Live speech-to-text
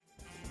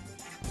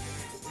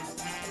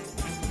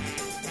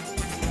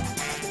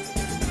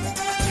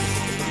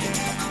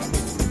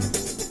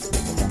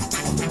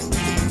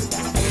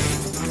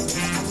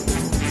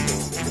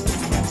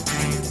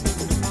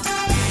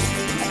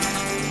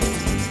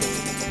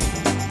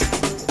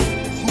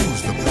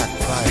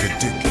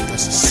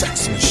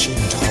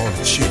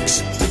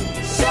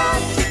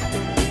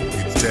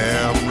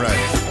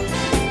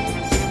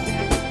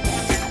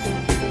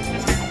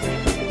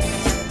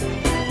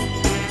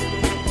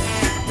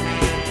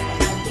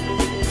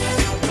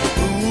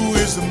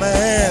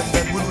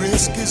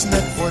risk his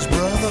neck for his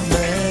brother,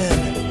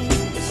 man.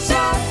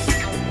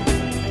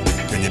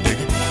 Can you dig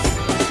it?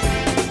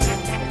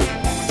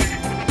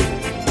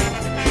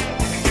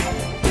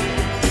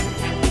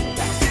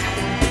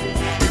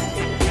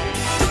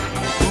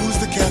 Who's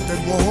the cat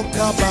that won't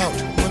cop out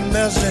when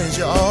there's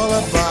danger all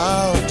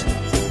about?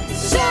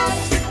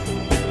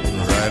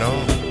 Right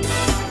on.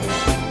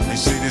 You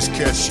see, this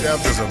cat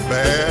Chef is a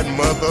bad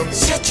mother.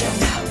 Shut your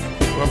mouth.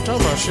 What I'm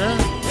talking about, Chef?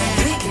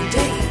 We can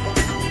dig it.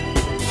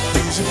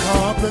 He's a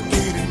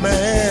complicated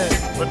man,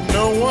 but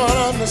no one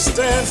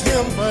understands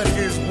him but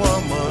his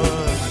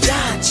woman.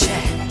 John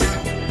Shack.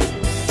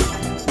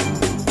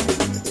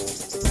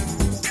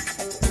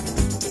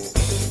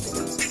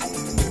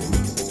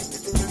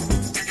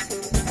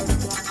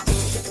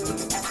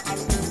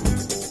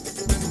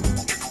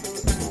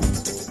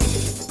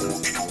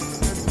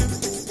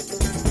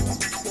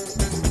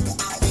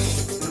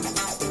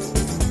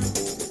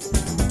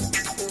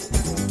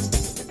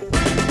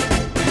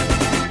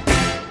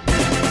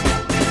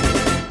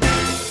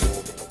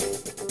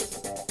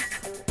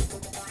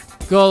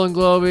 Golden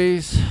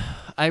Globies,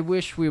 I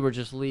wish we were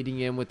just leading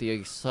in with the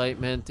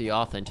excitement, the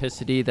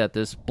authenticity that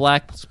this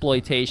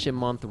Blaxploitation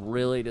month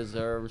really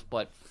deserves,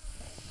 but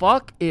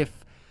fuck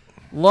if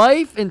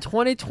life in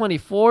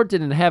 2024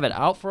 didn't have it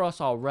out for us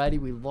already.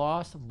 We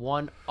lost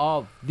one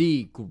of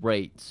the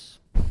greats.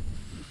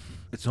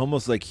 It's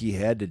almost like he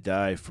had to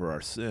die for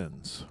our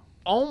sins.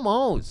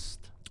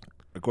 Almost.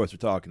 Of course, we're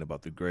talking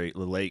about the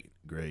late,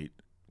 great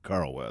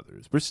Carl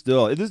Weathers. We're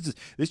still,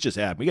 this just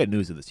happened. We got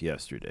news of this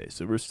yesterday,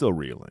 so we're still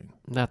reeling.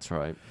 That's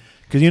right.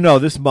 Because,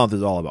 this month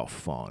is all about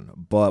fun.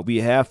 But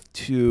we have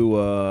to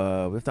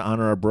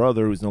honor our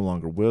brother who's no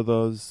longer with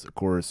us. Of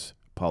course,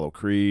 Apollo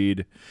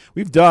Creed.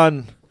 We've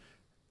done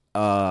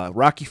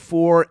Rocky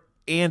IV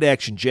and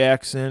Action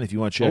Jackson, if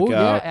you want to check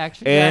out.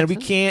 Action and Jackson.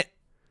 We can't,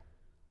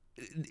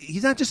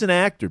 he's not just an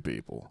actor,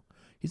 people.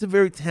 He's a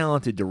very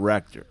talented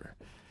director.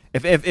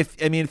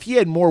 If he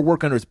had more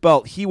work under his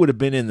belt, he would have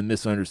been in the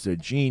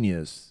Misunderstood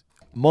Genius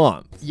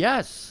month.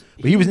 Yes.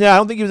 But I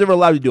don't think he was ever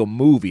allowed to do a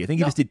movie. I think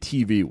he just did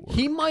TV work.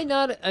 He might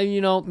not,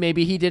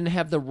 maybe he didn't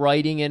have the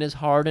writing in his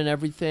heart and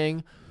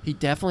everything. He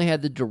definitely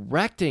had the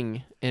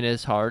directing in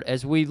his heart.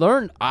 As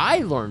I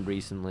learned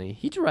recently,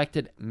 he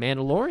directed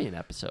Mandalorian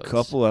episodes.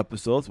 Couple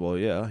episodes. Well,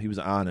 yeah, he was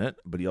on it,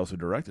 but he also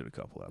directed a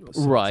couple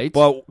episodes. Right.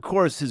 But, of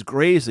course, his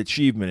greatest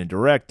achievement in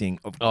directing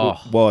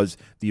was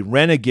the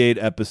Renegade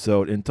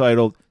episode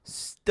entitled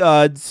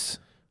Studs.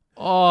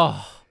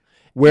 Oh.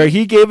 Where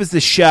he gave us the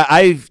shot.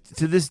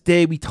 To this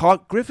day, we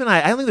talk. Griff and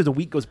I don't think there's a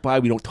week goes by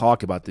we don't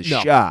talk about this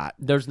shot.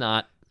 There's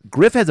not.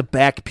 Griff has a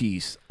back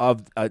piece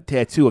of a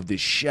tattoo of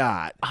this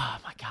shot. Oh,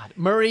 my God.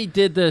 Murray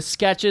did the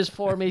sketches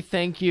for me.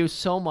 Thank you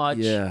so much.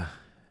 Yeah.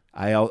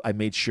 I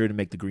made sure to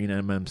make the green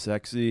M&M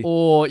sexy.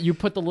 Oh, you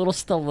put the little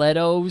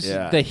stilettos.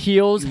 Yeah. The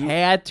heels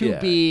had to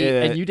be,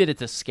 Yeah. and you did it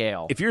to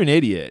scale. If you're an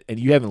idiot and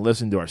you haven't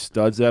listened to our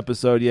Studs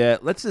episode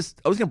yet, I was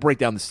going to break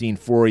down the scene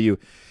for you.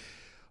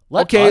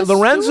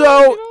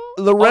 Lorenzo,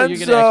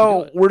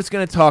 we're just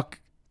going to talk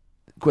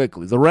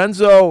quickly.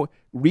 Lorenzo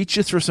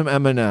reaches for some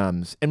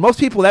M&Ms, and most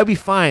people, that would be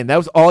fine. That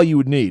was all you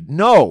would need.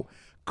 No.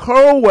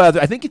 Carl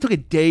Weathers, I think it took a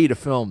day to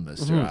film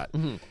this shot.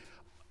 Mm-hmm.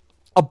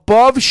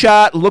 Above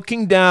shot,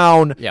 looking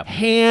down,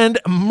 hand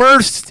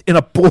immersed in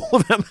a bowl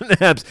of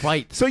M&Ms.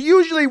 Right. So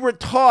usually we're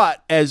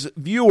taught as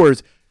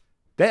viewers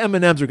that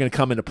M&Ms are going to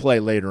come into play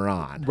later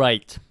on.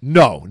 Right.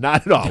 No,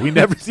 not at all. We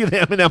never see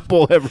the M&M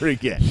bowl ever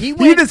again. He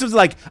went- just was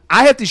like,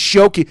 I have to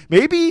showcase.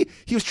 Maybe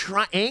he was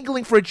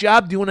angling for a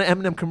job doing an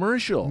M&M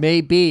commercial.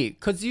 Maybe.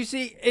 Because you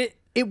see,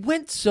 it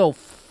went so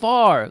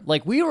far.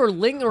 Like, we were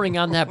lingering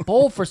on that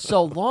bowl for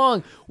so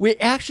long. We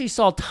actually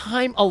saw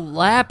time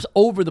elapse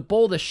over the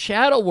bowl, the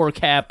shadow work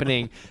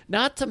happening.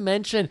 Not to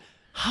mention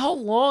how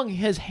long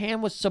his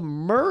hand was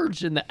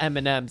submerged in the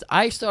M&Ms.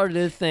 I started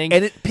to think...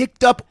 And it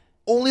picked up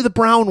only the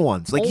brown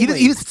ones. Like,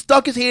 he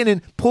stuck his hand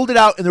in, pulled it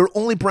out, and there were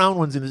only brown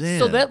ones in his hand.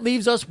 So that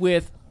leaves us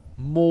with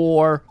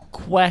more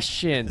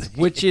questions,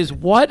 which is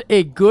what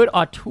a good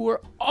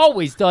auteur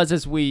always does,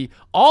 as we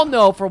all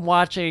know from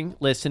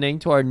listening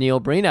to our Neil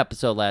Breen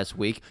episode last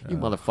week. You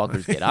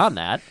motherfuckers get on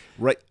that.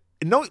 Right.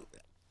 No,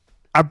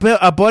 our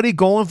buddy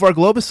Golan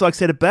Varglobusuk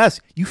said it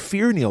best. You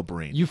fear Neil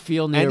Breen. You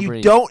feel Neil Breen.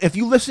 Breen. Don't. If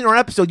you listen to our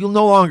episode, you'll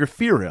no longer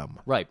fear him.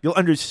 Right. You'll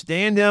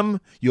understand him.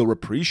 You'll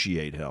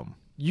appreciate him.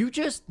 You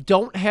just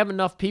don't have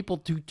enough people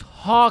to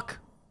talk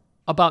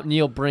about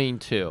Neil Breen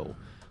to.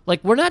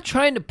 Like, we're not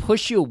trying to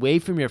push you away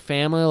from your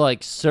family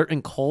like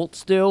certain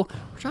cults do.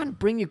 We're trying to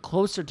bring you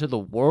closer to the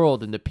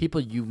world and the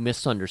people you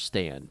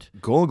misunderstand.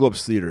 Golden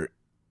Globes Theater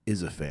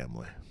is a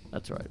family.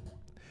 That's right.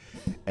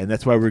 And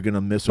that's why we're going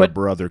to miss our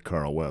brother,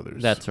 Carl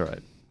Weathers. That's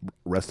right.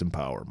 Rest in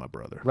power, my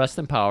brother. Rest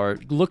in power.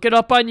 Look it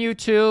up on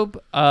YouTube.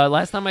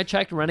 Last time I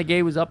checked,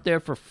 Renegade was up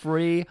there for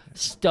free.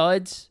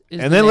 Studs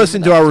is and then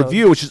listen to our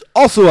review, which is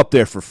also up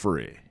there for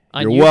free.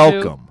 On You're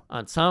YouTube, welcome.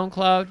 On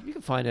SoundCloud, you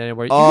can find it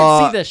anywhere. You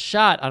can see this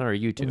shot on our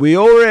YouTube. We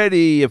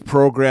already have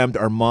programmed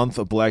our month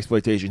of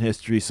Blaxploitation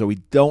history, so we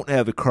don't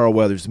have the Carl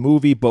Weathers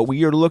movie, but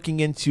we are looking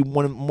into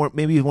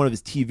maybe one of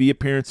his TV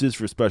appearances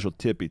for a special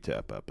Tippy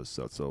Tap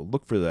episode. So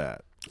look for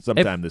that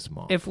sometime this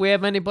month. If we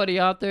have anybody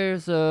out there,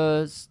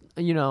 a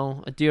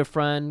dear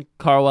friend,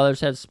 Carl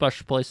Weathers has a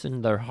special place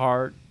in their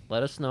heart,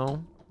 let us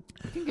know.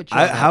 We can get you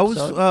on how's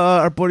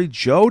our buddy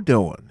Joe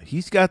doing?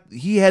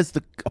 He has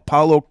the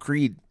Apollo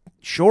Creed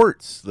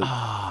shorts. No,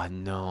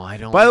 I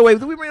don't. By the way,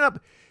 did we bring up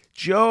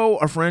Joe,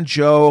 our friend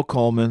Joe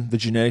Coleman, the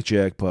genetic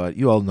jackpot?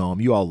 You all know him.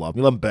 You all love him.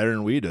 You love him better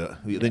than we do.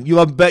 You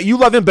love him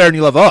better than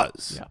you love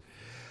us.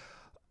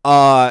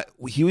 Yeah.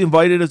 He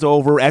invited us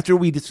over after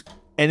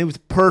and it was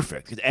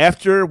perfect.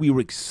 After we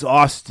were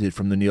exhausted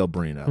from the Neil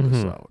Breen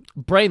episode.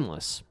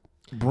 Brainless.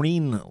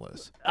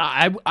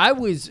 I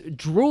was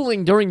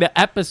drooling during the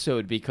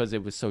episode because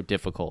it was so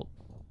difficult.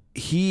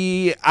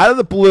 He, out of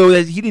the blue,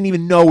 he didn't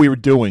even know we were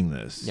doing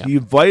this. Yeah. He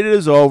invited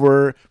us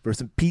over for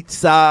some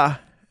pizza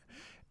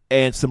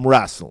and some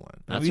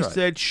wrestling. That's we right.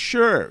 said,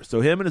 sure.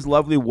 So him and his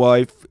lovely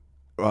wife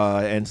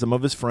and some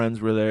of his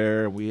friends were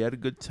there. We had a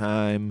good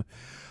time.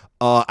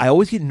 I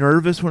always get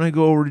nervous when I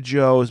go over to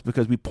Joe's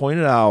because we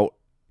pointed out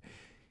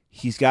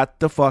he's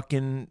got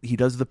he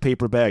does the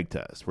paper bag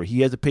test where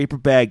he has a paper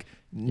bag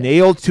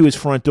nailed to his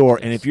front door.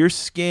 And if your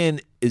skin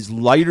is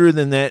lighter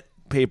than that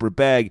paper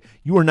bag,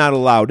 you are not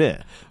allowed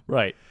in.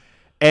 Right.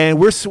 And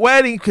we're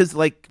sweating because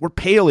we're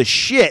pale as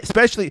shit,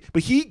 especially,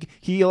 but he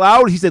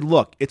said,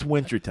 look, it's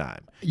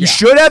wintertime. You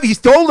should have, he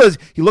told us,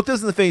 he looked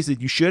us in the face and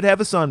said, you should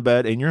have a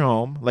sunbed in your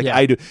home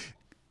I do.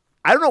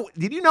 I don't know,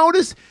 did you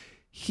notice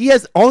he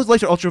has all his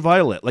lights are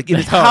ultraviolet, in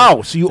his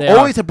house, so you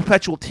always have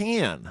perpetual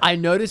tan. I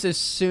noticed as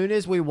soon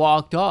as we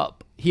walked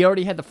up, he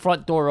already had the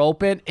front door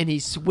open and he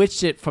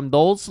switched it from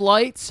those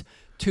lights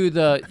to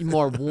the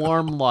more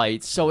warm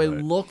lights, so it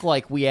looked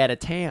like we had a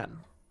tan.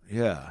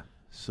 Yeah.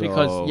 So,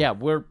 because,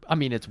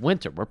 it's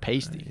winter. We're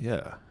pasty.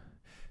 Yeah.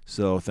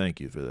 So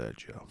thank you for that,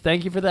 Joe.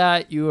 Thank you for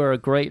that. You are a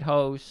great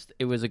host.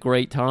 It was a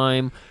great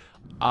time.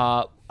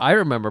 I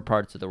remember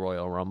parts of the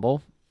Royal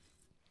Rumble.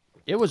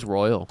 It was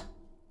royal.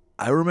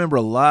 I remember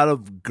a lot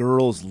of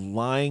girls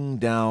lying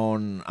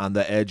down on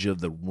the edge of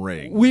the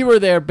ring. We were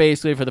there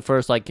basically for the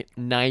first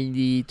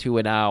 90 to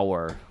an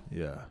hour.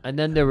 Yeah. And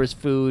then there was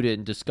food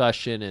and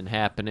discussion and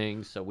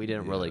happenings, so we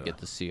didn't really get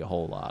to see a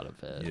whole lot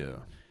of it. Yeah.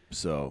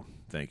 So,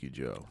 thank you,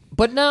 Joe.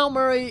 But now,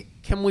 Murray,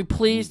 can we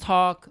please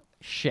talk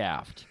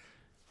Shaft?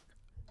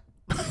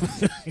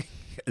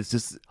 It's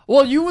just...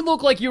 Well, you would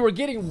look like you were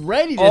getting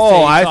ready to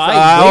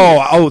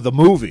say the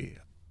movie.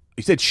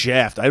 You said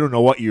Shaft. I don't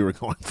know what you were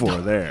going for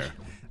there.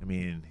 I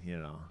mean,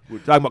 we're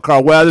talking about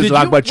Carl Weathers,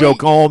 talking about Joe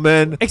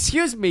Coleman.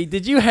 Excuse me,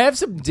 did you have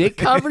some dick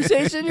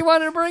conversation you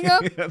wanted to bring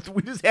up?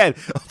 We just had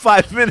a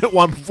 5-minute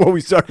one before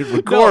we started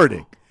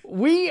recording.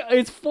 No,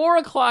 it's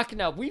 4:00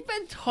 now. We've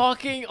been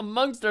talking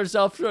amongst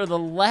ourselves for the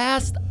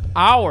last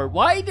hour.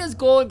 Why does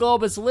Golden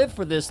Globus live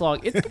for this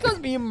long? It's because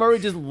me and Murray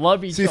just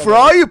love each other. See, for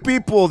all you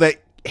people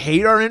that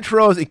hate our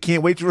intros and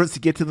can't wait for us to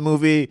get to the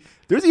movie,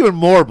 there's even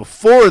more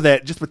before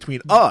that just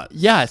between us.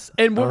 Yes,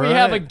 and when we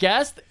have a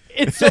guest,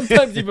 it's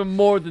sometimes even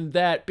more than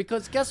that,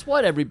 because guess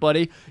what,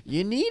 everybody?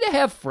 You need to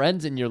have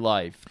friends in your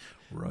life.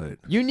 Right.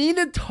 You need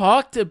to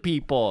talk to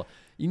people.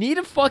 You need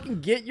to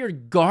fucking get your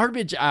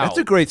garbage out. That's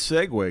a great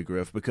segue,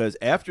 Griff, because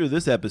after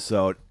this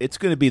episode, it's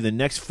going to be the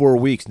next 4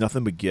 weeks,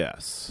 nothing but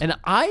guests. And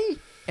I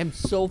am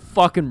so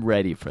fucking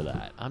ready for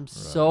that. I'm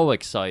so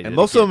excited. And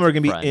most of them are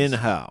going to be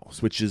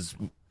in-house, which is...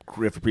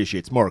 Griff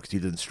appreciates more because he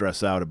doesn't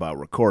stress out about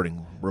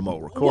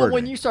remote recording. Well,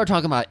 when you start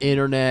talking about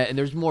internet and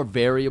there's more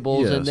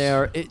variables in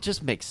there, it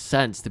just makes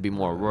sense to be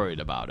more worried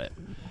about it.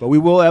 But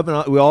we'll have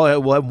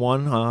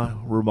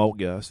one remote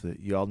guest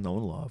that you all know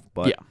and love.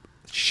 But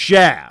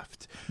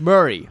Shaft.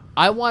 Murray,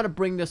 I want to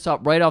bring this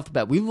up right off the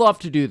bat. We love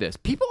to do this.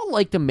 People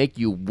like to make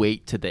you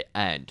wait to the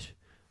end.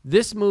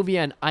 This movie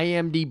on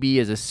IMDb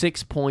is a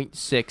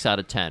 6.6 out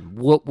of 10.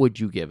 What would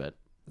you give it?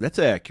 That's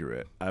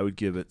accurate. I would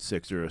give it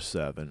 6 or a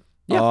 7.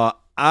 Yeah.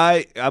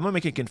 I'm going to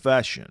make a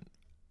confession.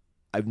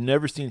 I've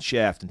never seen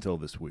Shaft until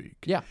this week.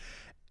 Yeah.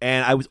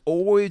 And I was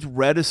always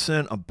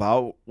reticent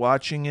about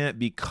watching it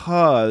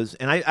because,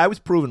 and I was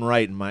proven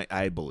right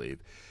I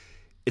believe,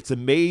 it's a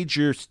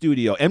major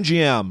studio.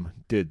 MGM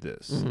did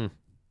this. Mm-hmm.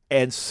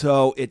 And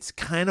so it's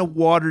kind of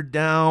watered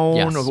down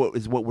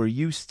is what we're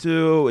used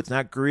to. It's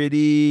not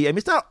gritty. I mean,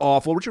 it's not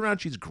awful. Richard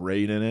Roundtree's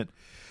great in it.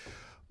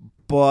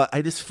 But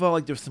I just felt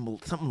like there's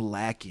something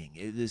lacking.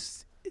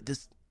 There's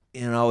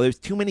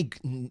too many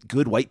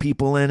good white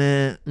people in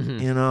it,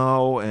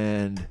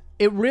 and...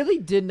 It really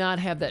did not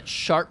have that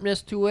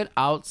sharpness to it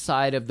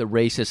outside of the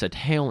racist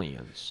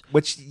Italians.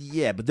 Which,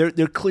 but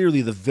they're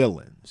clearly the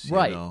villains.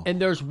 Right,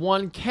 and there's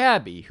one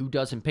cabbie who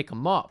doesn't pick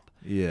them up.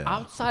 Yeah.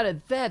 Outside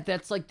of that,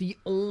 that's the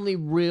only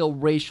real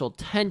racial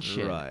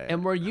tension. Right.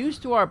 And we're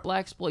used to our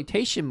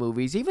blaxploitation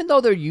movies, even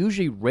though they're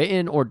usually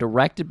written or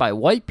directed by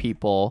white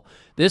people.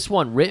 This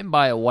one written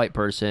by a white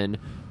person,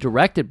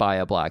 directed by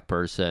a black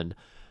person.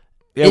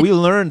 Yeah, we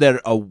learned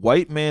that a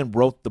white man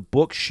wrote the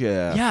book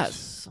Shaft.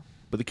 Yes.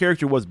 But the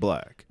character was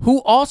black.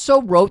 Who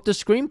also wrote the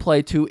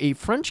screenplay to A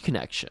French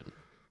Connection.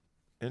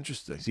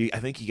 Interesting. See, I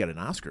think he got an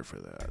Oscar for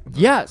that.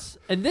 Yes.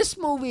 And this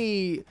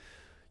movie,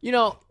 you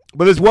know...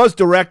 But this was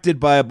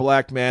directed by a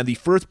black man, the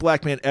first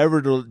black man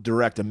ever to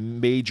direct a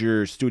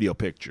major studio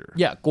picture.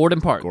 Yeah, Gordon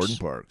Parks. Gordon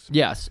Parks.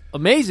 Yes.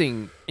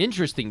 Amazing,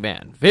 interesting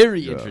man.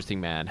 Very interesting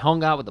man.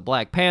 Hung out with the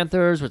Black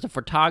Panthers, was a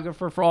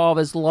photographer for all of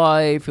his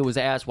life, who was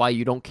asked why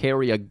you don't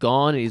carry a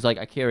gun. And he's like,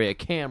 I carry a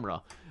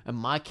camera, and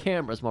my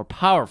camera is more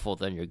powerful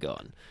than your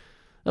gun.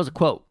 That was a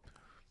quote.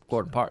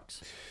 Gordon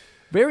Parks.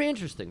 Very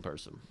interesting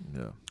person.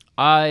 Yeah.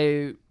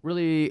 I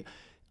really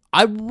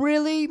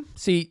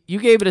see. You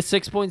gave it a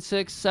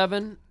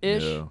 6.67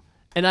 ish, Yeah.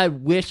 and I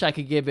wish I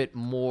could give it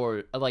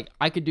more. Like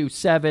I could do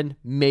 7,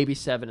 maybe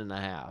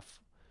 7.5.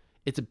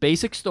 It's a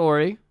basic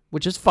story,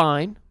 which is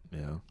fine.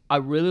 Yeah. I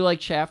really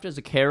like Shaft as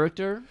a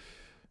character.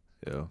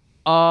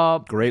 Yeah.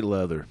 Great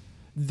leather.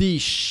 The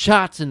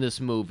shots in this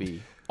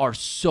movie are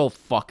so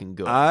fucking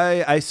good.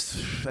 I've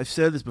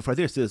said this before. I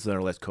think I said this in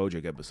our last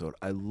Kojak episode.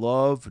 I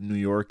love New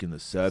York in the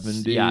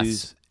 70s.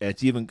 Yes. I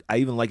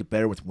even like it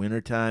better when it's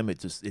wintertime.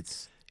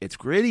 It's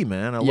gritty,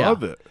 man. I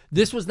love it.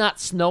 This was not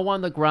snow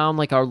on the ground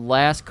like our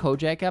last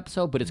Kojak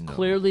episode, but it's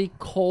clearly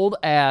cold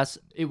ass.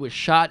 It was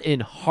shot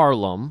in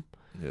Harlem.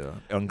 Yeah.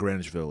 On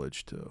Greenwich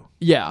Village, too.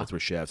 Yeah. That's where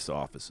Shaft's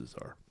offices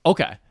are.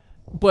 Okay.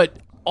 But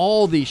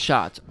all these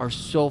shots are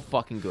so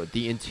fucking good.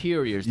 The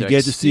interiors, you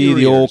get to see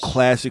the old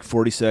classic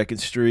 42nd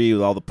Street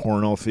with all the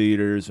porno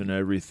theaters and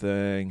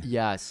everything.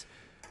 Yes.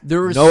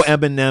 There was no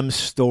M&M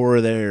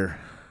store there.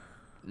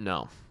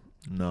 No.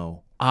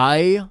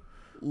 I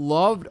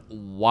loved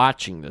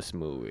watching this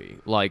movie.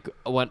 Like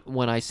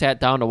when I sat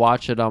down to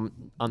watch it on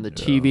the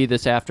TV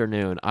this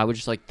afternoon, I was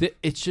just like,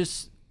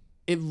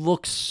 it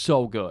looks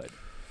so good.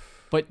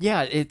 But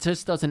yeah, it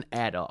just doesn't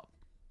add up.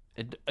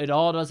 It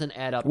all doesn't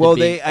add up. Well,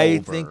 I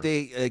think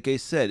like I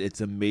said,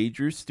 it's a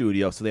major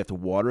studio, so they have to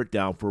water it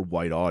down for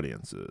white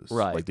audiences.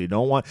 Right. Like they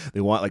want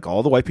like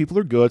all the white people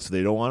are good, so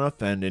they don't want to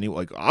offend anyone.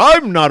 Like,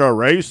 I'm not a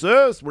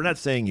racist. We're not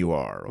saying you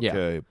are,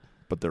 okay? Yeah.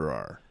 But there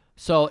are.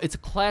 So it's a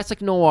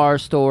classic noir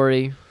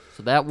story,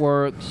 so that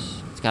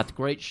works. It's got the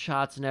great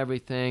shots and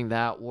everything.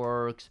 That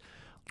works.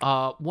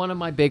 One of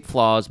my big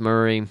flaws,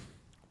 Murray,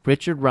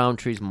 Richard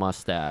Roundtree's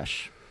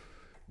mustache.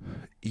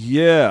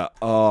 Yeah.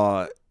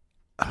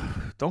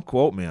 Don't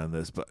quote me on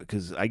this, but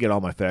because I get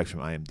all my facts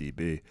from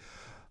IMDb.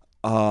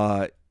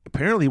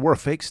 Apparently, he wore a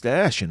fake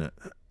stash in it.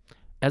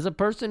 As a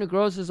person who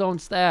grows his own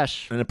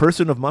stash. And a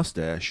person of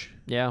mustache.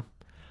 Yeah.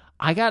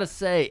 I got to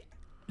say,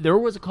 there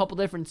was a couple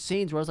different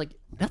scenes where I was like,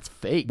 that's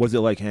fake. Was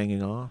it like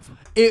hanging off?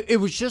 It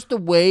was just the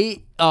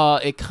way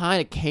it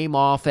kind of came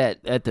off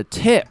at the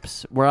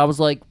tips, where I was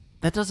like,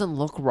 that doesn't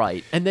look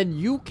right. And then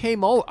you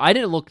came over. I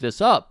didn't look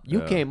this up.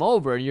 You came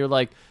over and you're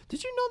like,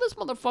 did you know this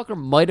motherfucker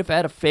might have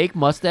had a fake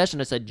mustache?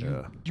 And I said,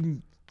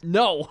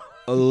 no.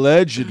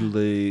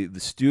 Allegedly, the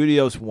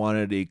studios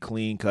wanted a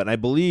clean cut. And I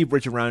believe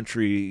Richard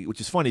Roundtree, which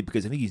is funny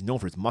because I think he's known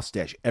for his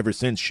mustache ever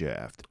since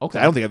Shaft. Okay.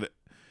 I don't think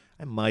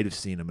I might have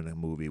seen him in a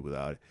movie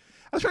without it.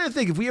 I was trying to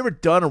think, if we ever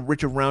done a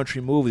Richard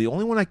Roundtree movie, the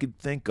only one I could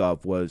think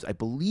of was, I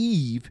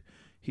believe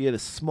he had a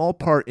small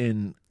part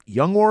in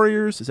Young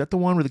Warriors. Is that the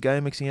one where the guy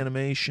makes the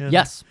animation?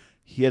 Yes.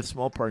 He had a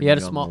small part in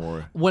Young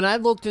Warriors. When I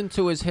looked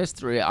into his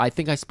history, I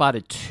think I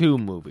spotted 2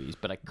 movies,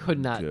 but I could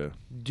not. Okay.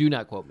 Do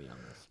not quote me on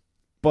this.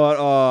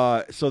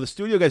 But, so the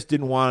studio guys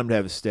didn't want him to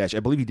have a stash. I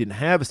believe he didn't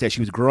have a stash.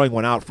 He was growing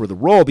one out for the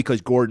role because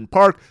Gordon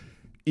Park,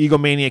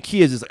 egomaniac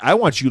he is like, I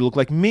want you to look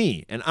like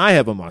me, and I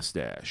have a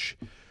mustache.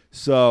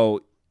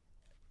 So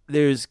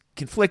there's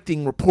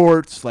conflicting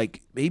reports,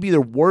 like maybe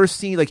there were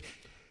scenes, like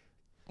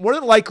more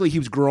than likely he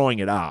was growing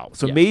it out.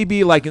 So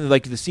maybe like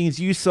the scenes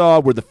you saw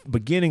were the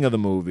beginning of the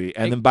movie,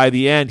 and then by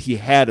the end he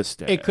had a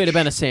stash. It could have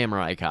been a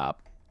samurai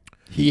cop.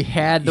 He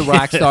had the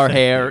rock star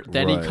hair,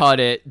 then he cut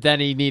it, then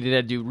he needed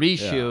to do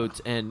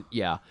reshoots, and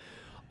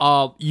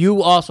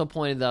you also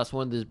pointed out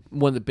one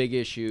of the big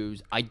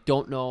issues. I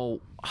don't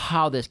know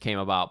how this came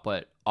about,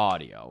 but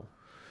audio.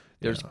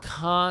 There's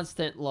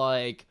constant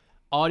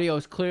audio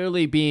is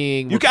clearly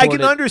being recorded. I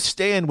can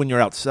understand when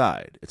you're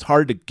outside. It's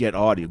hard to get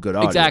good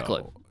audio.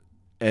 Exactly.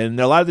 And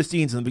a lot of the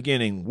scenes in the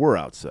beginning were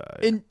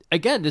outside. And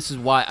again, this is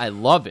why I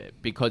love it,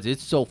 because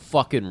it's so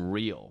fucking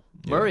real.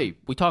 Yeah. Murray,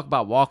 we talk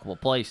about walkable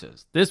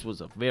places. This was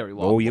a very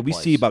walkable we place.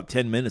 see about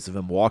 10 minutes of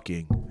him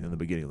walking in the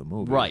beginning of the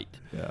movie. Right.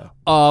 Yeah.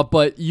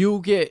 But you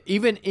get,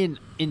 even in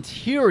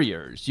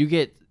interiors, you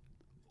get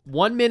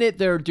 1 minute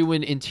they're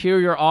doing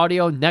interior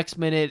audio, next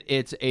minute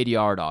it's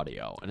ADR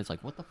audio. And it's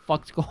like, what the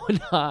fuck's going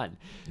on?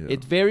 Yeah.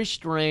 It's very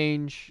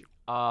strange.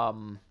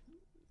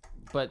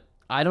 But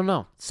I don't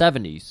know.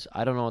 70s.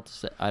 I don't know what to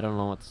say. I don't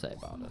know what to say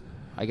about it.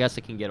 I guess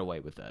I can get away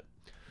with it.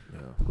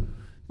 Yeah.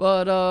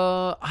 But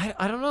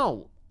I don't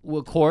know. Well,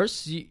 of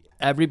course,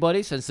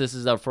 everybody, since this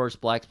is our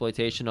first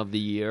Blaxploitation of the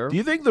year. Do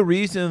you think the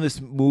reason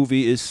this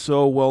movie is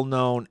so well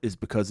known is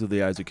because of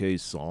the Isaac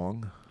Hayes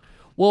song?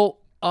 Well,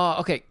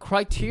 okay,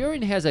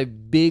 Criterion has a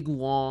big,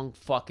 long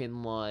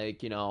fucking,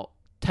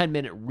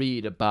 10-minute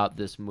read about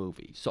this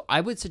movie. So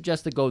I would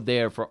suggest to go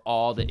there for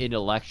all the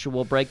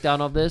intellectual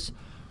breakdown of this.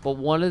 But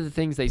one of the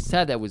things they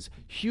said that was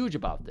huge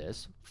about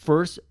this,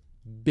 first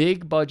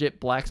big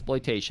budget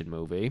blaxploitation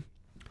movie.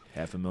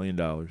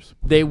 $500,000.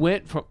 They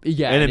went from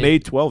and it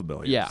made $12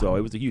 million. Yeah. So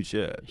it was a huge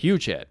hit.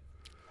 Huge hit.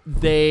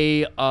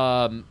 They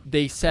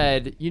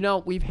said,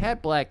 we've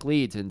had black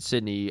leads in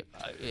Sydney.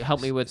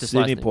 Help me with this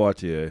Sidney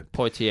last name.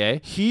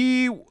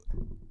 Poitier.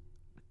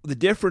 The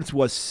difference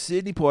was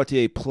Sidney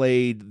Poitier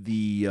played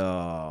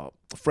the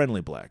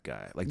friendly black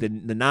guy, like the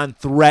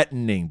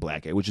non-threatening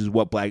black guy, which is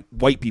what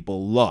white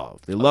people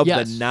love. They love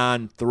the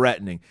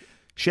non-threatening.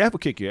 Shaft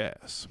would kick your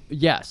ass.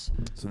 Yes.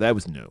 So that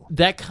was new.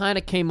 That kind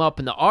of came up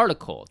in the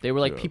article. They were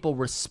like, people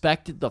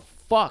respected the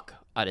fuck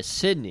out of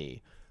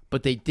Sidney,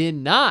 but they did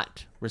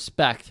not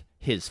respect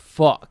his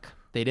fuck.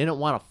 They didn't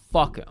want to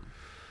fuck him.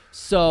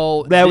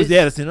 So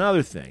that's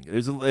another thing.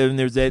 There's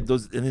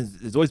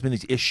always been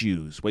these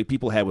issues white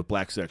people had with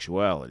black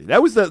sexuality.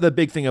 That was the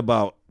big thing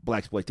about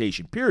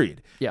blaxploitation.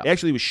 Period. Yeah. It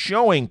actually was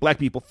showing black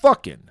people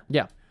fucking.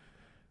 Yeah.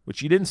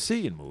 Which you didn't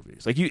see in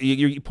movies. Like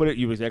you put it,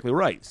 you were exactly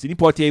right. Sidney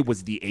Poitier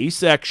was the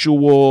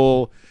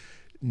asexual,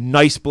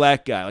 nice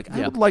black guy.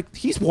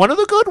 He's one of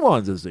the good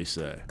ones, as they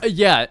say.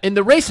 In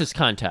the racist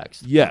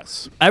context.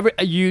 Yes. I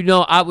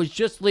was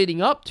just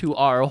leading up to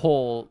our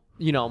whole,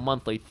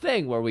 monthly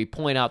thing where we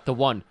point out the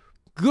one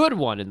good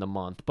one in the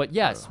month. But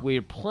yes,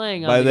 we're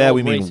playing on by the that old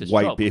we mean racist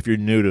white. trope. If you're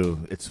new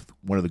to, it's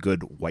one of the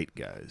good white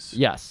guys.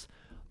 Yes.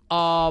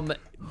 But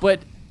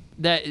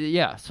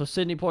so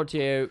Sidney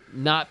Poitier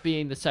not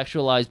being the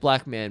sexualized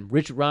black man,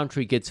 Richard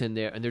Roundtree gets in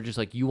there and they're just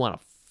like, you want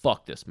to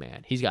fuck this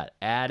man. He's got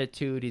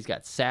attitude, he's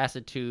got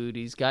sassitude,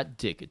 he's got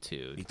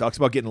dickitude. He talks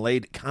about getting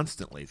laid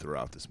constantly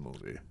throughout this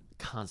movie.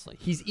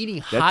 Constantly. He's eating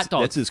hot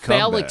dogs, that's his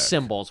phallic comeback.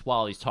 symbols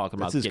while he's talking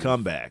about That's his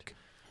comeback.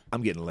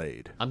 I'm getting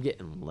laid. I'm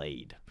getting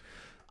laid.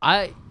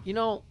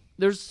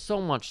 There's so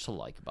much to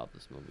like about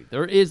this movie.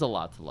 There is a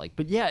lot to like.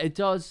 But yeah, it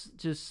does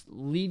just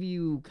leave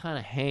you kind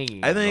of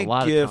hanging. I think a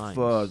lot if of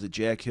times. the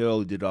Jack Hill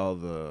who did all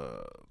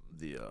the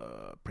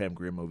Pam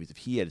Grier movies, if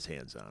he had his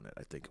hands on it,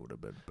 I think it would have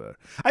been better.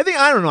 I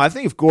don't know. I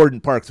think if Gordon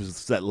Parks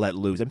was let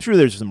loose, I'm sure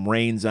there's some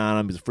reins on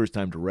him. He's a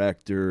first-time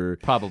director.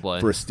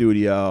 Probably. For a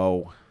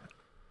studio.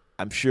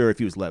 I'm sure if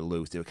he was let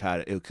loose, it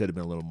could have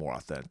been a little more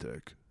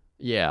authentic.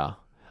 Yeah.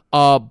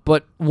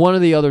 But one of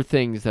the other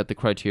things that the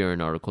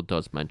Criterion article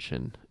does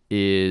mention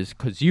is,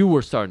 because you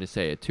were starting to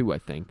say it too, I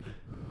think,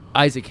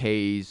 Isaac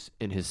Hayes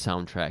in his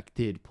soundtrack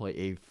did play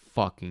a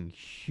fucking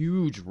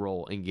huge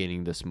role in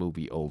getting this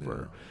movie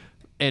over. Yeah.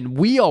 And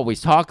we always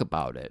talk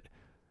about it.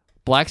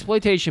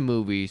 Blaxploitation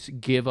movies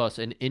give us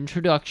an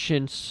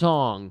introduction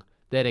song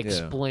that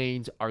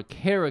explains our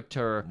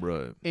character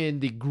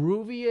in the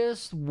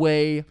grooviest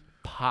way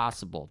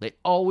possible. They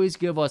always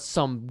give us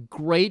some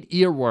great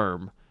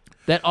earworm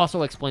that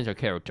also explains our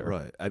character.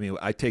 Right. I mean,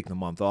 I take the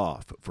month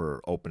off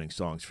for opening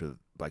songs for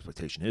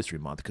Blaxploitation History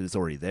Month because it's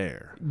already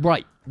there.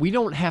 Right. We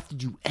don't have to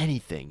do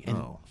anything.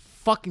 And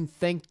fucking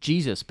thank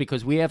Jesus,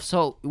 because we have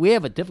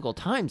a difficult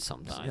time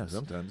sometimes. Yeah,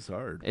 sometimes it's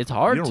hard. It's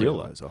hard You to. don't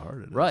realize how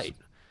hard it is. Right.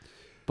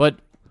 But,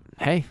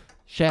 hey,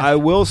 Shaft. I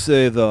will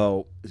say,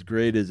 though, as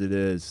great as it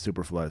is,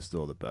 Superfly is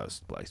still the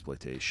best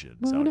Blaxploitation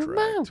soundtrack.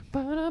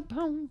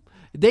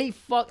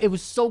 It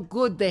was so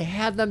good they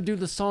had them do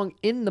the song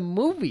in the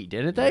movie,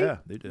 didn't they? Yeah,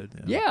 they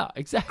did. Yeah,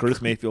 exactly.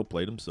 Curtis Mayfield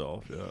played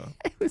himself. Yeah.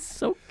 It was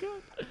so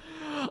good.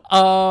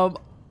 I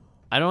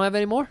don't have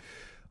any more.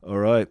 All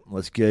right,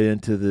 let's get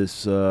into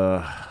this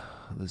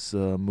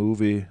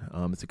movie.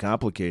 It's a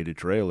complicated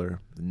trailer.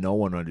 No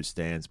one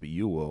understands, but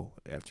you will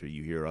after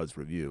you hear us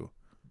review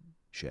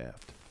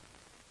Shaft.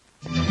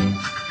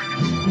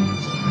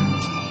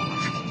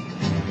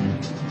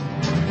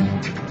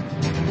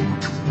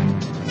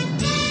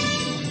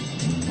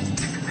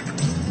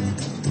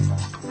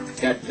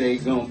 Cat say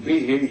he's gonna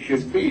be here, he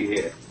should be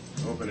here.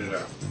 Open it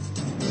up.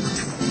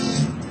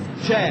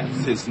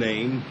 Shaft's his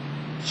name.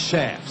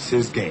 Shaft's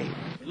his game.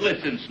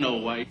 Listen, Snow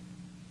White.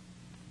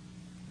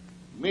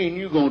 Me and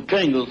you gonna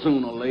tangle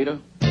sooner or later.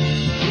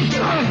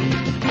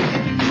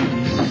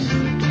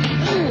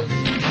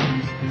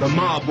 The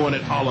mob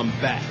wanted Harlem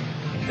back.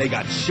 They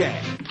got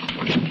Shaft.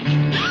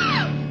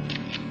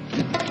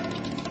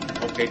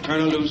 Okay,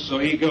 turn her loose so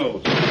he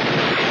goes.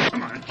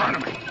 Come on, in front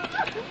of me.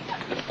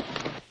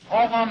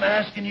 All I'm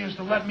asking you is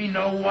to let me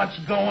know what's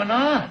going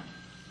on.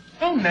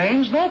 No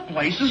names, no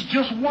places,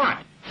 just what?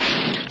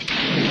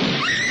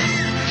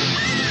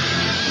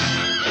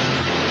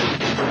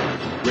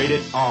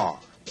 Rated R.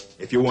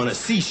 If you want to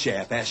see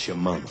Shaft, ask your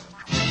mama.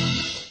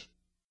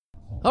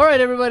 All right,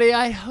 everybody.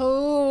 I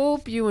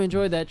hope you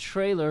enjoyed that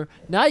trailer.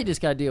 Now you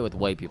just got to deal with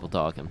white people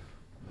talking.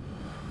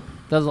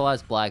 That's the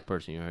last black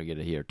person you're going to get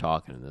to hear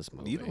talking in this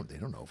movie. They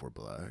don't know if we're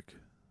black.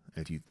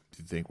 If you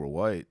think we're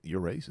white,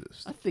 you're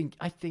racist.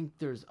 I think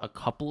there's a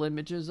couple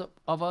images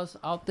of us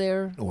out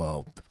there.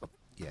 Well,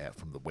 yeah,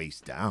 from the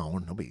waist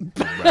down, nobody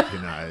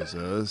recognizes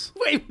us.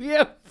 Wait, we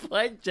have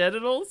black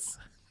genitals?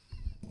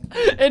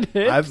 And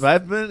hips.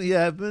 I've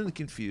been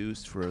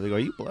confused for. They go, are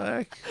you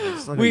black?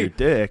 It's not like your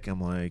dick.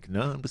 I'm like,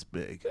 no, I'm just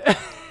big.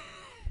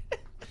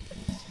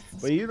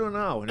 But you don't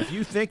know. And if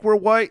you think we're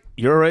white,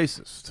 you're a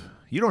racist.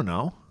 You don't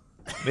know.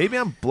 Maybe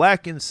I'm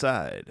black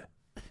inside.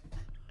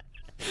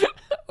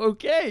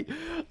 Okay.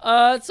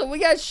 So we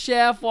got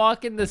Shaft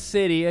walking the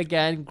city.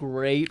 Again,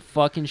 great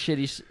fucking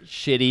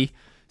shitty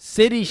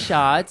city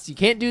shots. You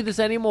can't do this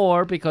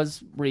anymore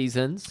because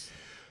reasons.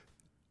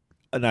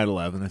 A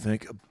 9/11, I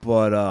think.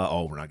 But,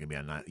 we're not going to be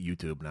on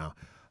YouTube now.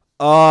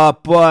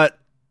 But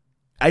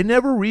I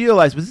never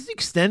realized, was this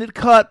extended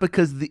cut?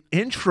 Because the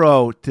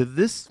intro to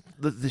this,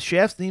 the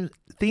Shaft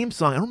theme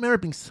song, I don't remember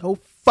it being so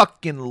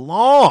fucking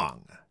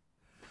long.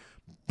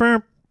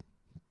 I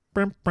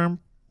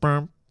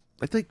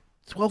think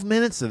 12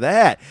 minutes of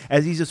that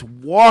as he's just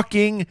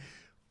walking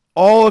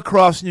all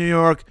across New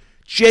York,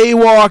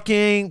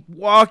 jaywalking,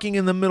 walking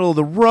in the middle of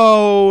the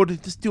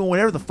road, just doing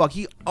whatever the fuck.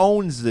 He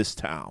owns this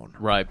town.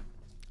 Right.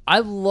 I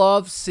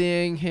love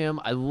seeing him.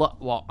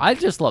 I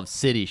just love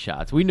city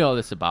shots. We know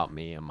this about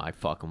me and my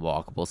fucking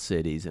walkable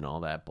cities and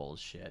all that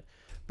bullshit.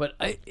 But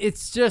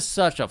it's just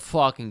such a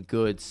fucking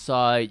good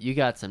sight. You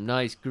got some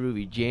nice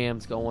groovy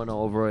jams going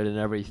over it and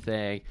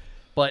everything.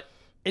 But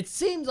it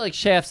seems like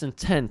Shaft's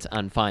intent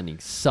on finding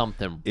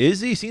something.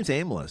 Is he? He seems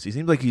aimless. He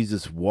seems like he's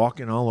just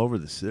walking all over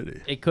the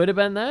city. It could have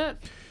been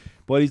that.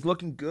 But he's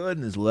looking good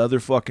in his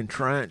leather fucking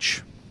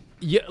trench.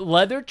 Yeah,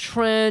 leather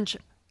trench,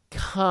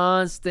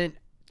 constant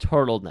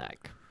turtleneck.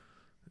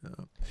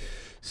 Yeah.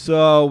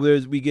 So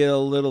we get a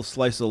little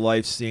slice of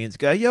life scenes.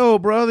 Guy, yo,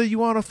 brother, you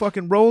want a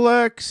fucking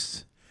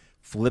Rolex?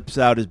 Flips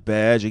out his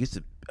badge. I guess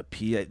a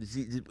PI.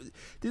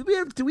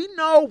 Do we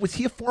know? Was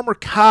he a former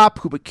cop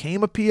who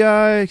became a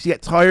PI? He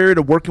got tired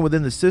of working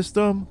within the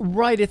system.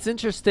 Right. It's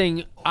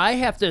interesting. I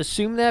have to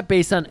assume that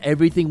based on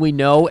everything we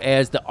know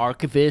as the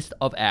archivist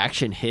of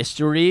action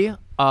history,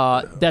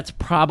 that's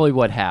probably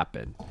what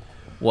happened.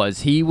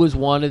 He was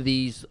one of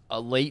these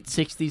late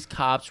 60s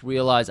cops,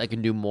 realized I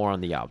can do more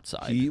on the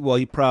outside.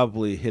 He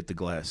probably hit the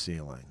glass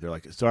ceiling. They're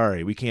like,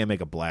 sorry, we can't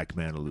make a black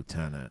man a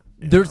lieutenant.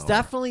 There's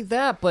definitely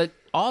that, but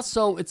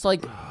also it's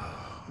like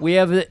we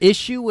have the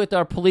issue with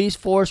our police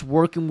force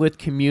working with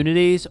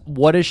communities.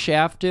 What does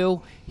Shaft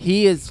do?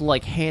 He is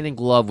like hand in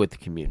glove with the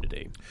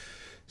community.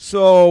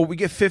 So we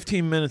get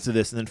 15 minutes of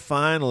this, and then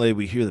finally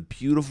we hear the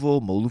beautiful,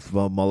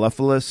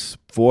 mellifluous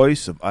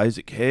voice of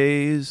Isaac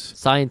Hayes.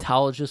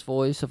 Scientologist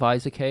voice of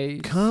Isaac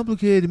Hayes.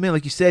 Complicated, man.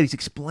 Like you said, he's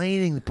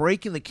explaining,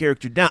 breaking the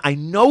character down. I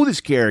know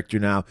this character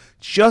now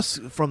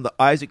just from the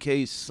Isaac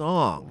Hayes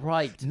song.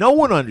 Right. No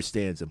one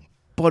understands him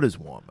but his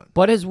woman.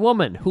 But his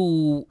woman,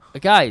 who,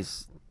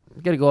 guys,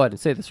 I'm going to go ahead and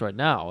say this right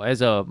now,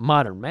 as a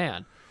modern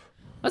man,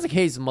 Isaac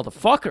Hayes is a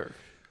motherfucker.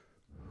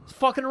 He's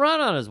fucking around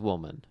on his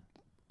woman.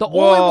 The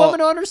only woman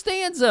who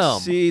understands him.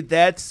 See,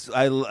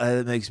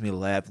 that makes me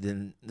laugh.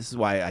 Then this is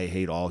why I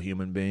hate all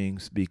human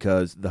beings,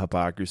 because the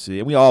hypocrisy.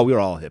 And we're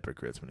all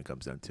hypocrites when it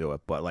comes down to it.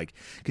 But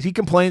because he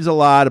complains a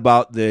lot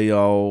about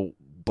the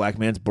black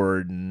man's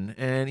burden,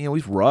 and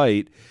he's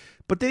right.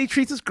 But then he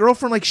treats his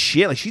girlfriend like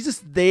shit. Like she's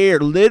just there,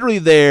 literally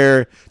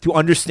there to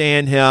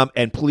understand him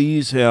and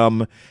please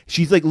him.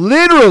 She's like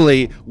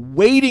literally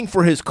waiting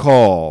for his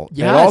call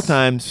at all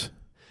times.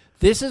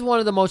 This is one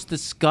of the most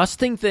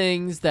disgusting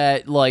things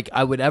that,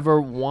 I would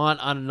ever want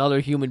on another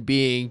human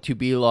being to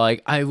be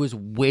like, I was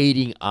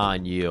waiting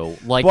on you.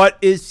 But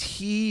is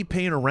he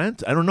paying her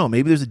rent? I don't know.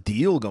 Maybe there's a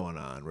deal going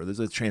on where there's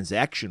a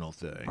transactional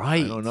thing.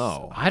 Right. I don't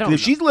know. If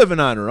she's living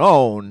on her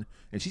own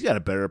and she's got a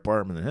better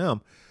apartment than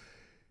him,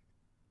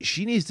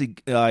 she needs to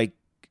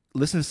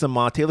listen to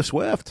some Taylor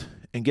Swift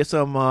and get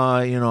some,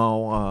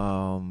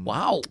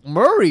 Wow,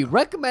 Murray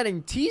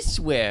recommending T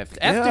Swift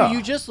after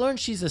you just learned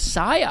she's a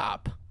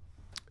psyop.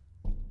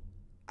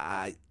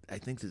 I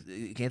think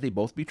can't they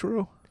both be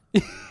true?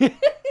 Yeah,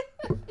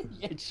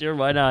 sure,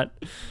 why not?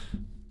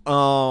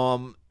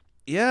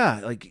 Yeah,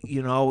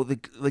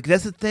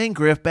 that's the thing,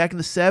 Griff. Back in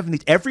the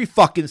 70s, every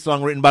fucking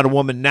song written about a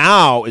woman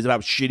now is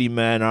about shitty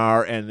men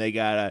and they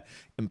gotta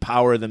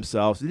empower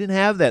themselves. They didn't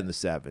have that in the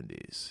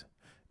 70s.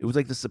 It was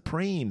like the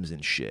Supremes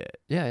and shit.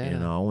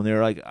 Yeah. When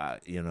they're like, I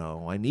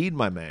need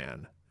my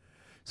man.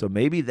 So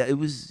maybe that it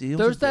was.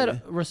 There's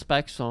that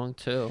respect song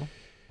too.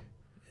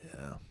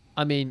 Yeah.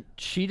 I mean,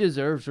 she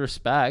deserves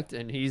respect,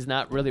 and he's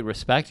not really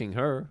respecting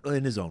her.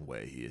 In his own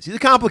way, he is. He's a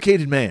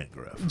complicated man,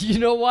 Griff. You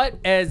know what?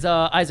 As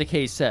Isaac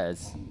Hayes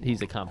says,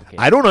 he's a complicated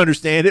I don't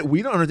understand it.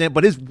 We don't understand,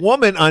 but his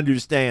woman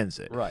understands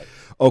it. Right.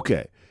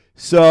 Okay.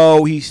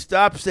 So he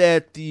stops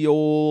at the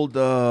old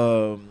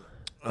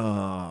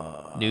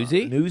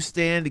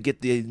newsstand to get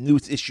the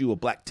newest issue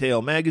of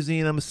Blacktail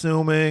magazine, I'm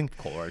assuming. Of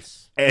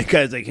course. And the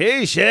guy's like,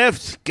 hey,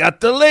 chef,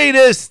 got the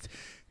latest.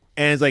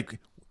 And it's like,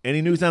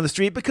 any news on the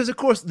street? Because, of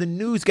course, the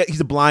news guy, he's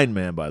a blind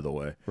man, by the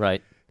way.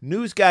 Right.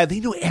 News guy,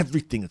 they know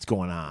everything that's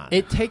going on.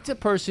 It takes a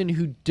person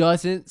who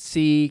doesn't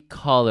see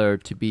color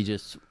to be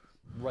just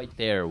right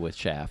there with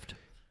Shaft.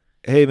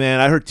 Hey,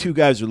 man, I heard 2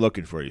 guys are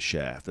looking for you,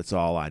 Shaft. That's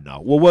all I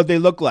know. Well, what'd they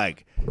look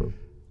like?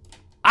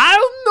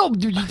 I don't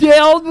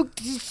know.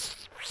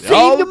 They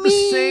all look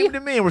the same to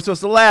me, and we're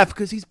supposed to laugh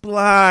because he's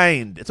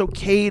blind. It's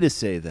okay to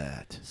say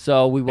that.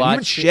 So we watched.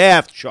 Even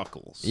Shaft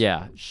chuckles.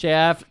 Yeah,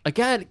 Shaft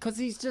again because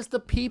he's just a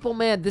people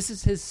man. This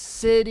is his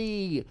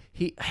city.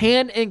 He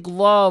hand in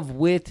glove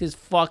with his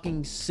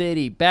fucking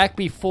city. Back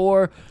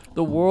before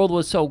the world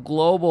was so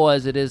global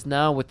as it is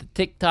now with the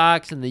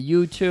TikToks and the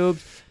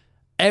YouTubes,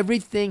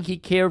 everything he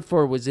cared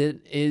for was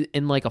in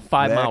like a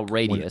 5-mile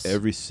radius. When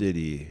every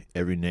city,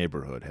 every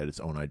neighborhood had its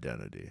own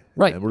identity.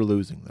 Right, and we're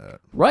losing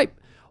that. Right.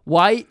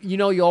 Why,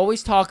 you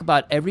always talk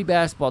about every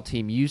basketball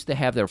team used to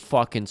have their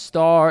fucking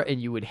star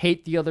and you would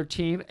hate the other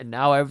team, and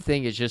now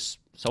everything is just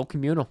so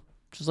communal.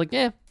 Just like,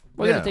 we're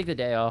going to take the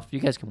day off. You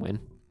guys can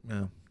win.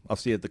 Yeah. I'll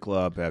see you at the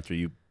club after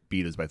you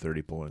beat us by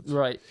 30 points.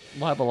 Right.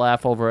 We'll have a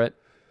laugh over it.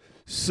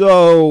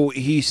 So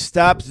he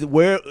stops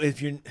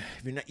if you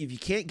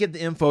can't get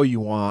the info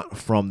you want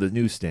from the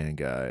newsstand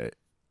guy,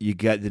 you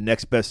got the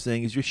next best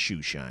thing is your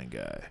shoe shine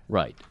guy.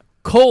 Right.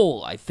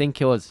 Cole, I think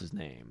was his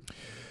name.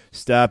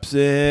 Stops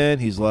in.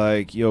 He's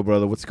like, yo,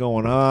 brother, what's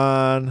going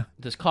on?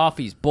 This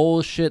coffee's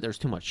bullshit. There's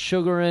too much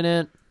sugar in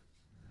it.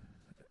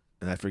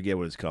 And I forget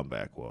what his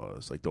comeback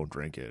was. Like, don't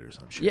drink it or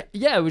some shit.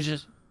 Yeah, it was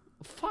just,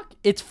 fuck,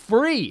 it's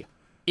free.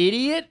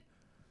 Idiot.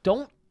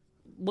 Don't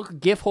look a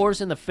gift horse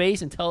in the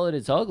face and tell it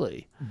it's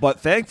ugly. But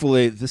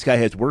thankfully, this guy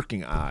has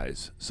working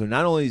eyes. So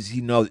not only does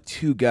he know that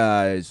two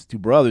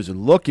brothers are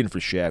looking for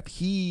Shaft,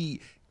 he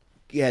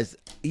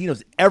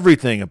knows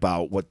everything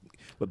about what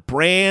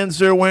brands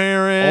they're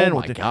wearing. Oh,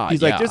 my God,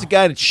 He's like, there's a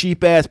guy in a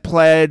cheap-ass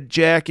plaid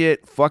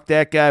jacket. Fuck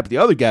that guy. But the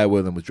other guy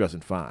with him was dressing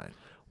fine.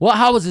 Well,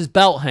 how was his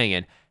belt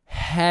hanging?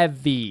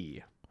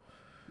 Heavy.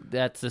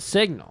 That's the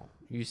signal.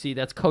 You see,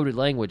 that's coded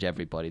language,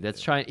 everybody.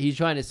 He's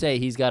trying to say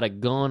he's got a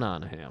gun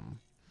on him.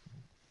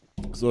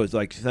 So he's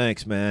like,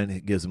 thanks, man. He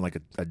gives him like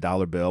a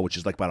 $1 bill, which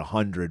is like about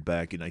 100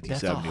 back in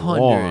That's 1971.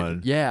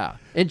 100. Yeah.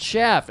 And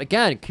Shaft,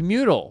 again,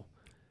 communal.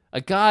 A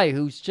guy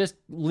who's just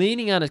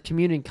leaning on his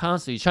community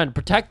constantly. He's trying to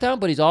protect them,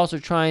 but he's also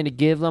trying to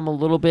give them a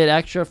little bit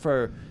extra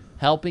for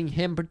helping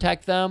him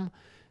protect them.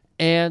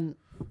 And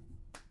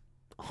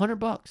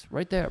 $100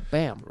 right there.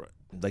 Bam.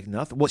 Like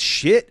nothing. Well,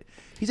 shit.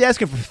 He's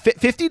asking for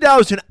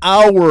 $50 an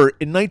hour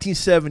in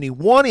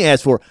 1971 he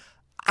asked for.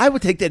 I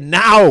would take that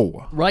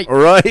now. Right. All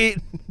right?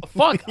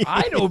 Fuck,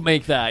 I don't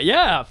make that.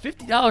 Yeah,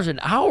 $50 an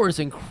hour is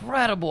an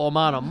incredible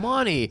amount of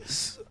money.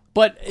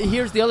 But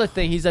here's the other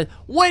thing. He said,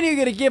 when are you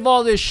going to give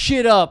all this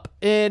shit up?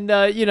 And,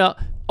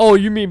 oh,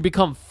 you mean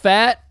become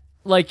fat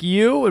like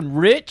you and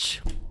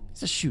rich?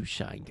 He's a shoe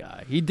shine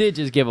guy. He did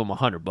just give him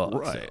 $100.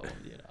 Right. So,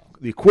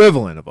 The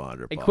equivalent of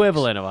 $100.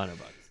 Equivalent of $100.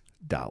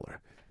 $1.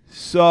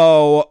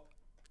 So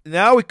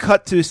now we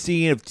cut to a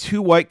scene of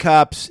two white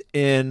cops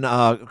in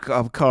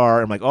a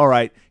car. I'm like, all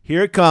right,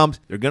 here it comes.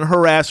 They're going to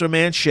harass our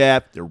man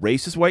Shaft. They're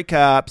racist white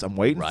cops. I'm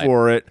waiting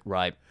for it.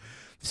 Right.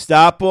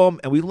 Stop them.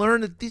 And we learn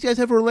that these guys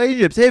have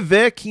relationships. Hey,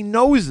 Vic, he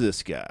knows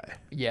this guy.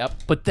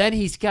 Yep. But then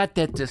he's got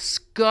that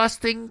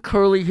disgusting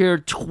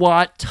curly-haired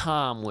twat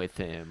Tom with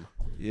him.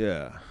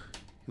 Yeah.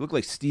 He looked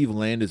like Steve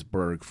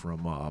Landisberg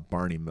from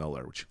Barney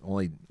Miller, which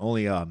only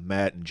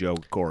Matt and Joe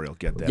Corey will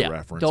get that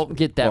reference. Don't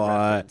get that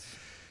reference.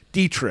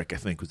 Dietrich, I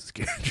think, was his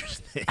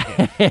character's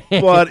name.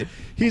 But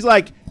he's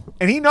like,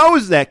 and he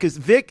knows that because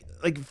Vic,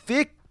 I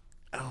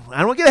don't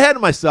want to get ahead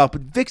of myself,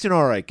 but Vic's an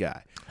all right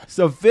guy.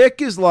 So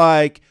Vic is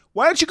like,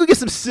 why don't you go get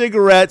some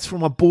cigarettes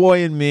from a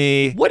boy and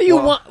me? What do you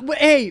want?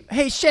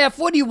 Hey, Shaft,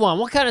 what do you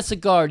want? What kind of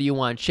cigar do you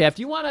want, Shaft?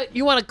 You want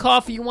a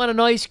coffee? You want an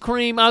ice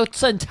cream? I'll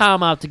send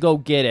Tom out to go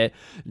get it.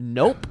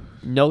 Nope.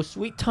 No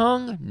sweet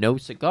tongue. No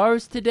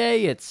cigars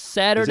today. It's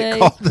Saturday. Is it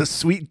called the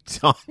sweet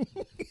tongue?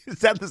 Is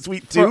that the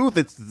sweet tooth?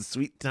 It's the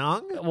sweet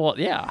tongue? Well,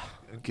 yeah.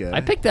 Okay.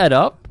 I picked that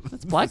up.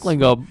 That's black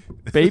lingo,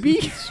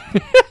 baby.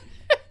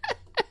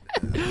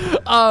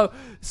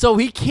 So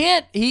he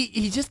can't.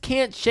 He just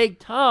can't shake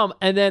Tom.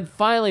 And then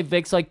finally,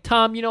 Vic's like,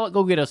 Tom, you know what?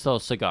 Go get us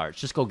those cigars.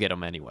 Just go get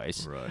them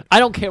anyways. Right. I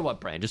don't care what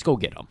brand. Just go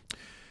get them.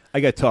 I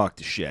got to talk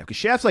to Shaft because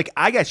Shaft's like,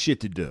 I got shit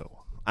to do.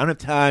 I don't have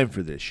time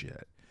for this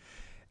shit.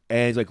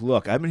 And he's like,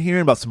 look, I've been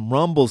hearing about some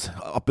rumbles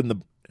up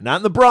not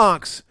in the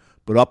Bronx,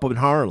 but up in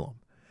Harlem.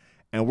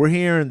 And we're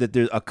hearing that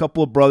there's a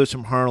couple of brothers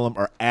from Harlem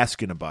are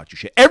asking about you,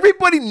 Shaft.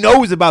 Everybody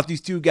knows about these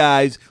two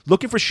guys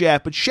looking for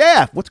Shaft, but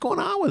Shaft, what's going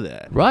on with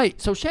that? Right.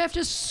 So Shaft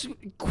just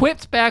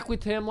quips back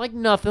with him like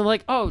nothing,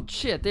 like, oh,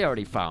 shit, they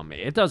already found me.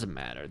 It doesn't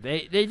matter.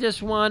 They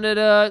just wanted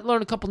to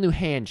learn a couple new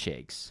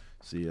handshakes.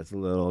 See, that's a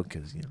little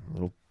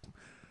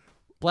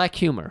black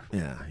humor.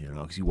 Yeah,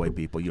 because you white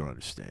people, you don't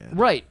understand.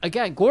 Right.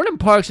 Again, Gordon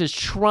Parks is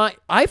trying.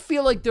 I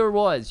feel like there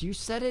was. You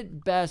said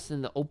it best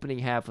in the opening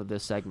half of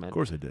this segment. Of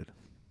course I did.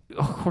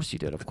 Of course you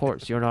did. Of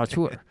course. You're an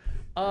auteur.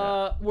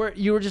 Where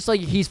you were just like,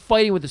 he's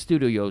fighting with the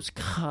studios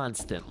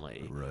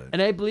constantly. Right.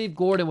 And I believe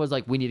Gordon was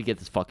like, we need to get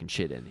this fucking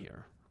shit in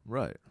here.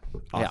 Right.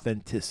 Yeah.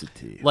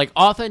 Authenticity. Like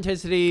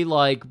authenticity,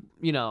 like,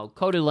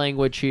 coded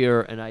language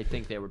here. And I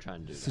think they were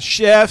trying to do that. So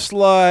Shaft's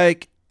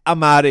like,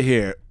 I'm out of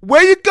here.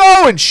 Where you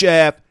going,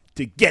 Shaft?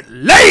 To get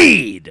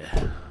laid.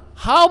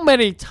 How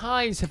many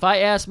times have I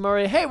asked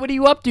Murray, hey, what are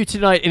you up to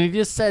tonight? And he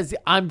just says,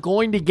 I'm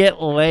going to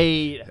get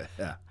laid.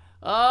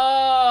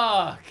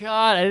 Oh,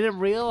 God, I didn't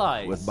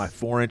realize. with my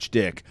 4-inch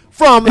dick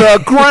from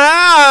the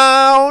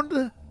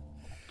ground.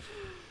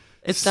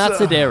 It's not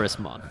Sedaris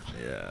month.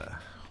 Yeah.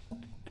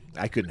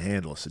 I couldn't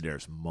handle a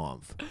Sedaris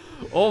month.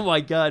 Oh,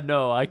 my God,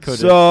 no, I couldn't.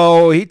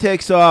 So he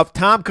takes off.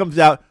 Tom comes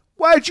out.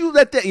 Why'd you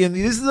let that? And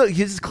this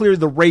is clearly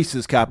the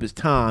racist cop is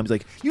Tom. He's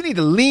like, you need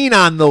to lean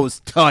on those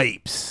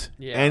types.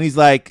 Yeah. And he's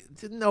like,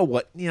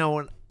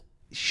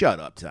 shut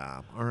up,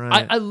 Tom. All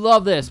right. I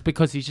love this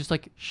because he's just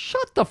like,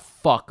 shut the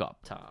fuck up,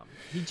 Tom.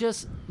 He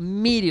just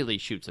immediately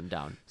shoots him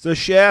down. So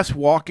Shaft's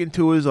walk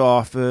into his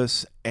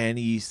office, and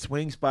he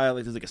swings by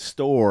there's like a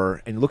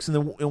store, and looks in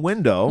the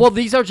window. Well,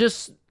 these are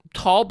just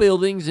tall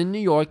buildings in New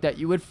York that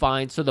you would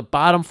find. So the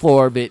bottom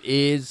floor of it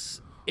is.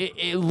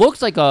 It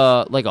looks like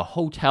a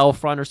hotel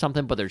front or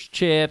something, but there's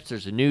chips,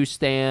 there's a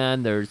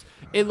newsstand,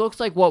 it looks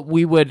like what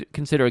we would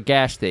consider a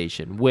gas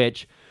station,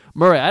 which,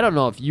 Murray, I don't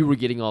know if you were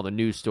getting all the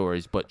news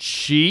stories, but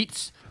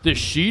the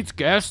Sheetz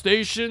gas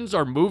stations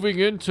are moving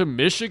into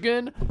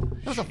Michigan?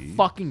 That's a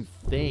fucking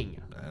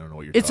thing. I don't know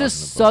what you're It's talking a about.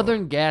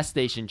 southern gas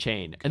station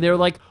chain, and they're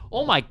like,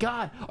 oh my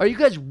God, are you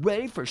guys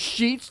ready for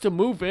Sheetz to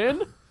move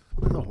in?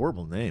 That's a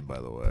horrible name, by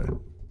the way.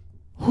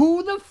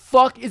 Who the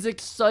fuck is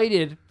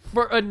excited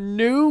for a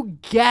new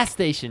gas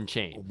station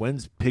chain?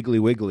 When's Piggly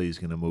Wiggly's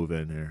going to move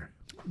in here?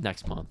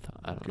 Next month.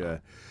 I don't know.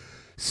 Okay.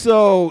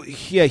 So,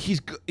 yeah,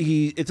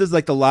 it's just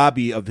like the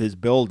lobby of his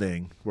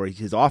building where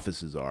his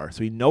offices are.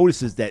 So he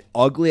notices that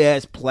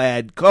ugly-ass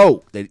plaid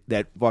coat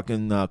that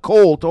fucking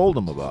Cole told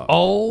him about.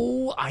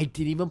 Oh, I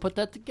didn't even put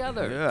that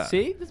together. Yeah.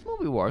 See? This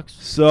movie works.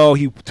 So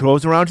he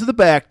throws around to the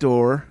back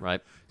door. Right.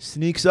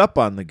 Sneaks up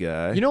on the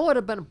guy. You know what would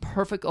have been a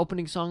perfect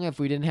opening song if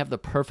we didn't have the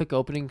perfect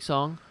opening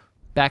song?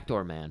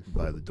 Backdoor Man.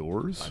 By the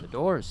Doors? By the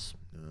Doors.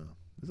 Yeah.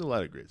 There's a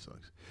lot of great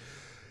songs.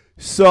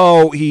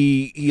 So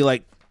he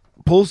like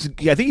pulls,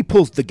 I think he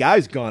pulls the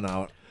guy's gun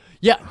out.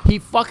 Yeah, he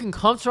fucking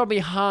comes from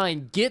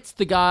behind, gets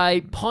the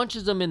guy,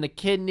 punches him in the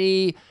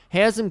kidney,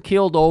 has him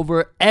killed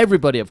over.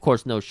 Everybody, of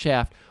course, knows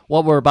Shaft.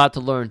 What we're about to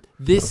learn,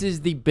 this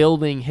is the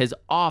building his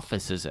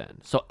office is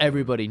in. So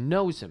everybody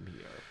knows him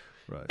here.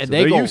 Right. And so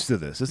they're used to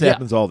this. This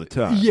happens all the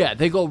time. Yeah,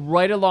 they go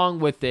right along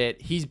with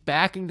it. He's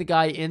backing the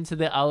guy into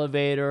the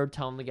elevator,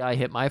 telling the guy,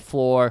 hit my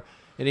floor.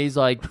 And he's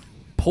like,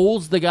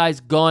 pulls the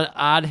guy's gun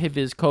out of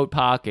his coat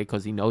pocket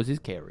because he knows he's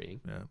carrying.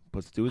 Yeah.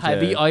 Puts it to his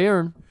Heavy head.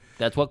 iron.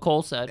 That's what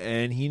Cole said.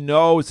 And he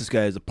knows this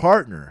guy is a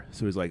partner.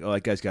 So he's like, oh,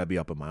 that guy's got to be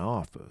up in my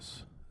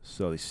office.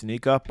 So they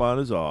sneak up on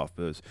his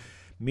office.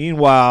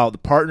 Meanwhile, the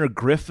partner,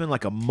 Griffin,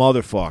 like a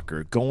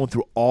motherfucker, going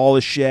through all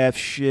the Shaft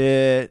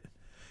shit.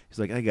 He's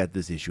like, I got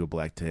this issue of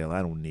Blacktail.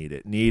 I don't need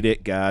it. Need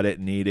it, got it.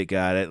 Need it,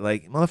 got it.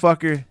 Like,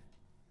 motherfucker,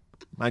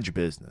 mind your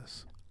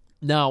business.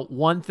 Now,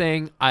 one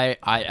thing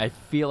I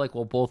feel like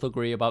we'll both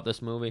agree about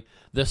this movie,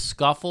 the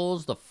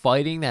scuffles, the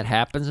fighting that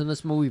happens in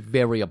this movie,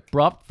 very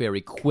abrupt,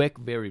 very quick,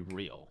 very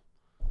real.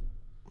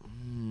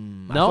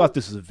 I thought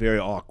this was a very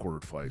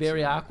awkward fight.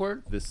 Very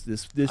awkward? This.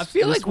 I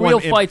feel this like real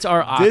one fights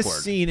are awkward.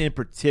 This scene in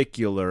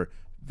particular,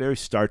 very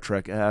Star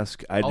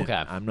Trek-esque. Okay.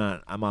 I'm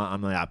not. I'm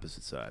on the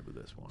opposite side with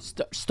this one.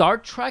 Star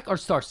Trek or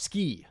Star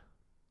Ski?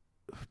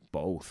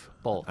 Both.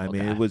 Both. I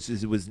mean, okay. it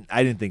was.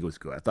 I didn't think it was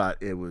good. I thought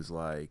it was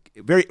like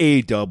very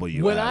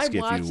AEW. When I if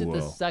you watched it will.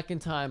 the second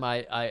time,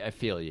 I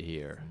feel you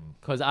here.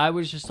 Because I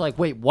was just like,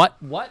 wait, what?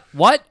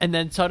 And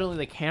then suddenly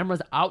the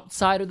camera's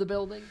outside of the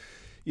building.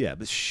 Yeah,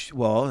 but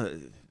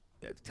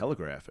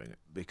telegraphing it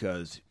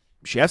because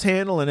Chef's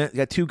handling it. You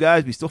got two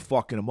guys, but he's still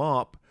fucking him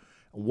up.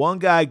 One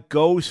guy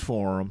goes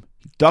for him,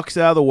 he ducks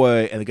out of the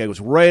way, and the guy goes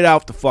right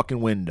out the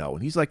fucking window.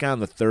 And he's like on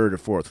the third or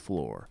fourth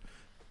floor.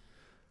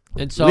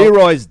 And so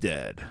Leroy's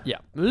dead. Yeah,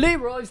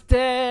 Leroy's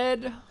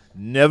dead.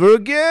 Never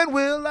again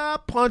will I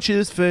punch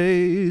his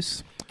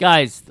face.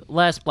 Guys,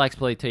 last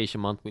Blaxploitation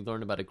month, we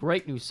learned about a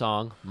great new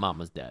song,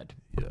 Mama's Dead.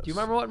 Yes. Do you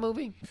remember what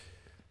movie?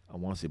 I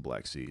want to say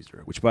Black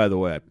Caesar, which, by the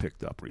way, I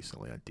picked up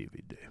recently on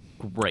DVD.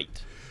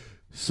 Great.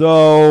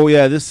 So,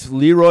 yeah, this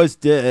Leroy's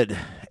dead,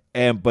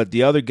 but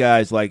the other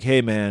guy's like,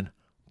 hey, man,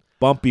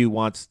 Bumpy's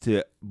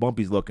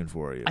looking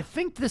for you. I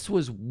think this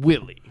was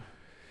Willie.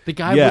 The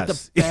guy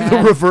yes, with the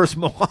the reverse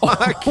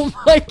mohawk. Oh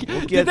my!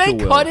 We'll Did they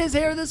to cut Will. his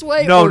hair this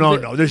way?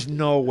 No. There's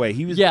no way.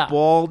 He was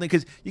balding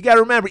because you got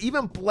to remember,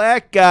 even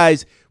black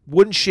guys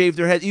wouldn't shave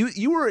their head.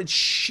 You were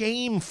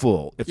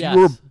shameful if you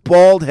were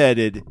bald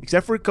headed,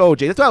 except for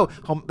Kojak.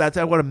 That's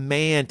how what a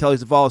man Telly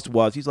Savalas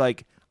was. He's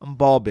like, I'm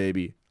bald,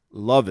 baby.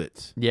 Love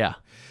it. Yeah.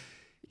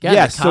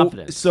 Yeah.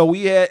 Confidence. So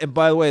we had, and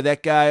by the way,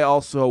 that guy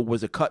also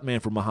was a cut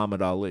man for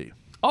Muhammad Ali.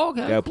 Oh,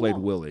 okay. The guy who played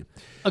Willie.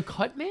 A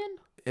cut man?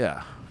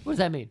 Yeah. What does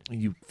that mean?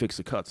 You fix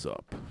the cuts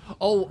up.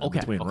 Oh, okay.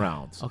 Between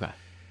rounds. Okay.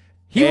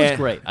 He was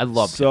great. I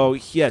loved him. So,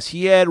 yes,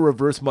 he had a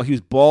reverse mohawk. He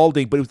was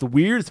balding, but it was the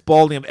weirdest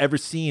balding I've ever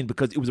seen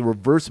because it was a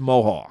reverse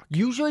mohawk.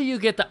 Usually you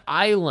get the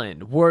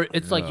island where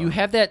it's like you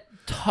have that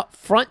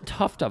front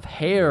tuft of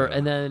hair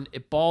and then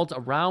it balds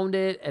around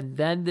it and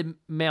then the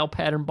male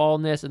pattern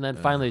baldness and then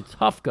finally the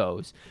tuft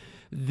goes.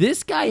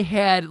 This guy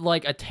had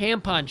like a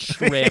tampon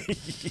strip,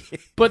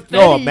 but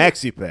then No, a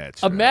maxi pad.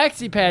 a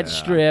maxi pad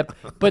strip,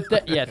 but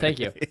thank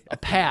you, a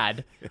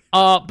pad.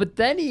 But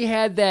then he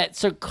had that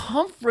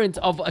circumference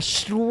of a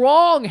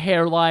strong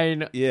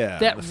hairline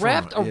that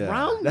wrapped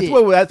around it.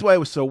 That's why it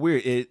was so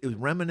weird. It was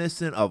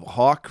reminiscent of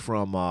Hawk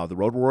from the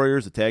Road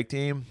Warriors, the tag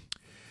team.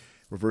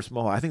 Reverse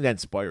Mohawk. I think that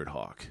inspired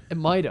Hawk. It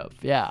might have,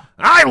 yeah.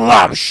 I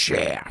love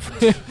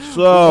Shaft.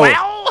 So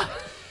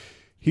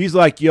he's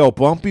like, yo,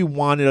 Bumpy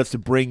wanted us to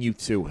bring you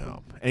to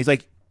him. And he's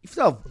like, you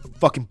tell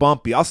fucking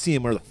Bumpy, I'll see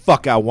him where the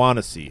fuck I want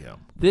to see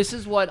him. This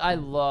is what I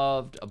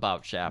loved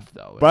about Shaft,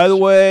 though. By the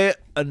way,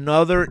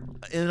 another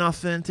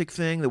inauthentic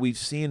thing that we've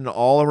seen in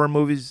all of our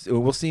movies,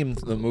 we'll see in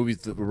the movies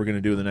that we're going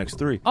to do in the next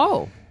 3.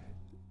 Oh.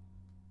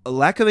 A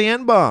lack of the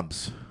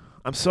N-bombs.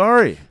 I'm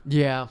sorry.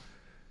 Yeah.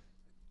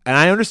 And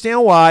I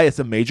understand why. It's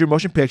a major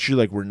motion picture.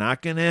 Like, we're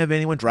not going to have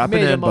anyone dropping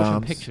Major N-bombs.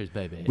 motion pictures,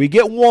 baby. We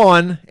get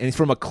one, and he's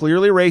from a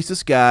clearly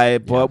racist guy,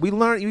 but we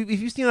learn,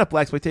 if you've seen enough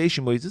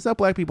Blaxploitation movies, this is how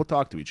black people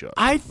talk to each other.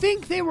 I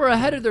think they were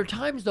ahead of their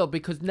times, though,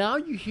 because now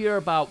you hear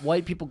about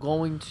white people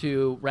going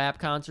to rap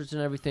concerts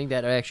and everything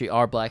that actually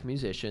are black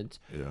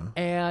musicians. Yeah.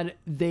 And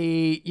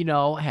they,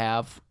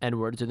 have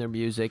N-words in their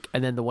music,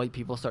 and then the white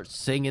people start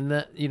singing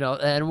the,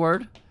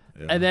 N-word.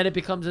 Yeah. And then it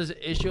becomes this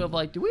issue of,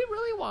 like, do we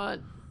really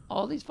want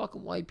all these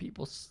fucking white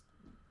people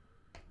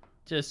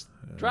just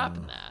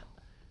dropping that?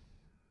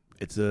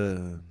 It's I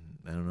don't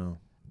know.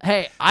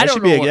 Hey, I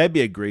don't know. That'd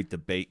be a great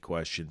debate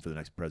question for the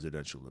next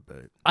presidential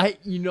debate.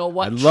 You know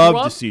what? I'd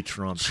love to see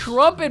Trump.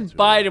 Trump and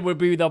Biden would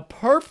be the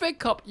perfect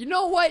couple. You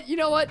know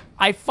what?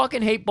 I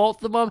fucking hate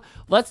both of them.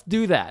 Let's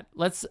do that.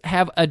 Let's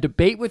have a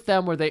debate with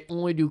them where they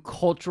only do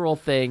cultural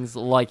things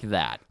like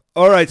that.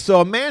 All right, so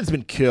a man's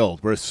been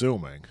killed, we're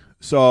assuming.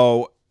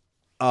 So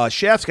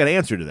Shaft's got an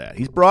answer to that.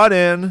 He's brought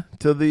in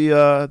to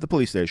the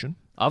police station.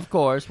 Of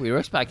course, we were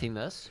expecting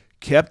this.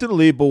 Captain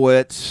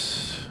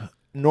Leibowitz.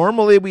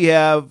 Normally we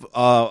have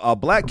a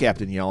black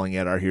captain yelling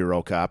at our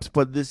hero cops,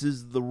 but this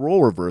is the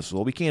role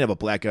reversal. We can't have a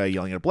black guy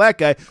yelling at a black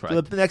guy. Correct.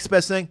 So the next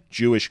best thing,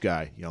 Jewish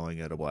guy yelling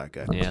at a black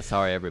guy. Yeah,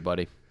 sorry,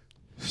 everybody.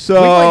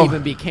 So we might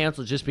even be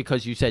canceled just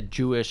because you said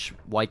Jewish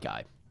white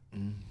guy.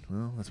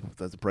 Well,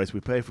 that's the price we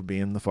pay for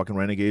being the fucking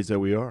renegades that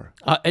we are.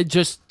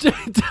 Just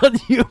telling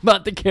you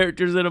about the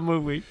characters in a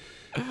movie.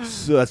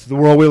 So that's the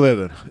world we live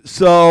in.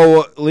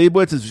 So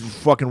Leibowitz is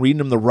fucking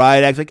reading him the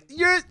riot act. Like,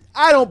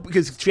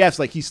 because Shaft's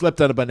like, he slipped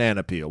on a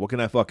banana peel. What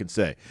can I fucking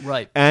say?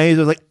 Right. And he's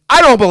just like,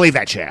 I don't believe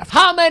that, Shaft.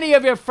 How many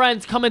of your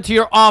friends come into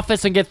your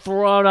office and get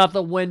thrown out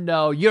the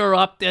window? You're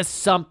up to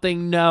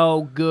something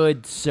no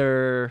good,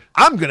 sir.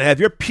 I'm going to have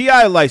your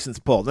PI license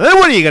pulled. And then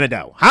what are you going to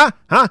do?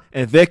 Huh?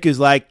 And Vic is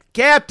like,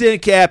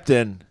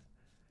 Captain.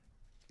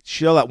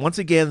 Chill out. Once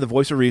again, the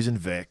voice of reason,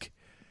 Vic.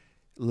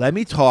 Let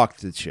me talk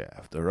to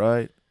Shaft, all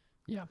right?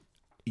 Yeah.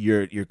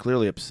 You're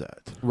clearly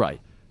upset.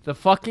 Right. The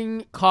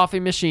fucking coffee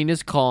machine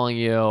is calling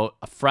you.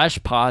 A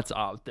fresh pot's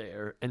out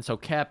there. And so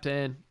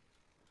Captain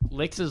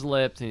licks his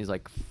lips and he's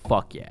like,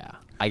 fuck yeah.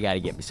 I got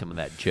to get me some of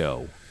that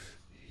Joe.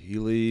 He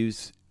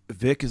leaves.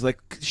 Vic is like,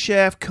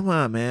 Shaft, come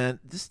on, man.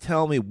 Just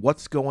tell me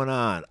what's going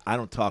on. I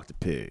don't talk to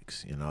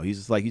pigs. He's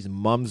just like, he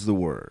mums the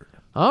word.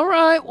 All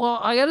right. Well,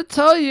 I got to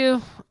tell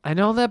you, I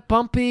know that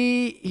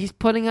Bumpy, he's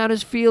putting out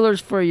his feelers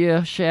for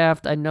you,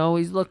 Shaft. I know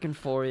he's looking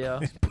for you.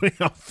 He's putting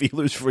out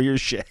feelers for your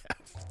Shaft.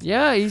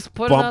 Yeah, he's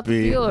putting out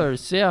the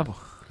feelers. Yeah.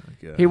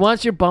 He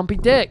wants your bumpy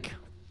dick.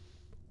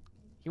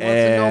 He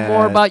wants to know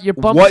more about your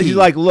bumpy. He's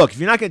like, look, if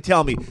you're not going to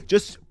tell me,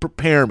 just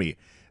prepare me.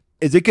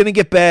 Is it going to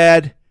get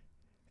bad?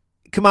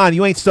 Come on,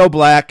 you ain't so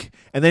black.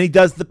 And then he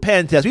does the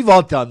pen test. We've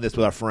all done this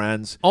with our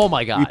friends. Oh,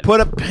 my God. We put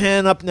a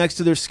pen up next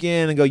to their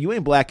skin and go, you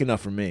ain't black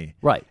enough for me.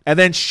 Right. And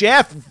then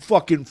Shaft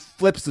fucking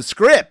flips the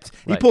script.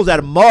 Right. He pulls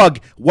out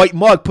a white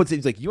mug, puts it.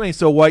 He's like, you ain't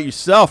so white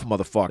yourself,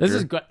 motherfucker. This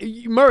is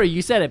great. Murray,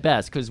 you said it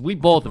best because we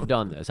both have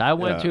done this. I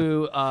went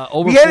to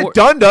over. We had it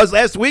done to us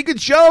last week at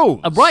shows.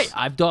 Right.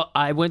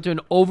 I went to an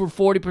over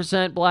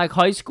 40% black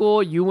high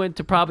school. You went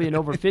to probably an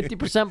over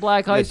 50%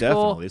 black high school.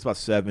 Definitely. It's about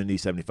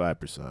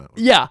 70-75%.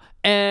 Yeah.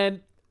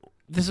 And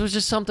this was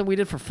just something we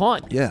did for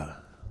fun. Yeah.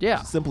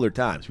 Yeah. Simpler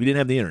times. We didn't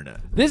have the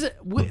internet. This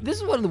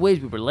is one of the ways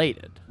we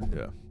related.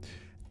 Yeah.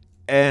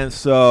 And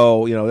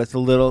so, that's a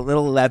little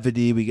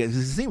levity we get.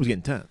 The scene was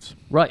getting tense.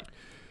 Right.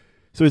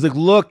 So he's like,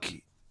 look,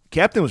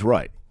 Captain was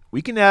right.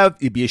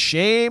 You'd be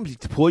ashamed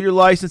to pull your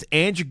license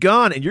and your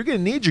gun, and you're going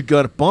to need your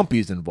gun if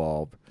Bumpy's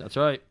involved. That's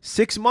right.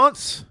 6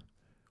 months?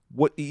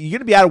 What? You're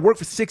going to be out of work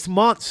for 6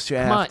 months,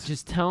 Shaft. Come on,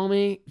 just tell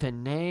me the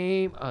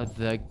name of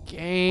the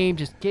game.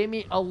 Just give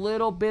me a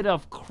little bit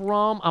of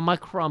crumb on my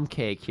crumb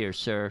cake here,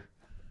 sir.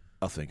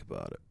 I'll think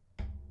about it.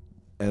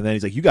 And then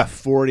he's like, you got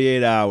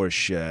 48 hours,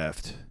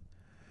 Shaft.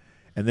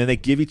 And then they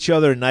give each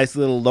other a nice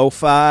little low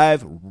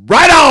five.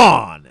 Right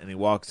on! And he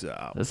walks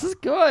out. This is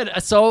good.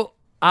 So,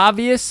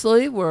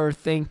 obviously, we're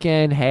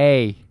thinking,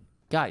 hey,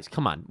 guys,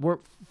 come on. We're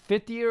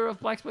 5th year of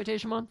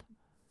Blaxploitation Month?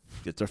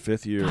 It's our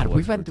 5th year. God,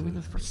 we've been doing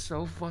this for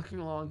so fucking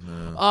long.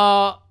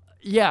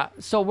 Yeah.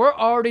 So we're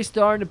already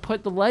starting to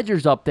put the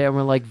ledgers up there. And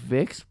we're like,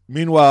 Vix.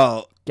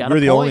 Meanwhile, got You're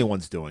a the point. only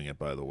ones doing it,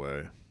 by the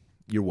way.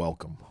 You're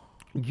welcome.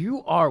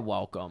 You are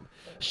welcome.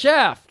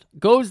 Shaft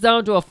goes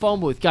down to a phone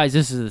booth. Guys,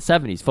 this is the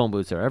 70s. Phone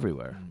booths are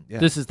everywhere. Yeah.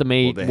 This is the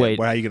main way.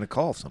 Where are you going to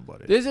call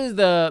somebody? This is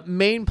the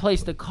main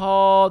place to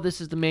call.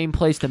 This is the main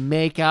place to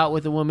make out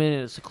with a woman in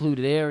a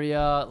secluded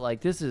area.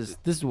 Like, this is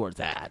where it's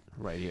at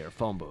right here,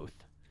 phone booth.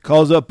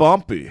 Calls up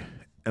Bumpy.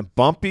 And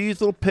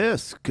Bumpy's a little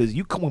pissed because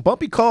when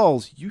Bumpy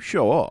calls, you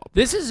show up.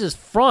 This is his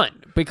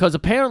front because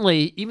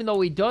apparently, even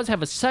though he does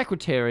have a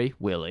secretary,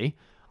 Willie,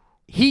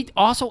 he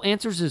also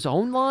answers his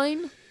own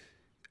line.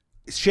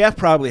 Shaft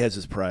probably has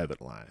his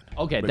private line.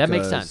 Okay, that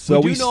makes sense. So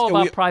we do know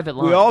about private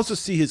lines. We also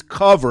see his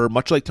cover,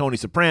 much like Tony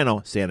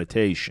Soprano,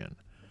 Sanitation.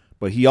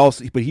 But he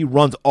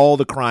runs all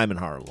the crime in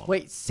Harlem.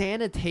 Wait,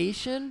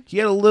 Sanitation? He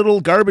had a little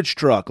garbage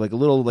truck, like a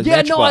little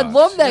Yeah, no, I matchbox.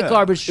 love that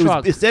garbage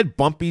truck. It said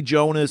Bumpy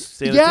Jonas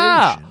Sanitation.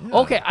 Yeah.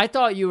 Okay, I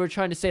thought you were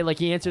trying to say like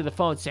he answered the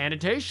phone,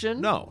 Sanitation.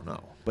 No.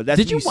 But that's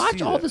Did when you watch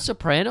see all that. The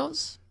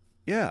Sopranos?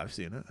 Yeah, I've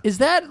seen it. Is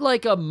that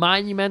like a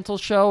monumental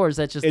show, or is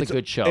that just a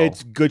good show?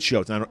 It's a good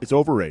show. It's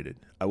overrated.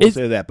 I will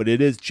say that, but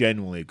it is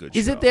genuinely a good show.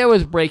 Is it there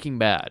with Breaking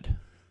Bad?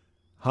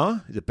 Huh?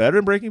 Is it better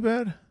than Breaking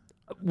Bad?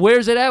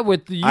 Where's it at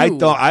with you?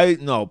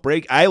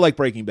 I like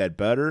Breaking Bad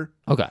better.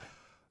 Okay.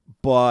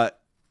 But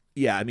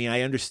yeah, I mean,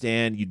 I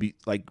understand you'd be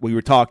like we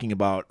were talking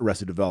about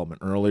Arrested Development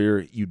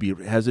earlier. You'd be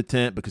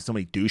hesitant because so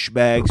many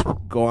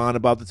douchebags go on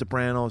about The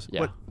Sopranos.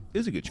 Yeah. But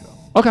it's a good show.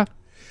 Okay.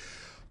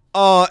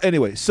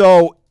 Anyway,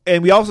 so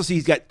and we also see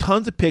he's got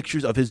tons of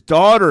pictures of his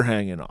daughter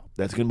hanging up.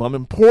 That's going to become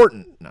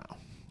important now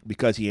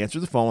because he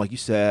answers the phone like you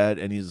said,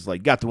 and he's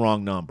like, "Got the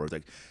wrong number." It's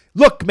like,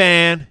 "Look,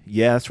 man."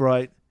 Yeah, that's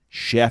right.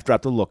 Shaft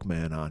dropped the look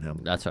man on him.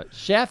 That's right.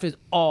 Shaft is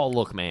all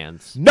look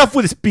mans. Enough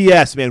with this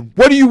BS, man.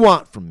 What do you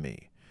want from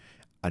me?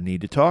 I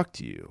need to talk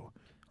to you.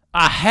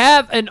 I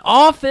have an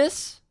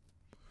office.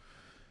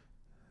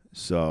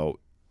 So,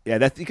 yeah,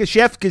 that's because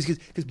Shaft, because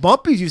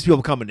Bumpy's used to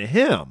people coming to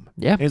him.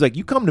 Yeah. And he's like,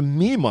 you come to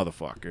me,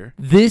 motherfucker.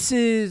 This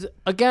is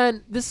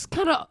kind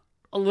of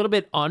a little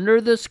bit under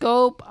the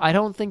scope. I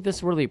don't think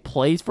this really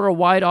plays for a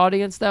wide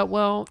audience that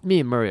well. Me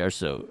and Murray are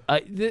so.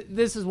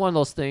 This is one of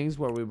those things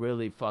where we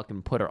really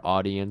fucking put our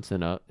audience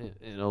in a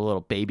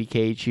little baby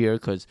cage here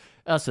because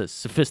us as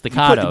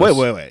sophisticados.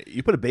 Wait.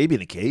 You put a baby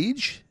in a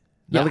cage?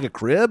 Not Yeah. like a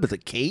crib? It's a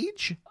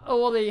cage? Oh,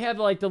 well, they have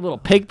like the little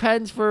pig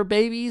pens for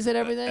babies and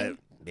everything.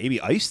 Maybe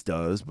Ice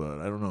does, but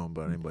I don't know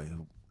about anybody.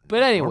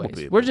 But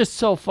anyways, we're just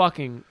so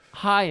fucking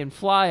high and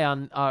fly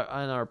on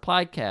our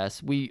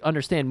podcast. We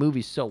understand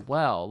movies so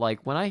well. Like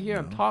when I hear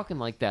him talking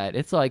like that,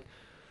 it's like,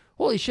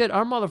 holy shit,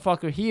 our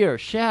motherfucker here,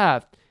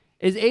 Shaft,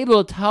 is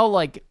able to tell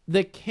like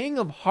the king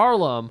of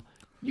Harlem,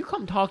 you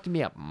come talk to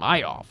me at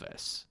my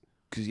office.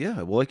 Because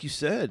like you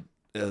said,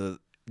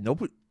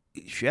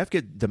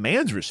 Shaft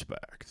demands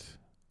respect.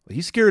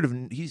 He's scared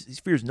of. He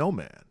fears no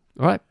man.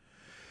 All right.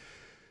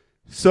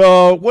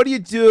 So what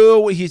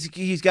do?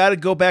 He's got to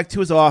go back to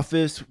his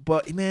office,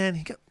 but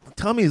man,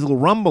 tell me he's a little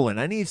rumbling.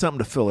 I need something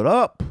to fill it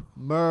up.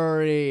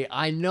 Murray,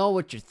 I know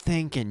what you're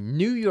thinking.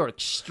 New York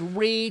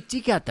streets,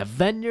 you got the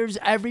vendors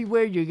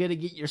everywhere. You're gonna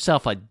get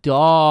yourself a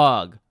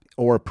dog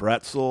Or a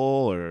pretzel,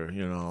 or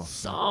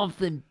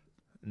something.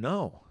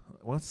 No.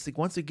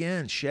 Once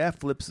again,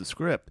 Shaft flips the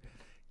script.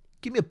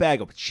 Give me a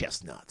bag of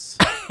chestnuts.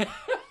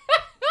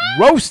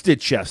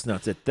 Roasted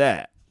chestnuts at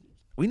that.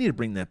 We need to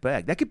bring that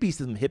back. That could be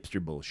some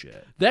hipster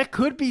bullshit. That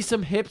could be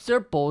some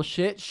hipster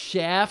bullshit.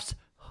 Shaft's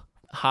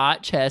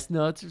hot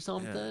chestnuts or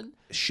something.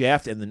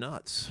 Shaft and the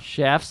nuts.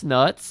 Shaft's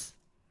nuts.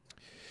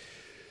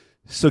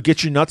 So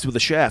get your nuts with a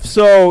Shaft.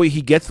 So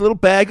he gets a little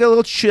bag of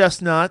little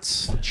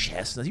chestnuts.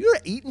 Chestnuts. You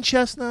ever eaten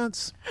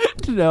chestnuts?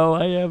 No,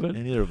 I haven't.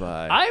 And neither have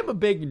I. I am a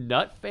big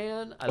nut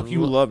fan.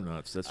 You love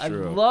nuts. That's I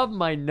true. love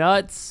my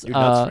nuts. You're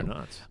nuts for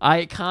nuts.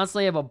 I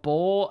constantly have a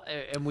bowl,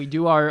 and we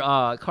do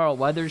our Carl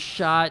Weathers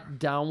shot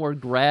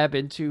downward grab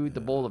into the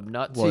bowl of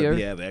nuts here.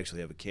 We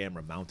actually have a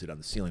camera mounted on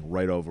the ceiling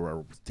right over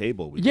our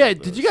table.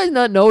 Did you guys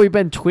not know we've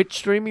been Twitch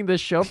streaming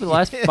this show for the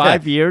last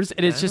 5 years,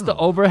 and it's just the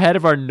overhead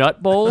of our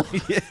nut bowl?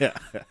 Yeah.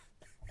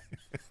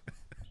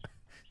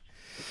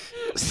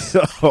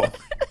 So,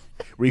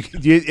 do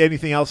you have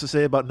anything else to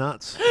say about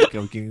nuts?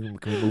 Can we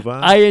move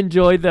on? I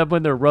enjoy them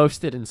when they're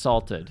roasted and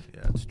salted.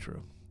 Yeah, that's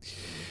true.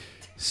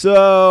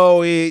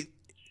 So he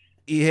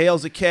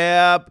hails a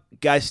cab.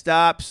 Guy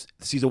stops,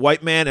 sees a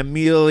white man,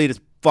 immediately just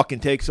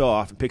fucking takes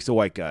off and picks the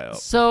white guy up.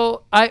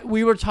 So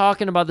we were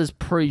talking about this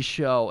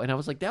pre-show, and I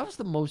was like, that was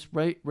the most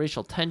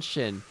racial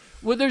tension.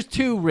 Well, there's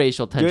two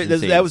racial tension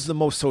scenes. That was the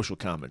most social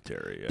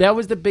commentary. Yeah. That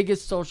was the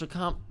biggest social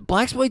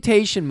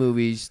Blaxploitation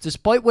movies,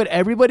 despite what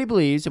everybody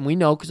believes, and we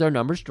know because our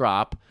numbers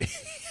drop.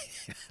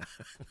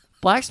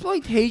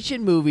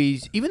 Blaxploitation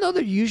movies, even though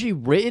they're usually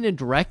written and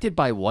directed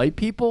by white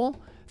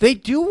people, they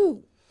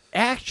do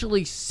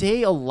actually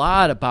say a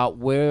lot about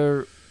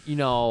where,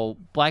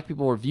 black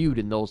people were viewed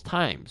in those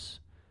times.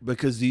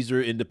 Because these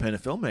are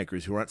independent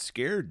filmmakers who aren't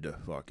scared to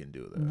fucking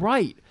do that.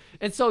 Right.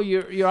 And so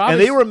you're obviously...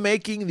 And they were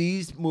making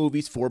these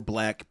movies for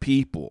black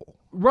people.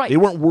 Right. They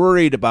weren't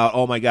worried about,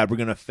 oh my God, we're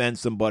going to offend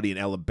somebody in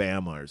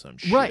Alabama or some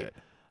shit. Right.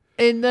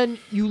 And then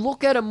you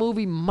look at a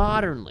movie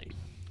modernly,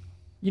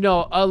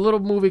 a little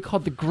movie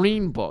called The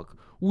Green Book,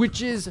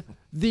 which is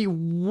the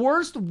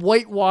worst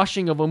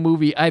whitewashing of a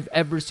movie I've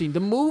ever seen. The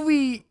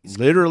movie,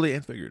 literally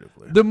and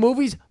figuratively, the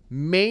movie's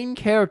main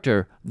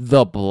character,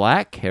 the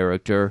black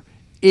character,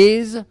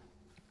 is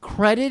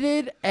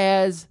credited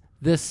as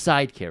the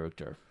side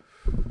character.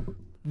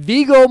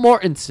 Viggo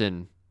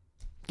Mortensen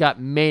got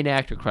main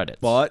actor credits.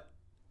 But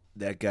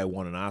that guy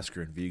won an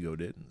Oscar and Viggo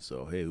didn't.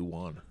 So, hey, who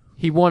won?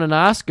 He won an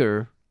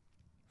Oscar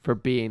for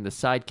being the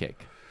sidekick.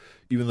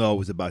 Even though it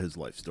was about his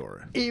life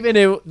story.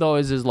 Though it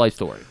was his life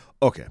story.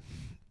 Okay.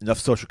 Enough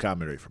social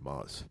commentary from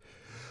us.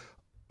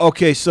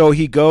 Okay, so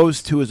he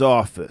goes to his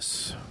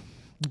office.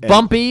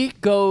 Bumpy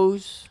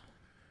goes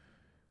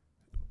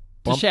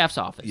to Shaft's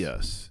office.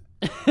 Yes.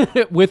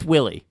 With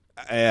Willie.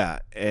 Yeah,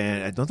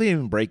 and don't they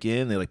even break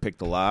in? They pick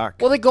the lock.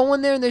 Well, they go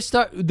in there and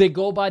they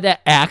go by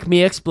that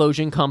Acme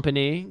Explosion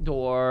Company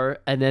door,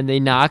 and then they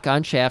knock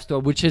on Shaft's door,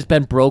 which has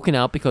been broken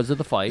out because of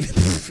the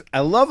fight.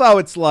 I love how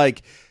it's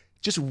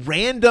just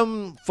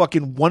random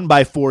fucking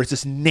 1x4s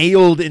just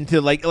nailed into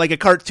like a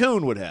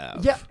cartoon would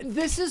have. Yeah,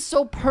 this is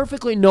so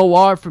perfectly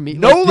noir for me.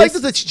 There's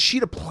a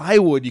sheet of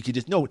plywood you could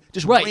just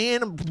right.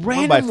 random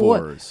Random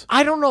 1x4s.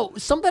 I don't know.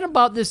 Something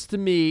about this to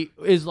me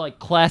is like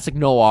classic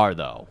noir,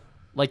 though.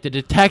 Like the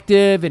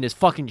detective in his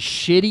fucking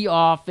shitty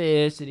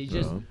office, and he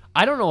just,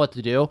 I don't know what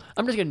to do.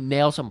 I'm just going to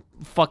nail some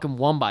fucking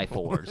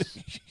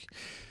 1x4s.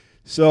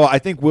 So I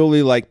think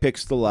Willie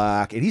picks the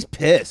lock, and he's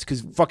pissed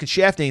because fucking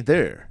Shaft ain't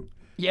there.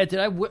 Yeah,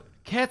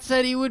 Kat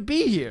said he would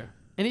be here,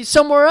 and he's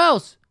somewhere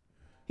else.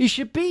 He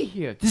should be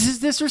here. This is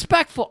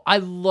disrespectful. I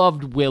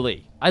loved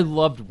Willie.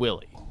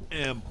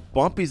 And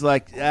Bumpy's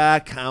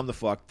calm the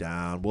fuck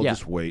down. We'll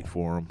just wait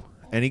for him.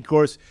 And of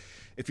course,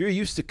 if you're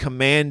used to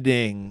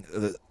commanding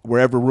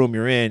wherever room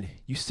you're in,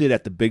 you sit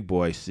at the big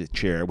boy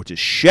chair, which is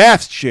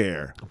Shaft's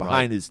chair,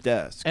 behind his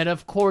desk. And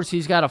of course,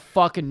 he's got a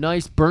fucking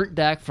nice burnt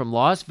deck from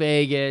Las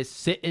Vegas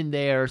sitting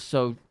there.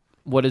 So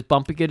what is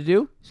Bumpy going to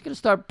do? He's going to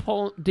start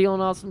dealing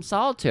out some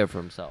solitaire for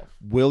himself.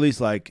 Willie's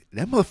like,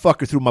 that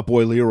motherfucker threw my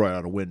boy Leroy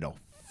out a window.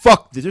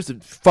 Fuck, there's some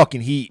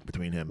fucking heat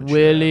between him and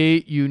Willie,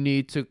 Shaft. you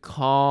need to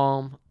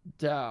calm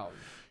down.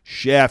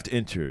 Shaft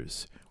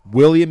enters.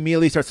 Willie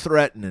immediately starts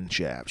threatening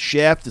Shaft.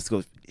 Shaft just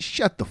goes,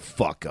 shut the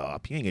fuck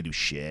up. You ain't gonna do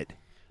shit.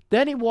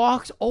 Then he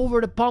walks over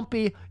to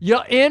Bumpy.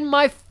 You're in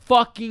my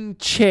fucking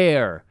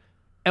chair.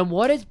 And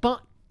what is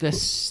the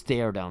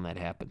stare down that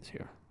happens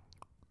here?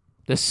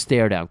 The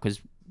stare down,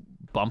 because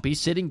Bumpy's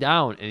sitting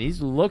down and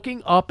he's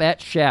looking up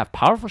at Shaft.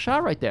 Powerful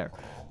shot right there.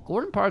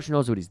 Gordon Parks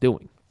knows what he's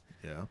doing.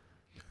 Yeah.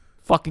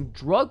 Fucking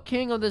drug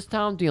king of this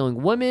town,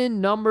 dealing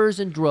women, numbers,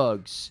 and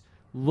drugs.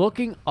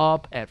 Looking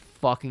up at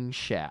fucking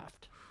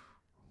Shaft.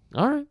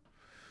 All right.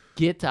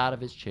 Gets out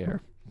of his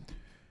chair.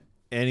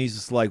 And he's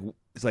just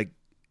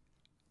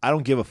I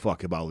don't give a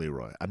fuck about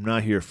Leroy. I'm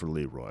not here for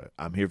Leroy.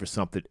 I'm here for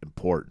something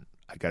important.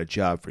 I got a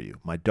job for you.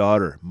 My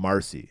daughter,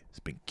 Marcy, has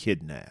been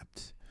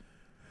kidnapped.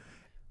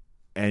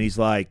 And he's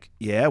like,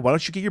 yeah, why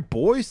don't you get your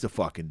boys to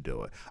fucking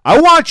do it? I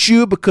want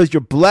you because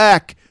you're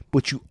black,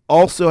 but you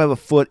also have a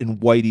foot in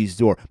Whitey's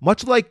door.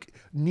 Much like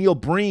Neil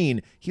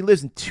Breen, he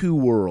lives in two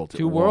worlds.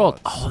 Two worlds.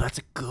 Oh, that's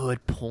a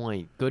good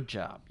point. Good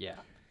job. Yeah.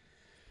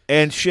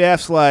 And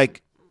Shaft's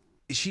like,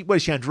 is she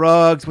on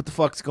drugs? What the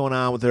fuck's going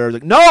on with her?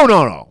 Like,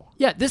 no.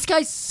 Yeah, this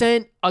guy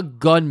sent a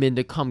gunman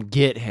to come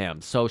get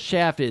him, so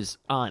Shaft is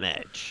on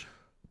edge.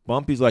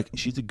 Bumpy's like,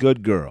 she's a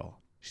good girl.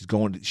 She's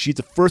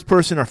the first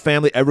person in our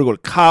family ever to go to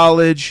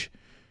college.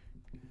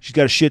 She's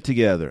got her shit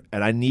together,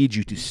 and I need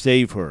you to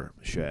save her,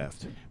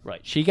 Shaft. Right.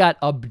 She got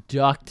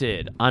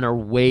abducted on her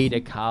way to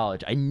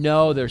college. I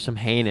know there's some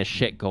heinous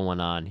shit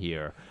going on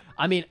here.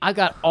 I mean, I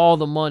got all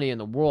the money in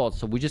the world,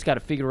 so we just got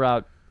to figure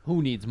out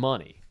who needs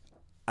money.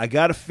 I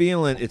got a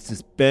feeling it's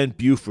this Ben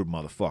Buford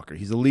motherfucker.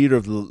 He's the leader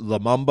of the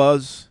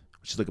Lamumbas,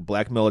 which is like a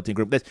black militant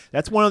group.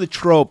 That's one of the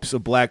tropes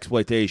of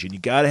blaxploitation. You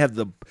got to have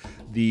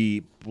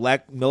the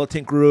black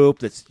militant group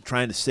that's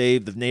trying to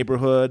save the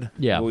neighborhood.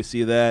 Yeah. You always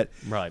see that.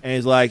 Right. And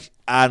he's like,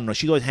 I don't know.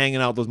 She's always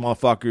hanging out with those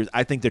motherfuckers.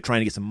 I think they're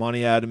trying to get some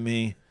money out of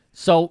me.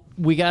 So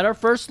we got our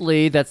first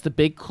lead. That's the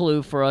big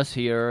clue for us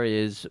here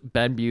is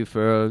Ben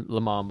Buford,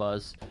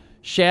 Lamumbas.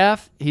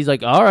 Shaft, he's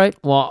like, all right,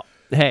 well,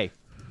 hey,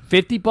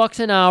 $50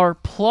 an hour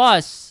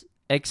plus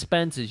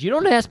expenses. You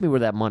don't ask me where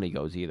that money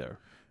goes either.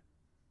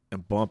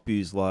 And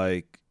Bumpy's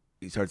like,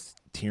 he starts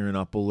tearing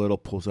up a little,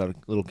 pulls out a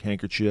little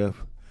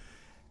handkerchief,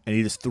 and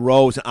he just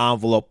throws an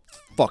envelope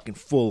fucking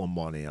full of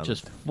money on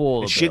just him.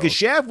 Full of shit. Because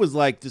Shaft was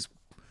like just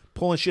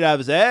pulling shit out of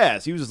his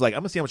ass. He was just like,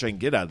 I'm gonna see how much I can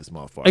get out of this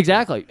motherfucker.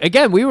 Exactly.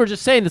 Again, we were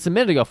just saying this a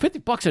minute ago.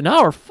 $50 an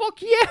hour.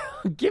 Fuck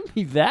yeah, give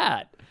me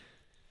that.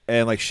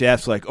 And like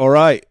Shaft's like, all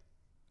right.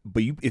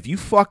 But if you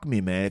fuck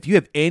me, man, if you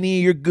have any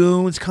of your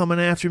goons coming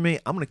after me,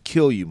 I'm going to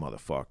kill you,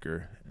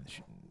 motherfucker. And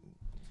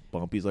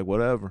Bumpy's like,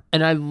 whatever.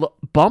 And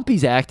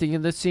Bumpy's acting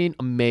in this scene,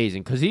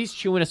 amazing, because he's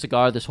chewing a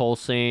cigar this whole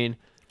scene.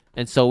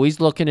 And so he's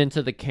looking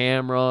into the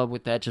camera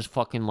with that just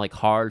fucking like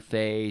hard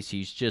face.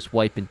 He's just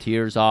wiping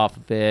tears off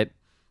of it.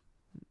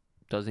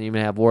 Doesn't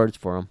even have words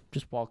for him.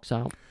 Just walks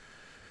out.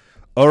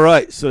 All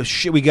right, so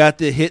we got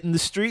the hit in the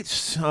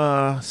streets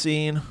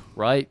scene.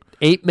 Right.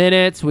 8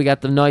 minutes. We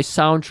got the nice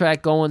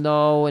soundtrack going,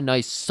 though. A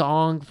nice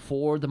song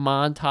for the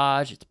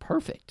montage. It's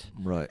perfect.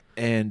 Right.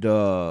 And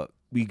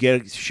we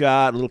get a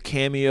shot, a little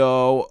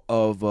cameo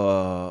of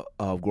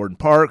Gordon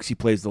Parks. He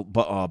plays the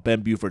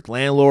Ben Buford's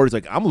landlord. He's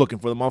like, I'm looking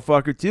for the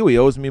motherfucker, too. He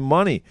owes me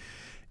money.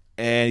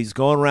 And he's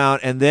going around.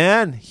 And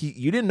then,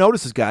 you didn't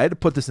notice this guy. I had to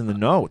put this in the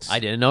notes. I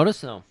didn't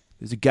notice, no.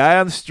 There's a guy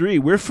on the street.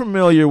 We're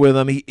familiar with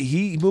him.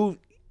 He moved.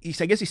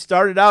 I guess he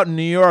started out in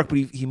New York, but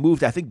he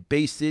moved. I think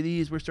Bay City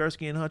is where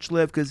Starsky and Hutch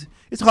live because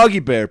it's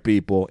Huggy Bear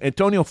people.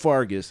 Antonio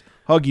Fargas,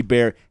 Huggy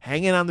Bear,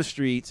 hanging on the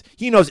streets.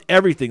 He knows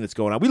everything that's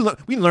going on.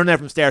 We learned that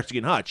from Starsky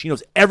and Hutch. He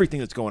knows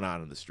everything that's going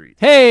on in the street.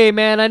 Hey,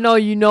 man, I know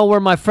you know where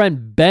my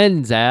friend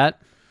Ben's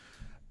at.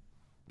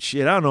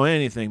 Shit, I don't know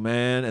anything,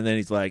 man. And then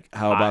he's like,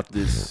 "How about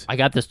this?" I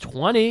got this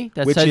 20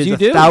 that which says is you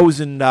do.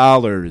 $1,000 in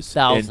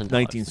 $1,000.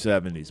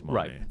 1970s money.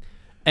 Right.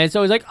 And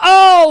so he's like,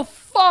 "Oh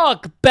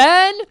fuck,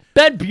 Ben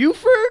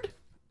Buford."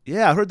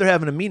 Yeah, I heard they're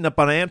having a meeting up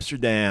on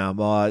Amsterdam.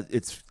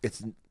 It's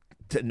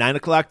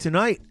 9:00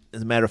 tonight.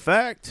 As a matter of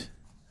fact.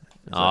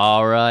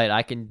 All right,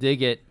 I can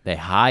dig it. They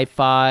high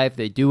five.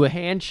 They do a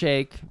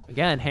handshake.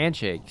 Again,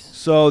 handshakes.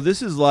 So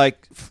this is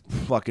like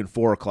fucking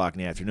 4:00 in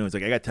the afternoon. It's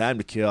like, I got time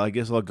to kill. I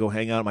guess I'll go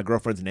hang out. My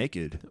girlfriend's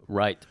naked.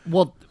 Right.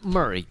 Well,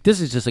 Murray, this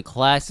is just a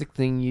classic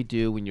thing you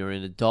do when you're in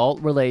an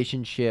adult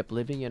relationship,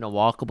 living in a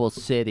walkable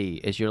city.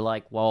 Is you're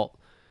like, well,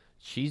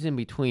 she's in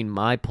between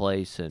my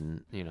place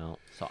and,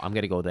 so I'm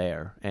going to go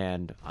there.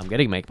 And I'm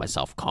going to make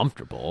myself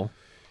comfortable.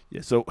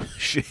 Yeah, so,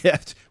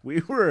 shit,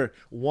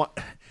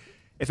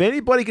 if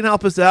anybody can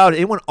help us out,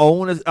 anyone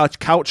own a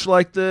couch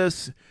like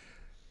this?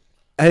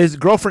 His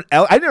girlfriend,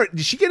 Ellie,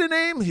 did she get a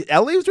name?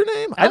 Ellie was her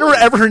name? I never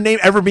ever her name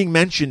ever being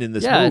mentioned in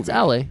this movie. Yeah, it's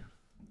Ellie.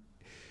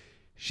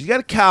 She's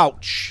got a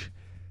couch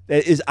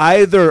that is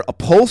either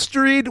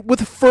upholstered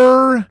with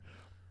fur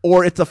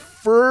or it's a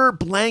fur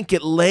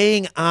blanket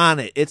laying on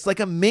it. It's like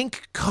a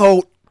mink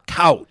coat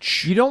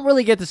couch. You don't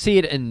really get to see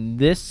it in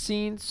this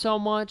scene so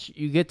much.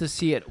 You get to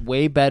see it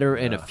way better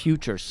in a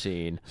future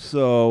scene.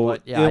 So,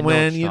 but, yeah,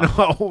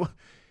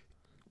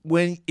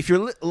 when, if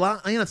you're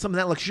on something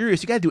that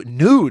luxurious, you got to do it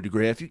nude,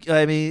 Griff.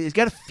 It's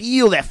got to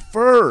feel that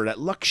fur, that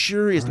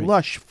luxurious,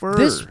 lush fur.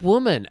 This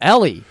woman,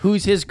 Ellie,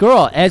 who's his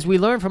girl, as we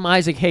learned from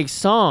Isaac Haig's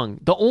song,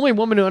 the only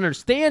woman who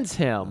understands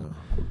him,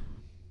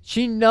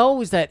 she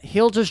knows that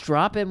he'll just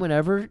drop in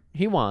whenever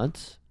he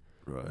wants,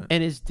 right,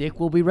 and his dick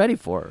will be ready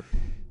for her.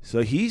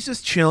 So he's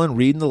just chilling,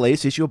 reading the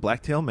latest issue of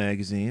Blacktail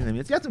magazine.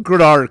 It's got some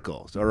good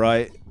articles, all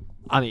right?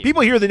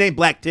 People hear the name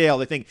Blacktail,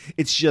 they think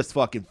it's just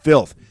fucking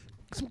filth.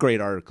 Some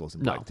great articles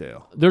in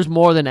Blacktail. There's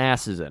more than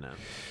asses in it.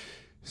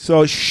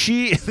 So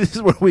this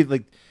is where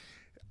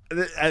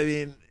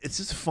it's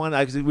just fun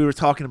because we were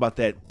talking about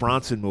that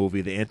Bronson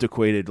movie, the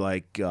antiquated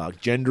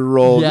gender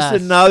role. Yes.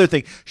 This is another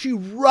thing. She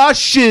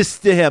rushes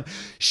to him.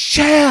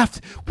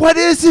 Shaft, what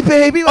is it,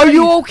 baby? Are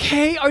you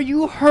okay? Are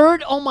you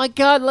hurt? Oh my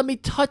God, let me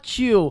touch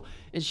you.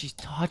 And she's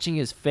touching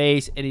his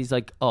face, and he's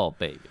like, "Oh,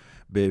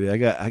 baby, I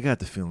got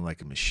the feeling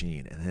like a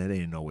machine, and that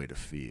ain't no way to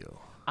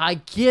feel." I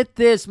get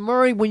this,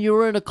 Murray. When you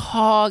were in a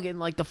cog in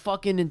the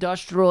fucking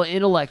industrial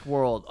intellect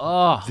world,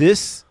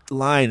 this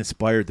line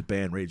inspired the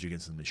band Rage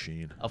Against the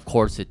Machine. Of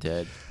course it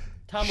did.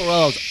 Tom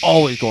Morello's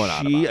always going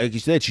on about it. Like you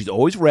said, she's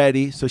always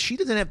ready. So she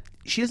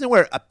doesn't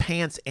wear a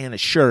pants and a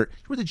shirt.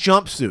 She wears a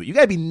jumpsuit. You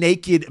got to be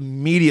naked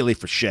immediately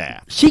for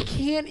Shaft. She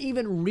can't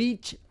even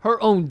reach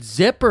her own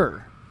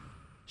zipper.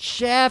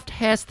 Shaft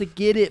has to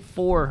get it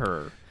for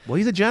her. Well,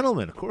 he's a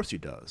gentleman. Of course he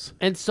does.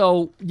 And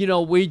so,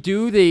 we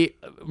do the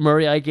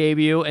Murray I gave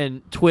you,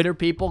 and Twitter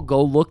people,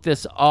 go look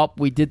this up.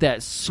 We did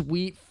that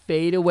sweet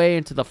fadeaway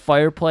into the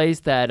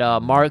fireplace that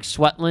Mark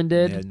Swetland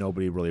did. Yeah,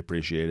 nobody really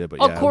appreciated it, but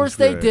of course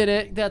they did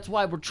it. That's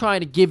why we're trying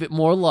to give it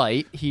more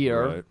light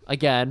here,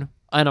 again,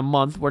 in a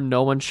month where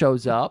no one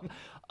shows up.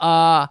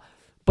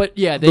 But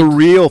yeah, the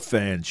real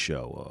fans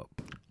show up.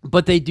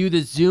 But they do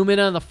the zoom in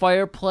on the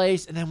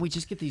fireplace, and then we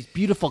just get these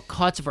beautiful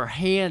cuts of her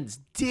hands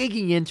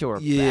digging into her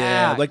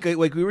back.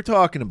 Like we were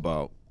talking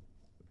about.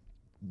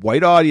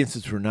 White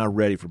audiences were not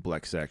ready for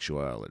black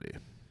sexuality.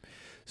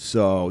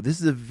 So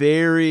this is a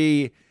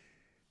very,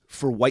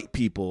 for white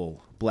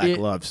people, black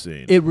love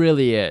scene. It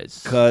really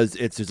is. Because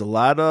there's a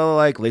lot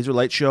of laser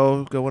light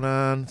show going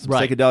on, some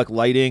psychedelic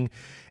lighting,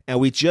 and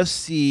we just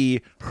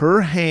see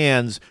her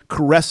hands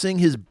caressing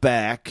his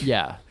back.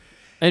 Yeah.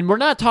 And we're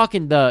not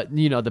talking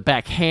the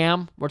back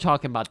ham. We're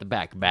talking about the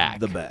back.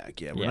 The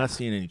back, yeah. We're not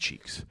seeing any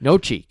cheeks. No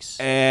cheeks.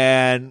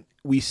 And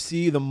we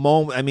see the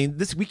moment.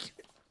 This week,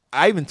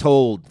 I even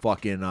told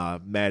fucking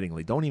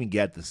Mattingly, don't even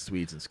get the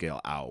Swedes and Scale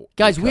out.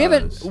 Guys,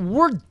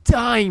 we're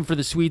dying for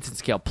the Swedes and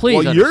Scale. Please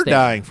understand. You're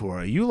dying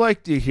for it. You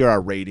like to hear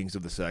our ratings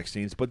of the sex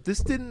scenes, but this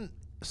didn't.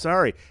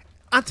 Sorry.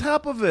 On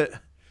top of it,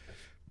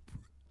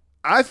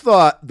 I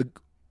thought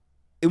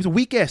it was a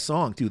weak-ass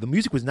song, too. The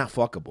music was not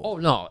fuckable. Oh,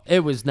 no. It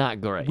was not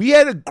great. We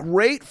had a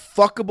great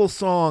fuckable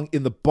song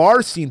in the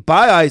bar scene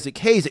by Isaac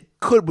Hayes. It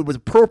was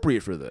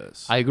appropriate for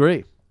this. I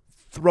agree.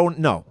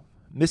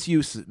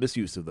 Misuse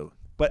of the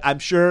But I'm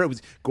sure it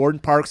was Gordon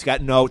Parks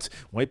got notes.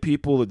 White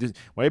people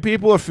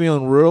are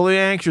feeling really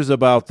anxious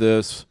about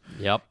this.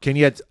 Yep. Can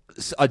you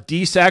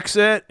de-sex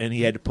it? And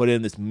he had to put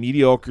in this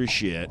mediocre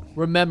shit.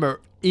 Remember,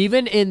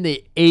 even in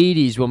the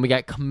 80s when we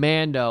got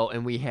Commando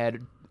and we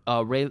had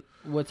Ray,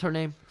 what's her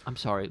name? I'm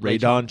sorry. Ray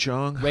Dong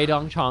Chong. Ray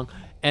Dong Chong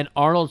and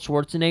Arnold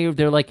Schwarzenegger,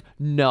 they're like,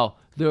 no,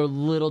 they're a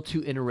little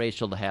too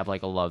interracial to have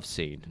like a love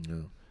scene.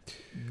 No.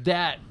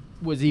 That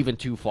was even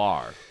too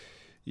far.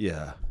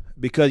 Yeah.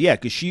 Because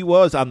she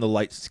was on the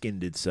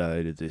light-skinned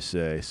side, as they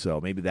say,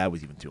 so maybe that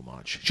was even too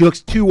much. She looks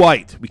too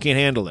white. We can't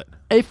handle it.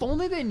 If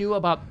only they knew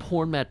about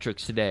porn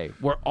metrics today,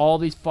 where all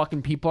these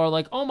fucking people are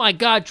like, oh my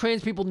God,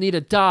 trans people need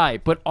to die.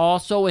 But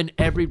also in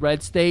every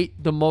red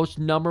state, the most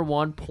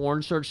 #1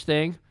 porn search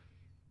thing,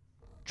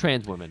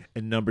 trans women.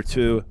 And number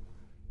 2,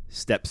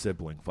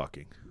 step-sibling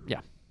fucking.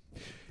 Yeah.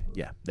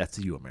 Yeah, that's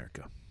you,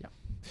 America. Yeah.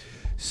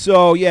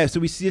 So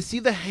we see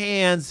the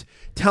hands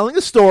telling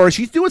a story.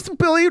 She's doing some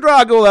Billy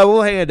Drago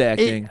level hand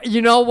acting.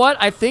 You know what?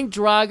 I think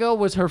Drago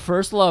was her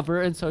first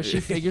lover, and so she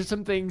figured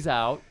some things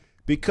out.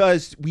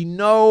 Because we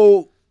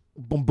know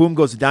Boom Boom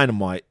Goes to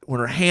Dynamite when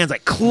her hands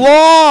like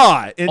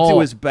claw into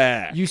his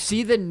back. You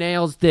see the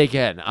nails dig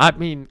in. I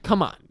mean,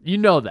 come on. You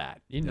know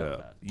that. You know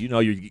that. You know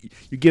you're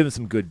giving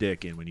some good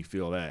dick in when you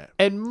feel that.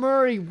 And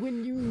Murray,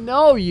 when you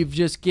know you've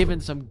just given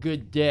some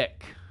good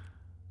dick,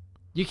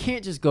 you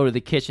can't just go to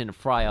the kitchen and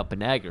fry up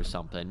an egg or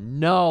something.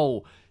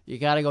 No, you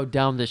got to go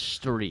down the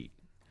street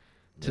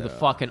to the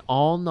fucking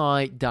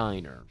all-night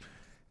diner.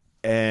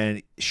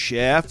 And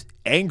Shaft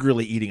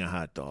angrily eating a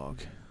hot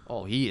dog.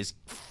 Oh, he is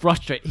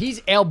frustrated.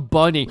 He's Al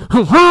Bundy.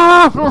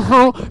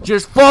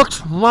 Just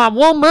fucked my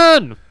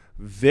woman.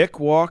 Vic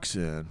walks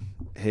in.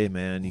 Hey,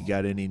 man, you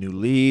got any new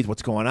leads?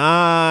 What's going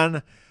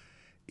on?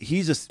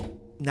 He's just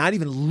not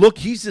even look.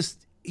 He's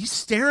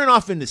staring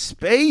off into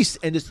space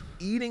and just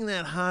eating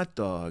that hot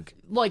dog.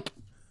 Like,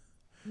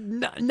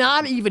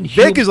 not even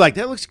Vic is like,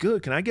 that looks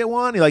good. Can I get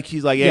one?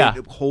 He's like, hey,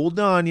 hold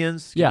the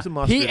onions. Give some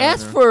mustard he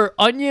asked for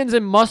onions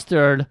and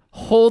mustard.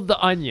 Hold the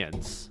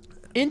onions.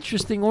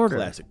 Interesting order.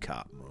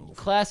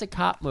 Classic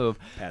cop move.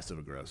 Passive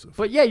aggressive.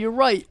 But yeah, you're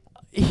right.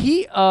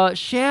 He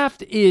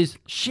Shaft is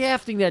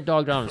shafting that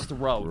dog down his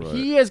throat. Right.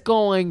 He is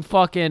going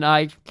fucking.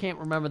 I can't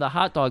remember the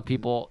hot dog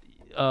people.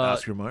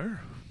 Oscar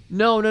Mayer.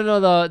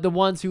 No. The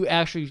ones who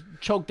actually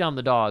choked down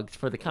the dogs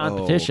for the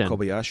competition.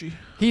 Kobayashi.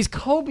 He's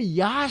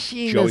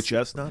Kobayashi. Joey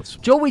Chestnuts.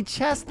 Joey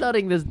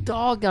Chestnutting this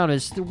dog down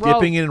his throat.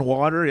 Dipping it in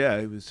water. Yeah,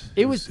 it was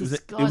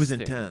disgusting. It was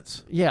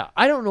intense. Yeah,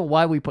 I don't know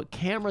why we put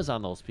cameras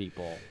on those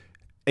people.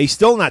 He's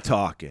still not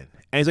talking,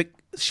 and he's like,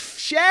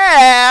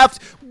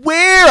 Shaft,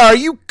 where are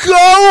you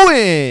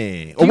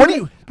going? Or what do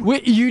you?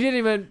 You didn't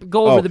even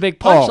go over the big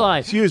punchline.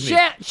 Excuse me.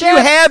 Shaft, do you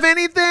have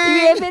anything? Do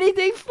you have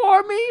anything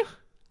for me?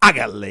 I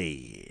got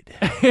laid.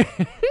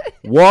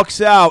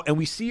 Walks out, and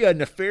we see a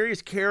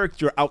nefarious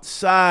character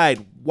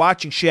outside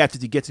watching Shaft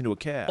as he gets into a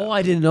cab. Oh,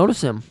 I didn't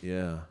notice him.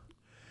 Yeah.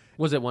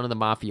 Was it one of the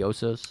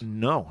mafiosos?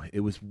 No, it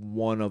was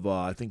one of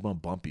I think one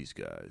of Bumpy's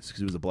guys because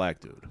he was a black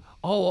dude.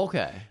 Oh,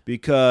 okay.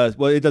 Because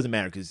it doesn't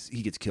matter because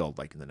he gets killed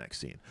like in the next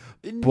scene.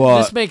 But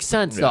this makes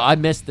sense though. I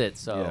missed it.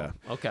 So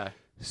okay.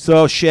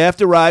 So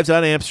Shaft arrives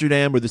on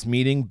Amsterdam where this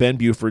meeting Ben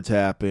Buford's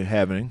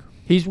having.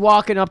 He's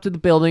walking up to the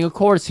building. Of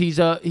course, he's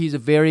a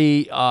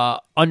very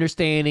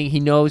understanding.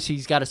 He knows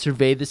he's got to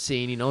survey the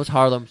scene. He knows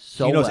Harlem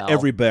so well. He knows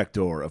every back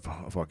door of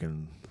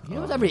fucking. He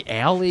knows every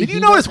alley. Did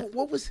you notice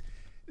what was?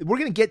 We're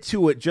going to get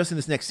to it just in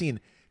this next scene.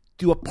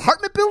 Do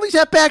apartment buildings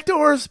have back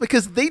doors?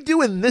 Because they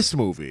do in this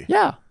movie.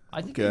 Yeah.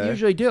 I think they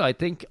usually do. I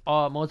think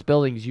most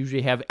buildings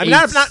usually have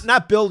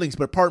not buildings,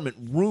 but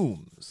apartment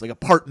rooms, like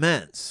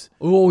apartments.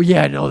 Oh,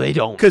 yeah. No, they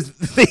don't. Because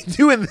they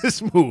do in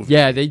this movie.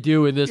 Yeah, they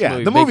do in this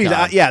movie. The movies,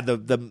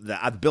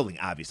 the building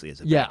obviously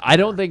is a back door. I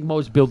don't think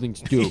most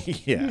buildings do.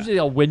 Usually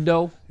a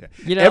window. Yeah.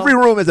 You know? Every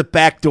room has a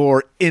back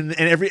door,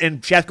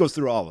 and Shaft goes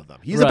through all of them.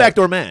 He's a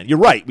backdoor man. You're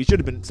right. We should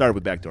have been started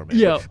with backdoor man.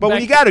 Yeah, but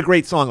when you got a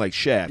great song like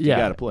Shaft, you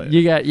got to play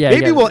it.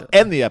 Maybe we'll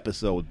end the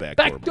episode with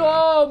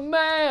backdoor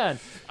man.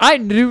 I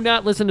do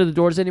not listen to the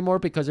Doors anymore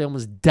because I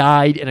almost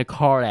died in a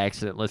car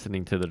accident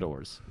listening to the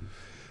Doors.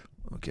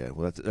 Okay,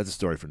 well, that's a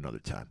story for another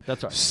time.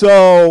 That's right.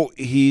 So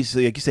he's,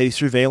 like you said, he's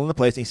surveilling the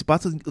place, and he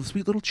spots a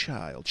sweet little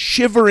child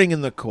shivering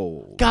in the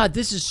cold. God,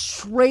 this is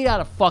straight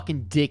out of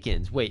fucking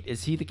Dickens. Wait,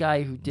 is he the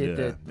guy who did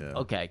the... Yeah.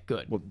 Okay,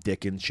 good. Well,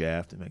 Dickens,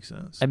 Shaft, it makes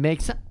sense. It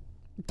makes sense.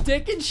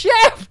 Dickens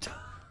Shaft!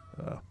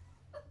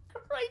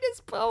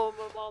 Greatest poem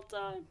of all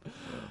time.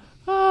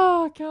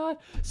 Oh, God.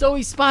 So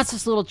he spots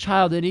this little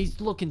child, and he's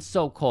looking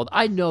so cold.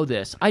 I know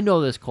this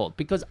cold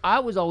because I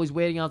was always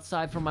waiting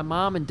outside for my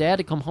mom and dad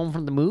to come home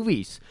from the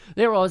movies.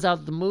 They were always out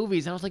at the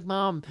movies. And I was like,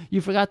 Mom,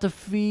 you forgot to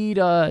feed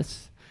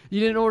us.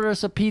 You didn't order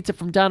us a pizza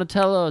from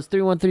Donatello's,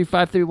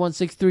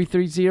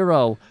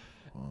 313-531-6330.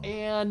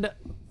 And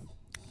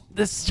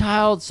this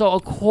child, so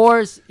of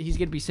course he's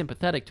going to be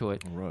sympathetic to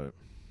it. Right.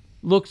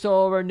 Looks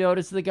over,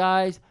 notices the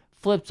guys,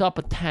 flips up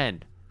a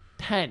 10.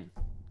 A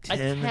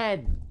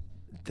 10.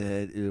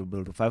 That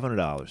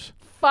 $500.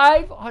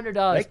 $500.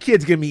 That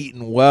kid's gonna be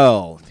eating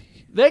well.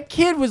 That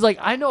kid was like,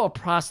 I know a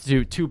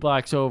prostitute 2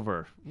 blocks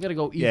over. I'm gonna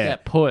go eat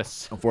that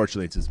puss.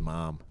 Unfortunately, it's his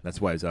mom.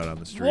 That's why he's out on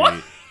the street.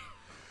 What?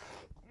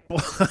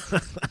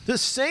 I'm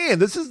just saying,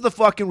 this is the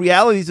fucking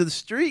realities of the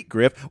street,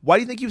 Griff. Why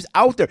do you think he was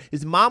out there?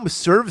 His mom was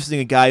servicing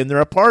a guy in their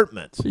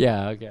apartment.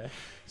 Yeah, okay.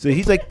 So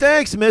he's like,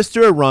 thanks,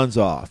 mister, and runs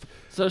off.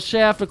 So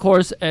Shaft, of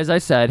course, as I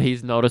said,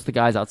 he's noticed the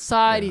guys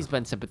outside. Yeah. He's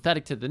been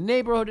sympathetic to the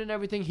neighborhood and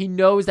everything. He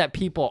knows that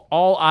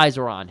all eyes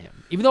are on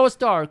him. Even though it's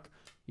dark,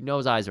 he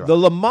knows eyes are on him.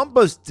 The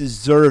Lumumbas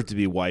deserve to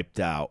be wiped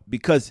out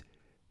because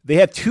they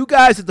have 2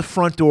 guys at the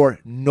front door,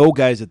 no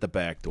guys at the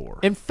back door.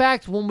 In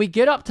fact, when we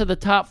get up to the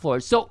top floor,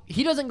 so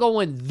he doesn't go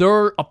in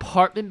their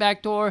apartment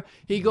back door.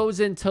 He goes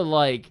into,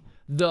 like,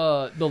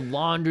 the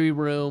laundry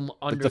room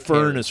under the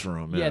furnace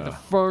room. Yeah, the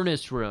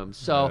furnace room.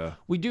 So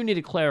we do need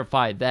to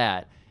clarify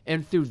that.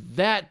 And through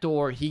that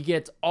door, he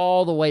gets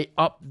all the way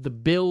up the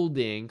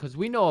building. Because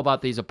we know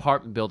about these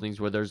apartment buildings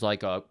where there's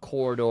like a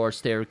corridor,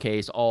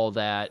 staircase, all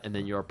that. And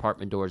then your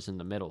apartment door is in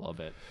the middle of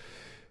it.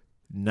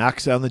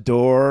 Knocks on the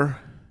door.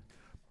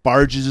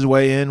 Barges his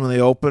way in when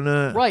they open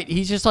it. Right.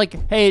 He's just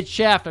like, hey, it's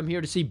Shaft. I'm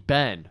here to see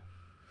Ben.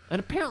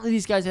 And apparently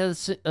these guys have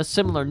a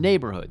similar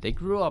neighborhood. They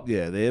grew up.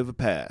 Yeah, they have a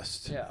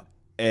past. Yeah.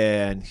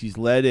 And he's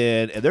let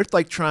in, and they're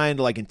like trying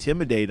to like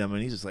intimidate him,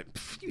 and he's just like,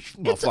 "You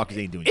motherfuckers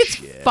ain't doing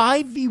shit." It's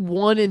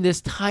 5v1 in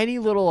this tiny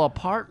little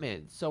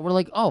apartment, so we're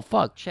like, "Oh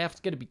fuck, Shaft's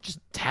gonna be just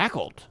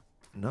tackled."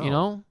 No, you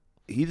know,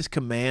 he just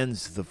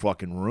commands the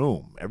fucking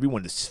room.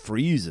 Everyone just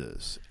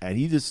freezes, and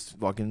he just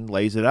fucking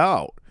lays it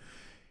out.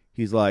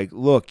 He's like,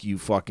 "Look, you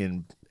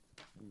fucking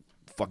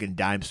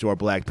dime store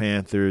Black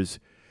Panthers,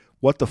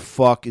 what the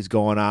fuck is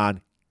going on?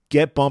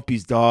 Get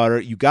Bumpy's daughter.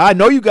 You got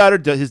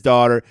his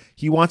daughter.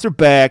 He wants her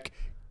back."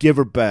 Give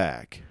her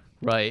back.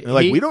 Right. They're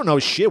like, we don't know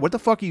shit. What the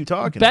fuck are you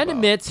talking about? Ben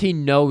admits he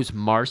knows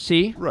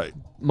Marcy. Right.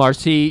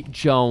 Marcy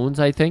Jones,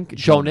 I think.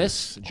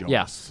 Jonas.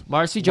 Yeah.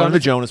 Marcy Jonas. One of the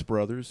Jonas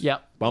brothers.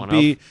 Yep.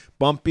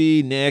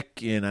 Bumpy,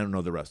 Nick, and I don't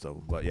know the rest of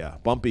them. But yeah,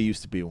 Bumpy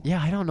used to be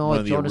I don't know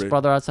a Jonas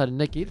brother outside of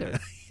Nick either.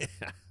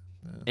 Yeah.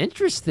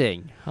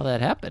 Interesting how that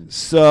happened.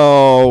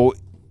 So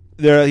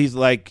he's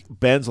like,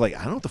 Ben's like, I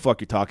don't know what the fuck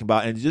you're talking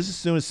about. And just as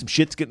soon as some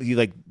shit's getting, he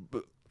like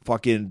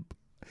fucking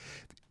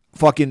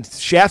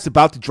Shaft's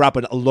about to drop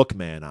a look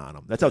man on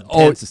him. That's how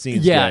tense the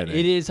scene's getting. Yeah,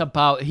 it is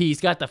about,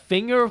 he's got the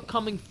finger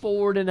coming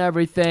forward and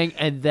everything,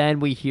 and then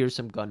we hear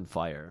some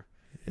gunfire.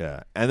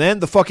 Yeah, and then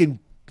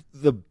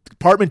the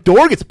apartment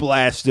door gets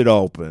blasted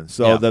open.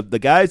 So the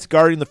guys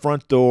guarding the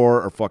front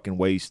door are fucking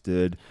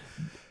wasted.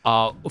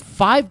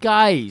 5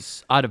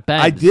 guys out of bed.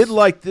 I did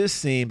like this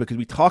scene because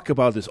we talk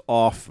about this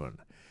often.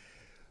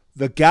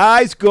 The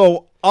guys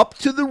go up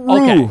to the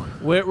roof.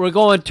 Okay, we're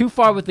going too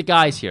far with the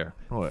guys here.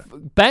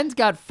 What? Ben's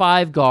got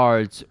 5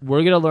 guards. We're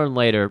going to learn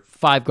later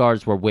 5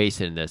 guards were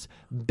wasted in this.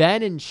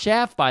 Ben and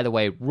Shaft, by the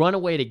way, run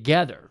away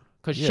together.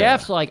 Because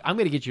Shaft's like, I'm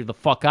going to get you the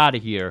fuck out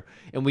of here.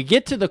 And we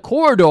get to the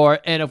corridor,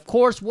 and of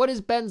course, what is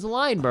Ben's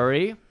line,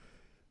 Murray?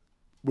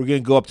 We're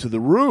going to go up to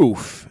the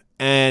roof.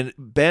 And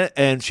Ben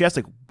and Shaft's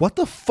like, what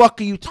the fuck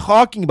are you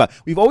talking about?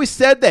 We've always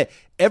said that.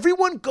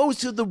 Everyone goes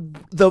to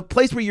the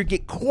place where you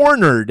get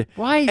cornered.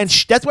 Right. And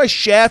that's why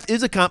Shaft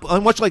is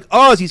much like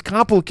Oz, he's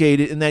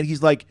complicated in that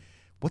he's like,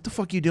 what the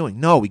fuck are you doing?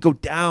 No, we go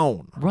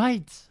down.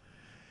 Right.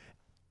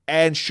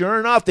 And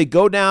sure enough, they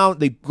go down.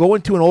 They go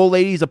into an old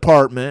lady's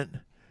apartment.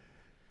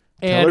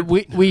 And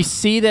we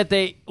see that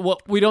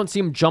we don't see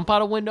him jump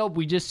out a window.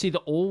 We just see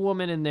the old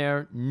woman in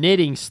there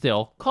knitting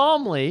still,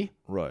 calmly.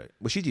 Right.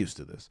 Well, she's used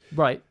to this.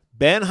 Right.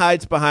 Ben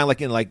hides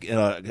behind in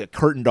a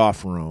curtained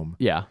off room.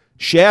 Yeah.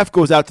 Shaft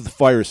goes out to the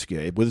fire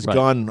escape with his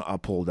gun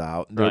pulled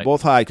out. They're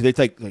both hide because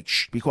they like,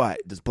 shh, be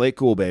quiet. Just play it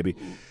cool, baby.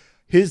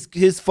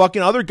 His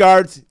fucking other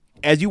guards,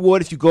 as you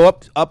would if you go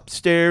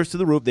upstairs to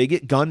the roof, they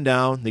get gunned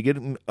down. They get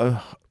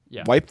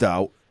wiped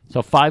out.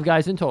 So 5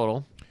 guys in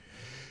total.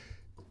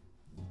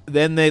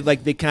 Then they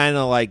kind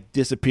of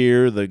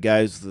disappear. The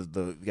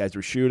guys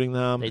were shooting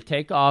them. They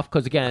take off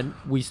because again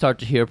we start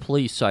to hear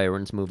police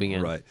sirens moving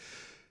in. Right.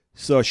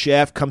 So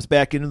Shaft comes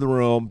back into the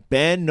room.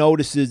 Ben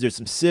notices there's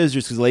some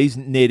scissors because the lady's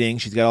knitting.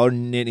 She's got all her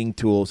knitting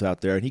tools out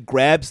there, and he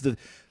grabs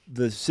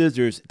the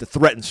scissors to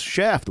threaten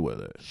Shaft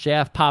with it.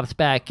 Shaft pops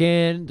back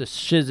in. The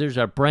scissors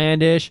are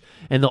brandished,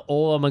 and the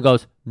old woman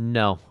goes,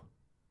 "No,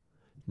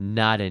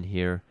 not in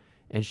here."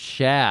 And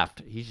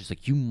Shaft, he's just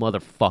like, "You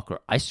motherfucker!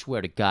 I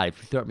swear to God, if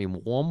you threaten me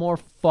one more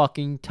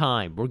fucking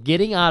time, we're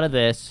getting out of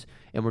this,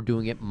 and we're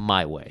doing it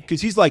my way."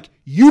 Because he's like,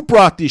 "You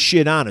brought this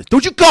shit on us.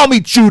 Don't you call me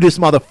Judas,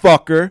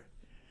 motherfucker!"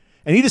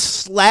 And he just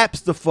slaps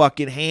the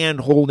fucking hand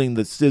holding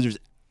the scissors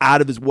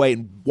out of his way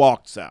and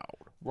walks out.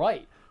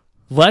 Right.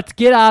 Let's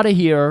get out of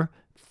here.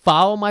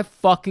 Follow my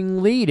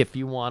fucking lead if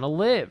you want to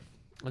live.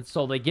 And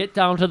so they get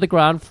down to the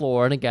ground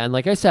floor. And again,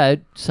 like I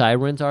said,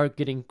 sirens are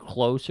getting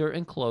closer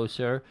and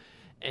closer.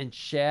 And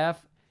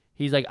Shaft,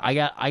 he's like, I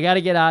got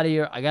to get out of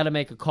here. I got to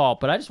make a call.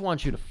 But I just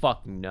want you to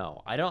fucking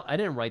know. I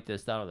didn't write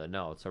this down in the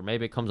notes, or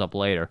maybe it comes up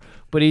later.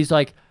 But he's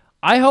like,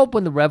 I hope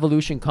when the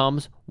revolution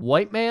comes,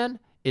 white man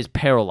is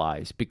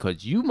paralyzed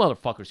because you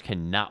motherfuckers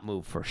cannot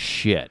move for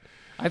shit.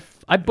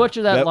 I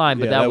butchered that line,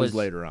 but that was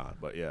later on.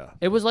 But yeah,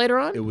 it was later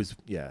on. it was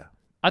yeah.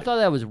 I thought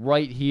that was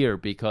right here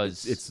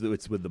because It's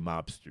with the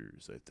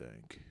mobsters, I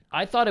think.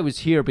 I thought it was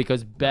here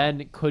because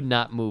Ben could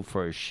not move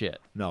for his shit.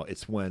 No,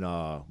 it's when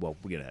well,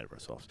 we're getting ahead of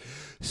ourselves.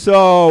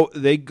 So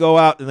they go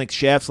out and like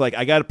Shaft's like,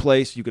 I got a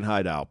place you can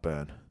hide out,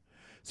 Ben.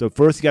 So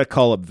first you got to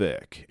call up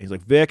Vic. He's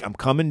like, Vic, I'm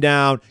coming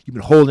down. You've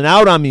been holding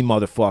out on me,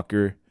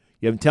 motherfucker.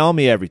 You haven't telling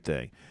me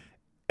everything.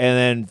 And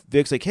then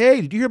Vic's like,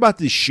 hey, did you hear about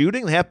this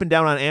shooting that happened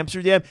down on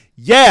Amsterdam?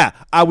 Yeah,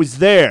 I was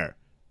there,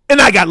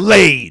 and I got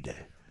laid.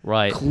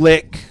 Right.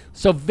 Click.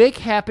 So Vic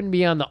happened to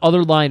be on the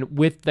other line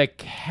with the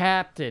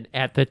captain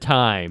at the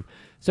time.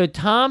 So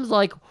Tom's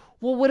like,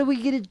 well, what are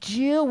we going to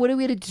do? What are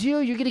we going to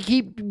do? You're going to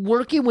keep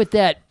working with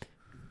that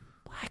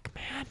black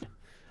man.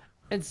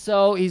 And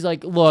so he's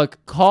like,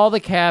 look, call the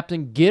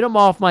captain, get him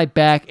off my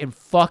back, and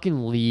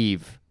fucking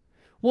leave.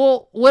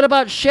 Well, what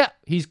about Shaft?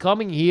 He's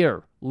coming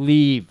here.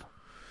 Leave.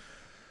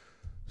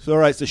 So, all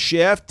right, so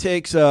Shaft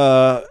takes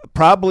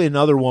probably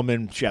another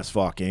woman Shaft's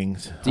fucking.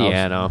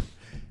 Deanna.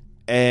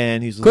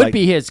 And he's Could like,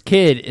 be his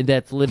kid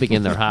that's living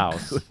in their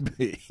house, could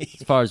be.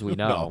 as far as we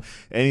know. No.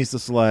 And he's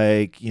just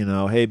like,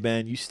 hey,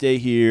 Ben, you stay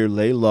here,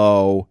 lay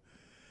low.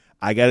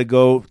 I got to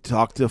go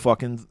talk to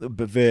fucking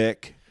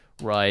Vic.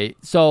 Right.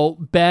 So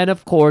Ben,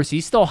 of course,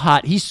 he's still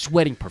hot. He's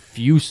sweating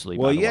profusely.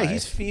 Well, by the way.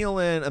 he's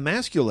feeling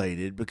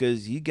emasculated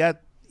because he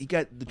got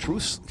the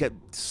truth got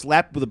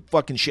slapped with a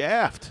fucking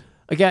shaft.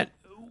 Again,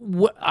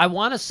 I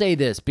want to say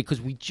this because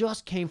we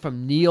just came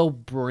from Neil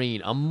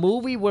Breen, a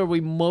movie where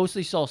we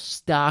mostly saw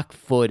stock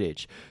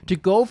footage. To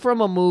go from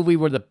a movie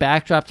where the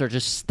backdrops are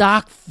just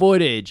stock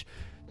footage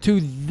to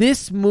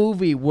this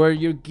movie where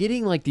you're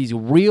getting like these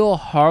real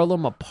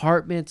Harlem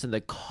apartments and the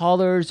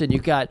colors, and you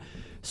got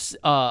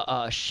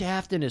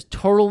Shaft in his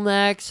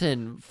turtlenecks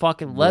and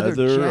fucking leather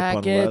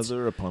jackets.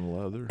 Leather upon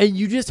leather. And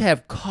you just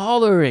have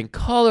color and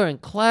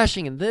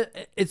clashing, and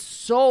it's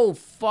so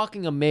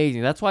fucking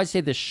amazing. That's why I say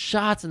the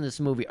shots in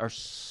this movie are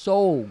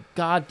so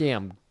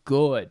goddamn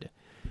good.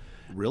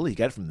 Really? You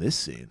got it from this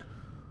scene?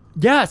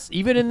 Yes,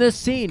 even in this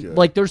scene. Good.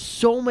 Like, there's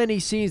so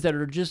many scenes that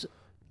are just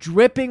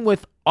dripping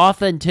with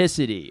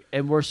authenticity,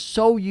 and we're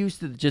so used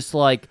to just,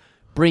 like,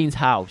 Breen's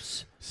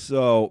house.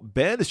 So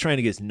Ben is trying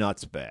to get his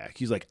nuts back.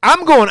 He's like,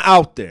 I'm going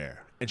out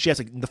there. And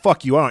Shaft's like, the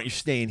fuck you aren't. You're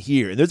staying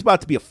here. And there's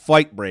about to be a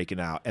fight breaking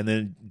out. And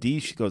then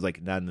D goes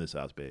like, not in this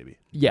house, baby.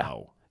 Yeah.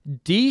 No.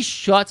 D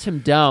shuts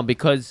him down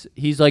because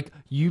he's like,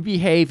 you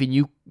behave and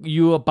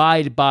you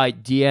abide by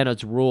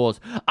Deanna's rules.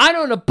 I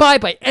don't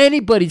abide by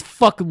anybody's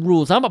fucking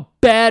rules. I'm a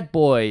bad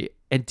boy.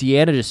 And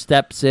Deanna just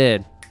steps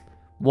in.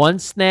 One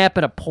snap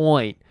and a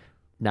point.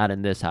 Not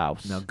in this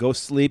house. Now go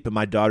sleep in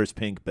my daughter's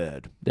pink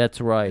bed. That's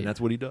right. And that's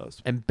what he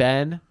does. And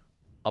Ben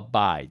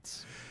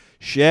abides.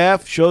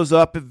 Shaft shows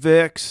up at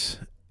Vic's,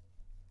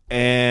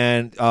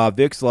 and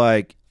Vic's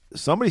like,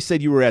 somebody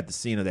said you were at the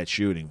scene of that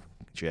shooting,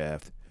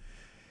 Shaft.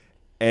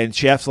 And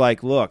Shaft's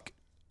like, look.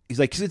 He's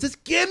like,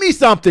 just give me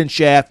something,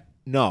 Shaft.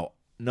 No,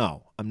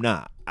 I'm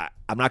not.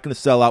 I'm not going to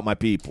sell out my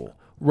people.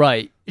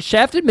 Right.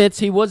 Shaft admits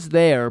he was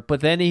there,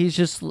 but then he's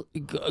just,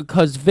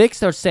 because Vic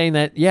starts saying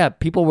that, yeah,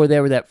 people were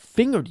there that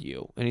fingered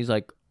you. And he's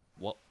like,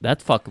 well,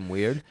 that's fucking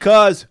weird.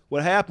 Because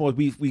what happened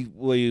was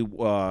we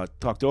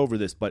talked over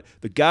this, but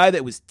the guy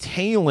that was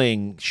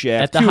tailing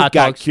Shaft at the hot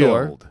got dog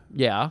killed. Store.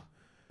 Yeah.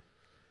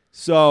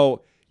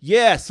 So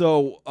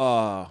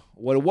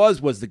what it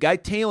was the guy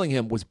tailing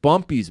him was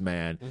Bumpy's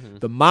man. Mm-hmm.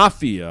 The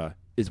mafia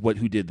is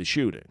who did the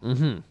shooting.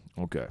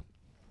 Mm-hmm. Okay.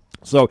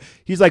 So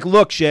he's like,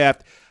 look,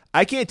 Shaft,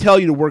 I can't tell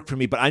you to work for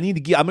me, but I'm going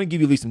to give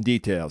you at least some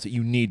details that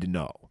you need to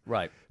know.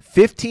 Right.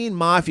 15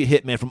 mafia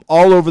hitmen from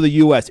all over the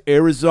U.S.,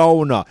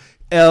 Arizona,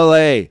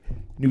 L.A.,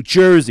 New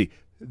Jersey.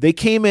 They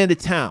came into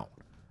town,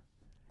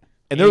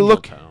 and they're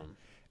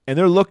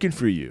looking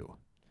for you.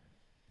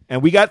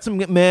 And we got some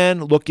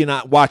men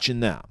watching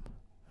them.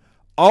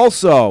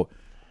 Also,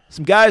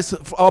 some guys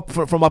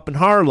from up in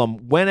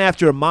Harlem went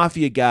after a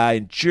mafia guy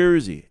in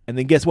Jersey, and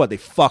then guess what? They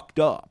fucked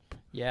up.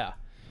 Yeah.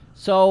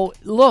 So,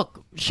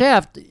 look,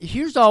 Shaft,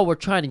 here's all we're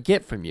trying to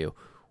get from you.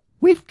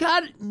 We've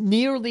got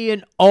nearly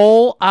an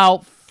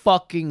all-out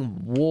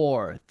fucking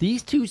war.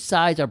 These two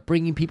sides are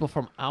bringing people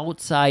from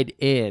outside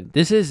in.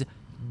 This is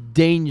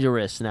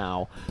dangerous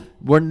now.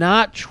 We're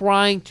not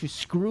trying to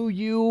screw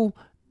you,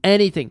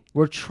 anything.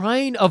 We're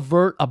trying to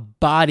avert a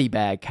body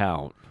bag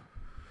count.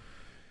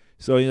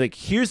 So he's like,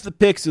 here's the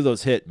pics of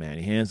those hitmen.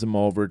 He hands them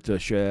over to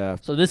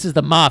Shaft. So this is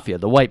the mafia,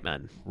 the white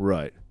men.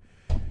 Right.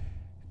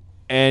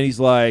 And he's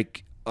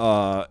like,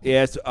 he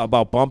asks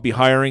about Bumpy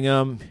hiring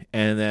him,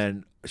 and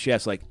then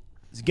Shaft's like,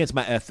 it's against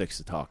my ethics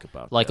to talk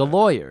about like that. A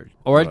lawyer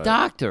or Right. a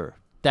doctor.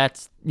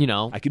 That's,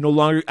 I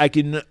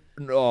can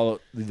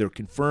neither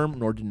confirm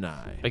nor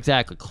deny.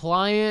 Exactly.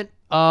 Client,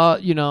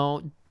 PI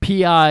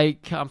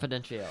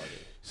confidentiality.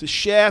 So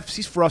Shaft,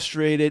 he's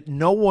frustrated.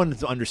 No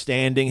one's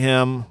understanding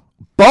him,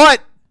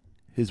 but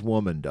his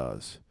woman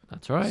does.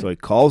 That's right. So he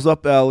calls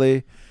up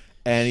Ellie,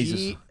 and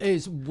she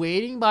is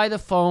waiting by the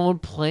phone,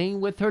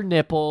 playing with her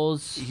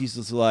nipples. He's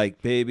just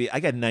like, baby, I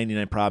got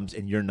 99 problems,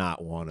 and you're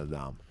not one of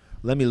them.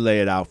 Let me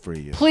lay it out for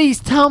you. Please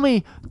tell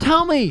me.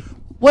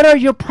 What are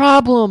your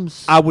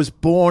problems? I was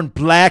born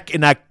black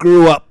and I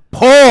grew up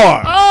poor.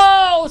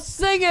 Oh,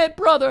 sing it,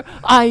 brother.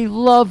 I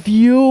love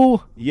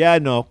you. Yeah, I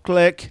know.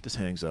 Click. Just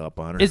hangs up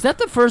on her. Is that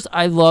the first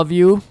I love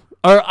you?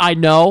 Or I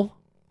know?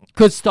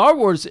 Because Star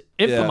Wars,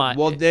 Yeah.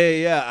 Well,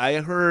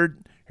 I heard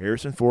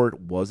Harrison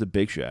Ford was a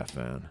big Shaft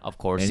fan. Of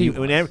course And he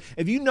whenever, was.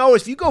 if you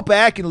notice, if you go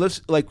back and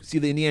see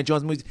the Indiana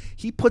Jones movies,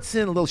 he puts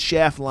in little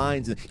Shaft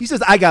lines. And he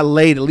says, I got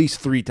laid at least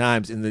 3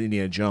 times in the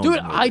Indiana Jones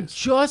Dude,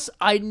 movies.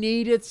 I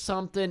needed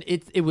something.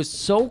 It was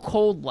so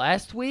cold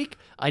last week.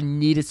 I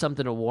needed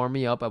something to warm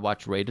me up. I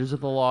watched Raiders of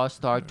the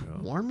Lost Ark to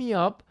warm me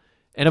up.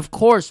 And of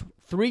course,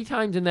 3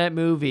 times in that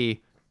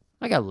movie,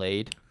 I got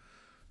laid.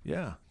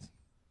 Yeah.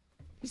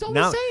 He's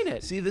always saying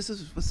it. See, this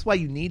is why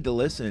you need to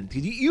listen.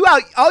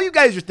 All you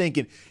guys are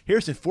thinking,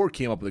 Harrison Ford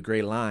came up with a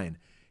great line.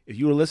 If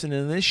you were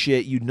listening to this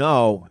shit, you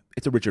know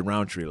it's a Richard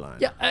Roundtree line.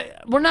 Yeah,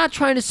 we're not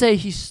trying to say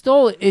he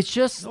stole it. It's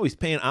just... No, he's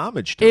paying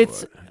homage to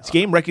it. It's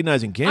game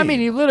recognizing game. I mean,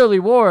 he literally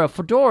wore a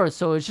fedora,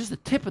 so it's just the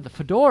tip of the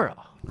fedora.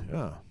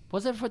 Yeah.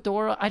 Was it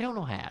fedora? I don't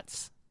know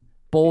hats.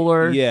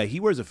 Bowler? Yeah,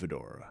 he wears a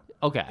fedora.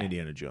 Okay.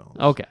 Indiana Jones.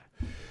 Okay.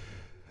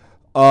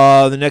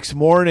 The next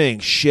morning,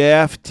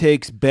 Shaft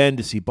takes Ben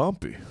to see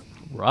Bumpy.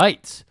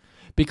 Right.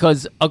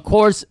 Because, of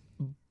course,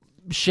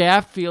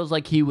 Shaft feels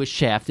like he was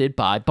shafted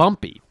by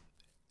Bumpy.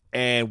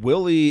 And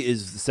Willie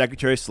is the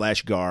secretary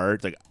 / guard.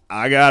 It's like,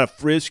 I gotta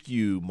frisk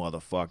you,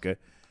 motherfucker.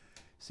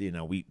 See,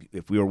 now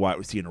if we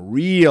were seeing a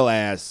real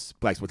ass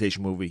Blaxploitation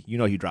movie, you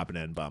know he'd drop an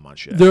N-bomb on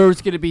Shaft.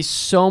 There's going to be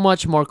so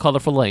much more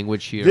colorful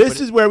language here. This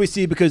is where we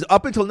see, because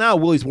up until now,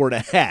 Willie's wearing a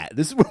hat.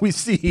 This is where we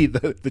see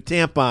the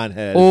tampon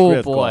head. Oh,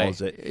 Griff boy.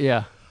 calls it.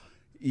 Yeah.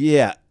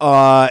 Yeah.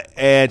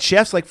 And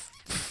Shaft's like,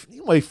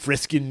 you ain't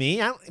frisking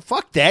me.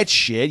 Fuck that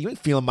shit. You ain't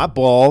feeling my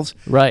balls.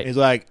 Right. He's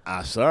like,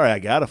 sorry, I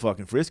gotta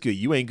fucking frisk you.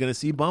 You ain't gonna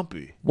see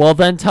Bumpy. Well,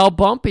 then tell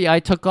Bumpy I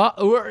took off.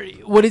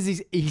 What is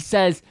he? He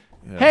says,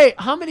 hey,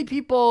 how many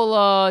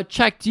people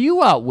checked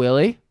you out,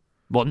 Willie?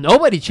 Well,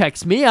 nobody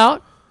checks me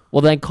out.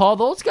 Well, then call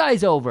those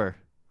guys over.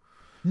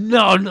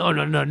 No.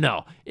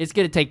 It's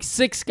going to take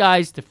 6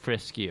 guys to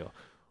frisk you.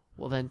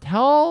 Well, then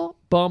tell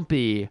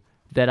Bumpy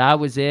that I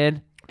was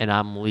in and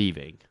I'm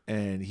leaving.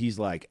 And he's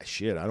like,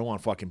 shit, I don't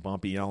want fucking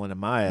Bumpy yelling at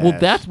my ass. Well,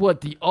 that's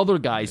what the other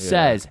guy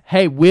says.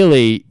 Hey,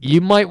 Willie, you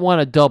might want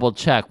to double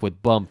check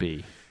with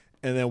Bumpy.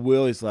 And then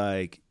Willie's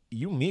like,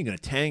 you and me are going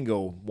to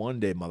tango one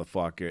day,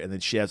 motherfucker. And then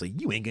Shaft's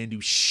like, you ain't going to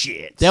do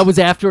shit. That was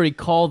after he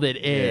called it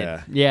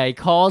in. Yeah, he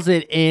calls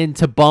it in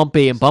to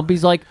Bumpy, and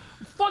Bumpy's like,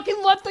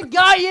 fucking let the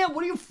guy in.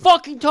 What are you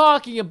fucking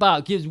talking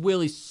about? Gives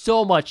Willie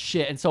so much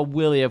shit. And so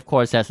Willie, of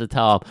course, has to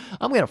tell him,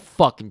 I'm going to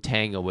fucking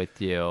tango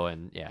with you.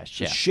 And yeah,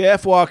 Shaft.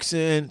 Shaft walks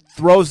in,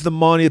 throws the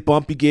money that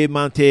Bumpy gave him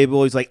on the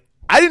table. He's like,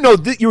 I didn't know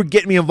that you were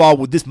getting me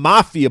involved with this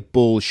mafia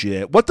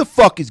bullshit. What the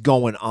fuck is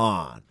going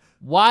on?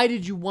 Why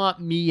did you want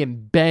me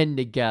and Ben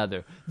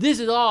together? This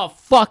is all a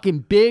fucking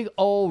big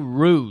old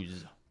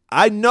ruse.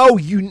 I know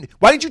you.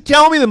 Why didn't you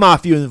tell me the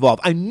mafia was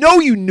involved? I know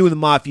you knew the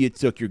mafia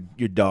took your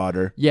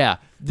daughter. Yeah,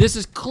 this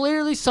is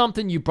clearly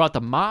something you brought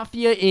the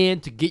mafia in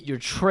to get your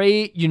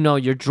trade,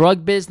 your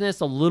drug business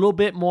a little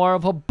bit more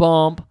of a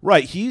bump.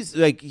 Right. He's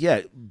like,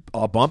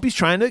 Bumpy's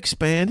trying to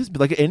expand,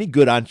 like any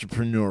good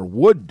entrepreneur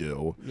would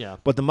do. Yeah.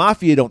 But the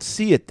mafia don't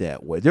see it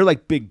that way. They're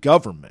like big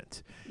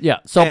government. Yeah,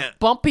 so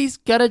Bumpy's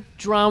got to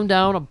drown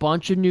down a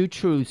bunch of new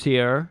truths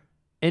here,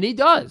 and he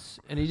does.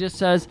 And he just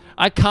says,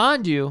 I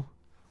conned you,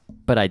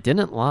 but I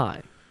didn't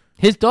lie.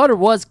 His daughter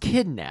was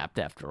kidnapped,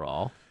 after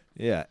all.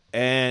 Yeah,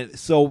 and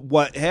so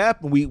what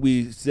happened,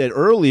 we said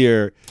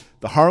earlier,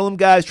 the Harlem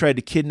guys tried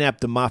to kidnap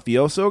the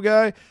mafioso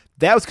guy.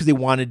 That was because they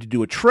wanted to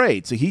do a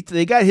trade. So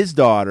they got his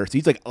daughter, so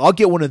he's like, I'll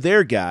get one of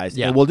their guys,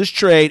 and we'll just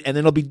trade, and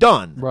then it'll be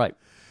done. Right.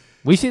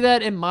 We see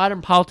that in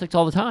modern politics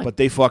all the time. But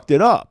they fucked it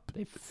up.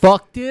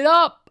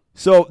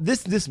 So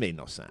this made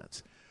no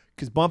sense.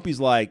 Because Bumpy's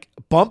like,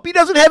 Bumpy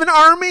doesn't have an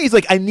army? He's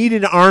like, I need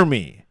an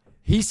army.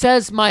 He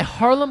says, my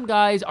Harlem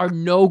guys are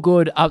no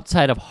good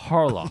outside of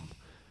Harlem.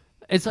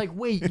 It's like,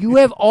 wait, you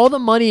have all the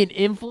money and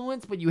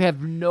influence, but you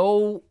have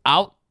no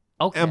out.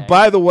 Okay. And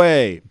by the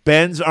way,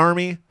 Ben's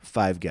army,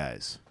 5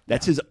 guys.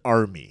 That's his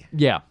army.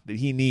 Yeah. That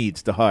he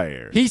needs to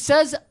hire. He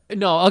says,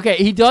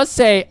 he does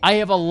say, I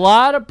have a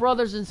lot of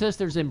brothers and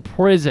sisters in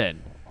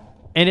prison,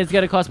 and it's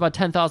going to cost about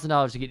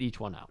 $10,000 to get each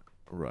one out.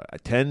 Right.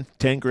 10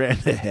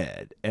 grand a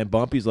head. And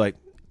Bumpy's like,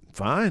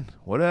 fine,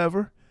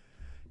 whatever.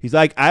 He's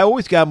like, I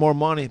always got more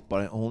money, but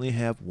I only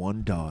have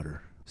 1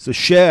 daughter. So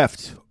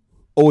Shaft,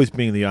 always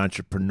being the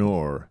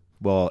entrepreneur,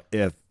 well,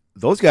 if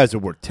those guys are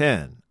worth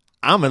 10,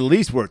 I'm at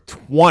least worth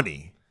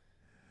 20.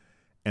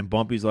 And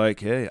Bumpy's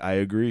like, hey, I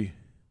agree.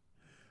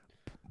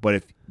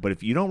 But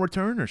if you don't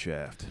return her,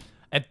 Shaft.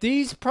 At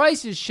these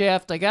prices,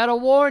 Shaft, I got to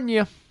warn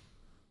you.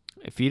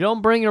 If you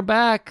don't bring her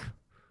back,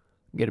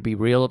 I'm going to be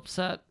real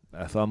upset.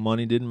 I thought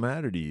money didn't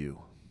matter to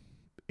you.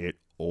 It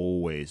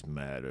always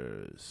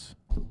matters.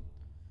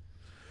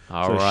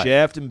 All right.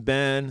 Shaft and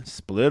Ben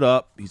split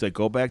up. He's like,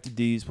 go back to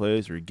D's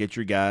place or get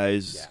your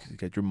guys,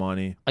 get your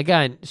money.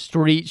 Again,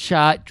 street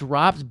shot,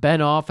 drops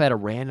Ben off at a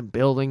random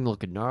building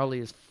looking gnarly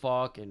as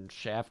fuck, and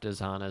Shaft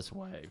is on his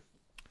way.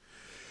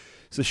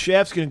 So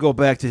Shaft's going to go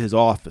back to his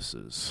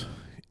offices.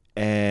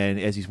 And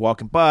as he's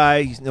walking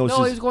by, he notices...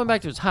 No, he's going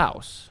back to his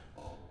house.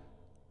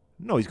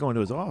 No, he's going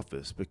to his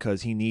office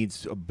because he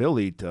needs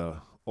Billy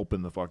to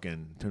turn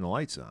the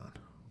lights on.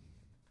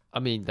 I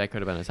mean, that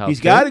could have been his house. He's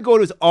got to go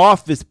to his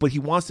office, but he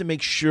wants to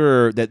make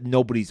sure that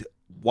nobody's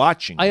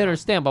watching. I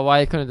understand, but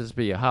why couldn't this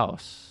be a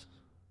house?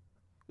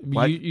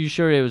 You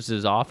sure it was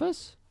his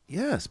office?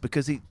 Yes,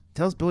 because he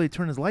tells Billy to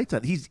turn his lights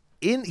on. He's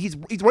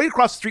right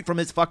across the street from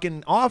his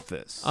fucking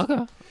office.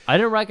 Okay. I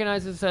didn't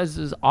recognize this as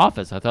his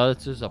office. I thought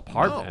it's his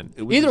apartment.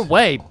 No, Either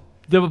way,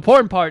 the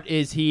important part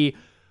is he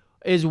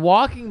is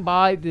walking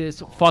by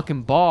this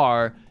fucking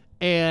bar,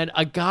 and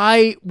a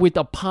guy with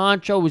a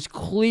poncho is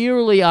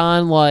clearly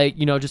on,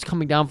 just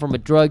coming down from a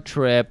drug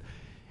trip.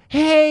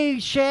 Hey,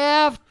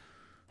 Shaft.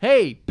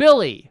 Hey,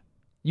 Billy.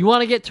 You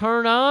want to get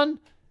turned on?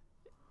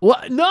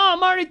 What? No,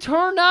 I'm already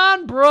turned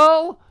on,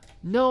 bro.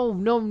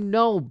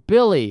 No,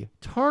 Billy.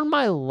 Turn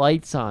my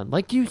lights on.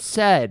 Like you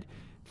said,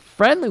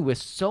 friendly with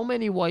so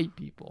many white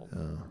people.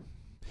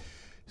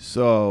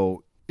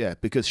 So, yeah,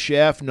 because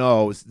Shaft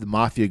knows the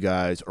mafia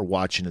guys are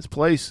watching his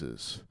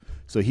places.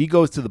 So he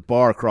goes to the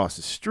bar across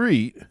the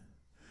street,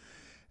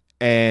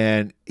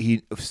 and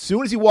as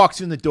soon as he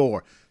walks in the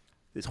door,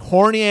 this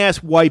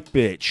horny-ass white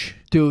bitch.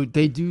 Dude,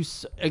 they do...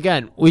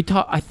 Again,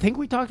 I think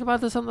we talked about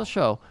this on the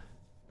show.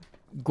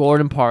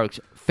 Gordon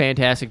Parks,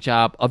 fantastic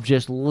job of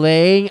just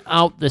laying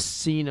out the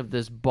scene of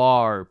this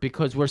bar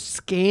because we're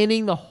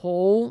scanning the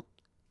whole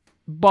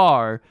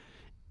bar,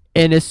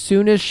 and as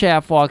soon as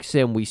Shaft walks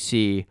in, we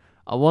see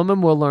a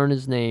woman we'll learn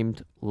is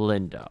named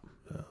Linda.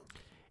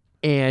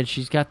 And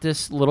she's got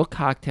this little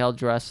cocktail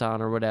dress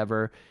on or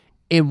whatever,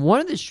 and one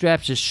of the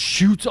straps just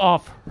shoots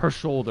off her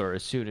shoulder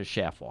as soon as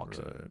Shaft walks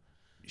in.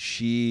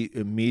 She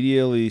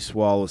immediately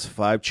swallows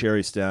 5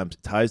 cherry stems,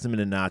 ties them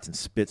into knots, and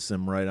spits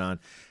them right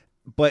on.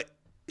 But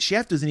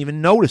Shaft doesn't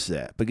even notice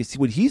that because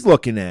what he's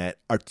looking at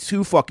are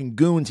 2 fucking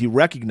goons he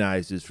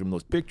recognizes from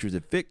those pictures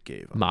that Vic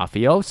gave him.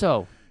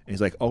 Mafioso. And he's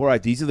like, all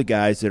right, these are the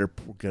guys that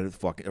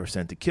are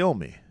sent to kill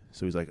me.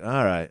 So he's like,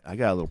 all right, I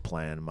got a little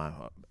plan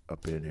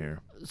up in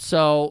here.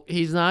 So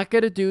he's not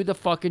going to do the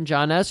fucking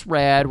John S.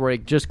 Rad where he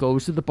just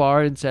goes to the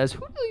bar and says, who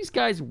do these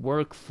guys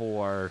work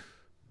for?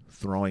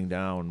 Throwing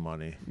down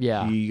money.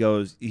 Yeah.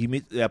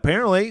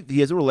 Apparently, he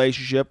has a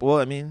relationship. Well,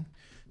 I mean,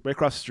 right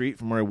across the street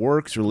from where he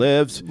works or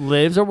lives.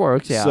 Lives or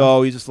works, yeah.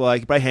 So he's just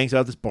like, he probably hangs out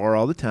at this bar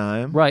all the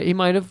time. Right. He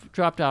might have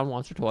dropped down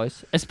once or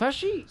twice,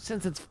 especially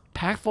since it's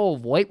packed full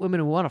of white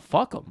women who want to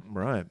fuck him.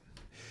 Right.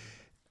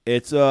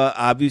 It's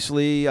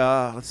obviously,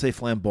 let's say,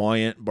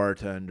 flamboyant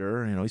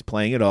bartender. He's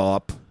playing it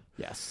up.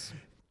 Yes.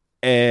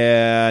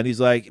 And he's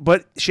like,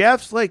 but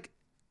Shaft's like,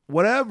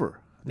 whatever.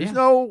 There's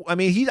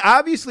he's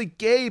obviously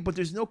gay, but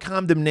there's no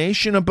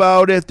condemnation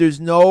about it. There's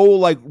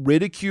no,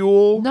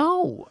 ridicule.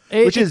 No.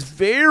 Which is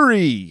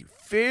very,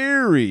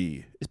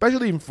 very,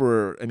 especially even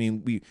for,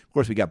 we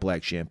got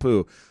Black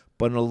Shampoo,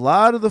 but in a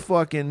lot of the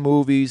fucking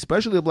movies,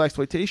 especially the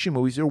Blaxploitation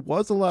movies, there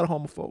was a lot of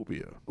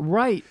homophobia.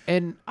 Right.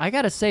 And I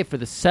got to say, for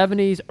the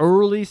 70s,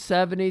 early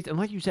 70s, and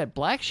like you said,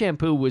 Black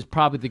Shampoo was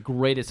probably the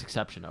greatest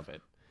exception of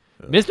it.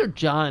 Mr.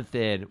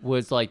 Jonathan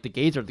was the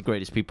gays are the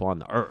greatest people on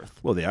the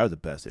earth. Well, they are the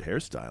best at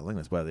hairstyling.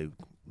 That's why they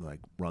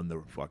run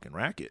the fucking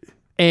racket.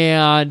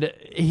 And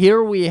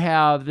here we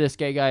have this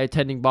gay guy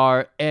attending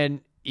bar,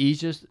 and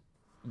he's just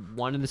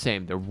one and the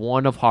same. They're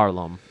one of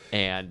Harlem,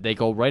 and they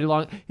go right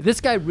along. This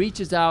guy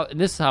reaches out,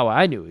 and this is how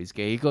I knew he's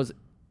gay. He goes,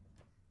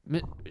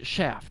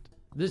 Shaft,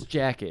 this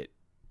jacket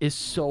is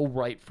so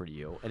right for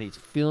you. And he's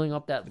feeling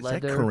up that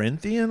leather. Is that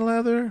Corinthian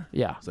leather?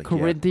 Yeah,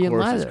 Corinthian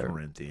leather. It's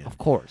Corinthian. Of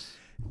course.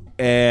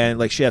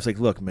 And Shaft's like,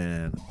 look,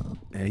 man.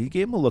 And he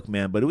gave him a look,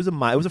 man, but it was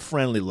a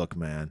friendly look,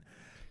 man.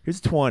 Here's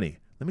 20.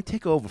 Let me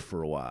take over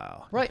for a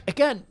while. Right.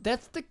 Again,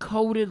 that's the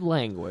coded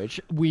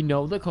language. We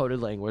know the coded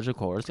language, of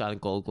course, on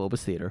Gold Globus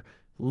Theater.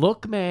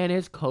 Look, man,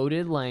 is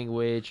coded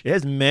language. It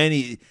has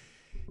many.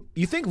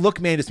 You think look,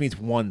 man, just means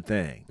one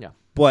thing. Yeah.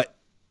 But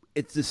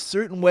it's a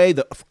certain way,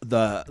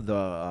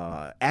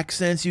 the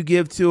accents you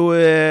give to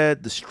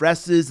it, the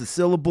stresses, the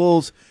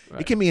syllables.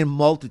 Right. It can mean a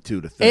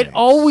multitude of things. It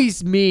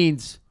always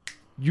means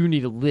you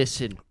need to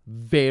listen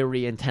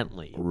very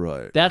intently.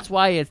 Right. That's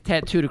why it's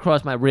tattooed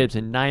across my ribs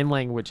in 9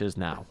 languages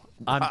now.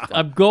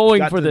 I'm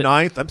going for the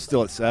 9th. I'm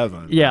still at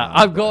 7. Yeah,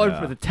 I'm going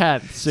for the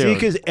 10th soon. See,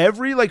 because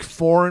every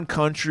foreign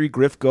country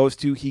Griff goes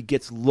to, he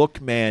gets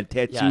 "look man"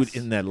 tattooed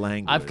in that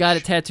language. I've got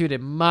it tattooed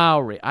in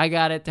Maori. I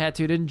got it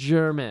tattooed in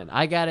German.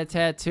 I got it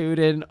tattooed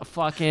in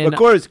fucking. Of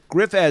course,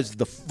 Griff has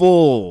the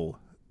full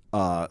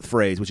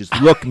phrase, which is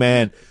 "look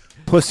man,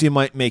 pussy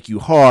might make you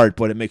hard,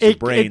 but it makes your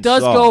brain It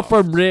does soft." go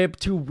from rib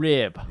to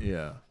rib.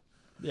 Yeah.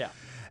 Yeah.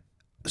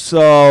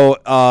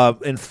 So,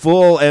 in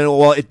full,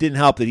 and it didn't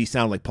help that he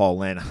sounded like Paul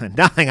Lano.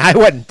 Nothing I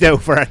wouldn't do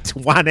for a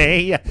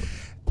 20.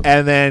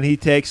 And then he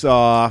takes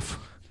off.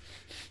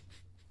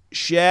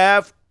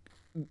 Shaft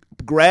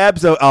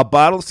grabs a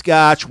bottle of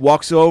scotch,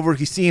 walks over.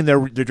 He's seeing they're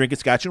drinking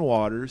scotch and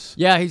waters.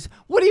 Yeah,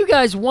 what do you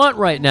guys want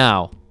right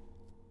now?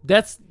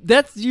 That's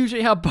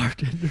usually how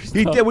bartenders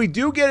talk. We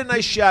do get a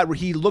nice shot where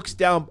he looks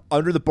down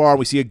under the bar and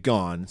we see a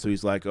gun. So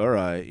he's like, all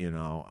right,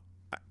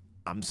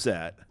 I'm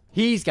set.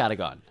 He's got a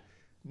gun.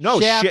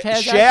 No,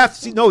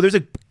 Shaft no, there's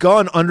a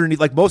gun underneath,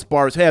 like most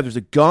bars have. There's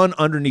a gun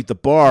underneath the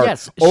bar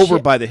over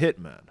by the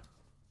hitman.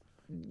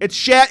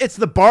 It's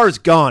the bar's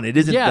gun. It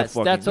isn't the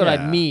fucking... That's what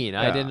I mean.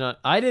 Yeah.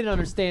 I didn't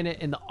understand it,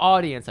 and the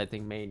audience, I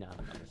think, may not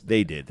understand.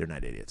 They did. They're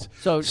not idiots.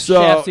 So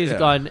Shaft's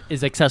gun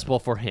is accessible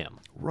for him.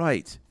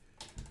 Right.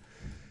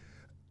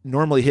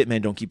 Normally,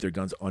 hitmen don't keep their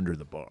guns under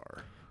the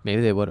bar.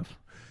 Maybe they would have.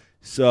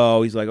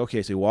 So he's like,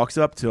 okay. So he walks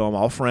up to him,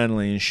 all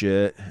friendly and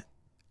shit.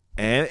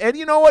 And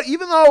you know what?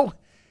 Even though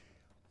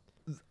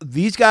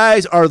these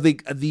guys are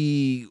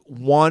the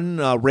one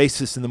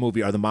racist in the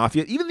movie, are the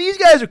mafia, even these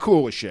guys are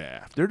cool with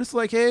Shaft. They're just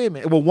like, hey,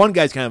 man. Well, one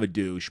guy's kind of a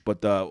douche,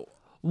 but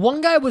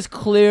one guy was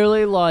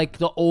clearly like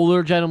the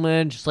older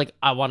gentleman, just like,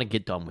 I want to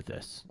get done with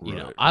this.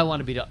 I want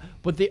to be done.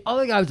 But the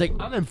other guy was like,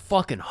 I'm in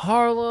fucking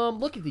Harlem.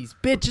 Look at these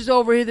bitches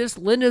over here. This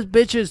Linda's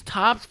bitches,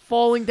 tops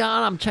falling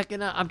down. I'm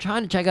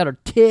trying to check out her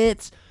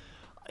tits.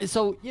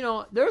 So,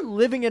 they're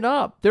living it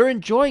up. They're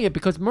enjoying it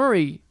because,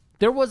 Murray,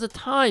 there was a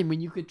time when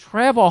you could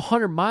travel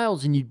 100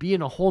 miles and you'd be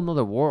in a whole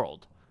nother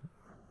world.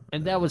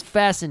 And that was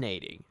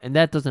fascinating. And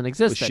that doesn't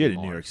exist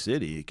anymore. In New York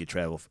City, you could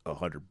travel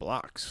 100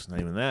 blocks.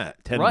 Not even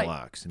that. 10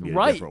 blocks. And be in a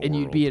different world. And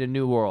you'd be in a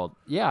new world.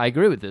 Yeah, I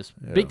agree with this.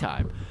 Big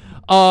time.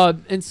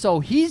 And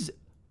so he's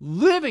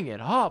living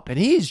it up. And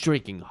he's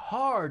drinking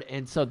hard.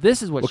 And so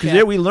this is what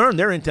because we learned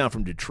they're in town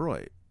from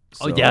Detroit.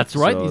 So, that's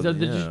right. These are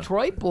the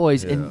Detroit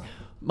boys. Yeah. And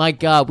my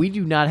God, we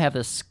do not have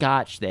the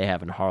scotch they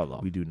have in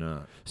Harlem. We do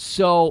not.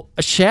 So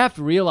Shaft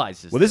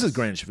realizes this is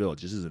Greenwich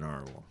Village. This isn't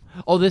Harlem.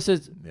 Oh, this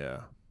is...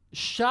 Yeah.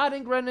 Shot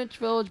in Greenwich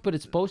Village, but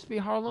it's supposed to be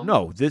Harlem?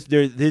 No, this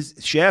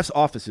Shaft's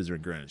offices are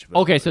in Greenwich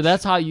Village. Okay, so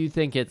that's how you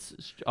think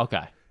it's...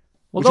 Okay.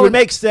 Which would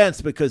make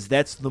sense because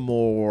that's the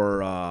more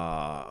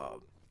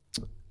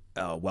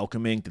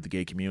welcoming to the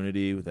gay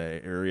community,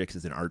 the area, because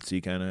it's an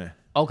artsy kind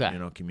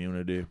of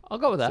community. I'll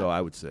go with that. So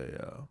I would say...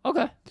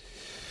 okay.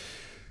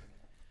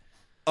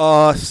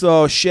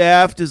 So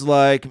Shaft is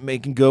like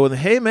making go with,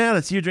 hey man, I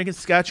see you drinking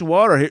scotch and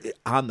water here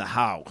on the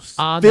house.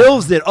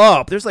 Fills it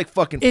up. There's like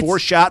fucking 4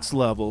 shots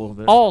level.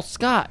 All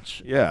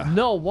scotch. Yeah.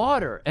 No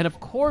water. And of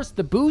course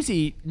the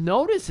boozy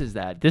notices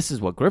that. This is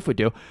what Griff would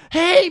do.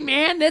 Hey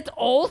man, that's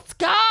all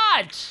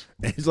scotch.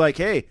 And he's like,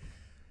 hey,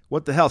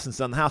 what the hell? Since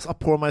I'm in the house, I'll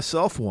pour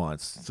myself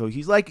once. So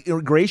he's like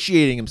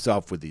ingratiating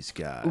himself with these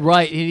guys.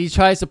 Right. And he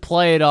tries to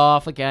play it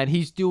off again.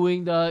 He's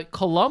doing the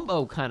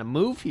Columbo kind of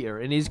move here.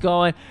 And he's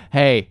going,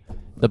 hey,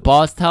 the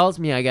boss tells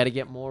me I got to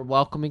get more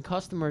welcoming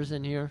customers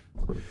in here.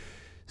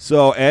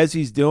 So as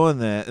he's doing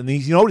that, and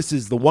he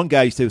notices the one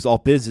guy you said was all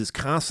business,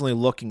 constantly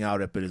looking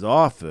out up at his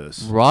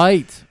office.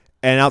 Right.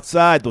 And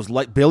outside,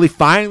 Billy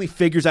finally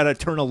figures out how to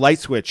turn a light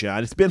switch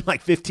on. It's been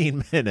like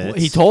 15 minutes. Well,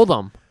 he told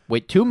them,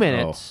 wait 2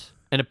 minutes.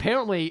 And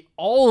apparently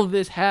all of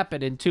this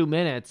happened in 2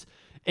 minutes.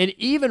 And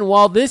even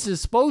while this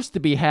is supposed to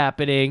be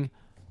happening,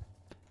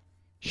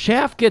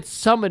 Shaft gets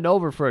summoned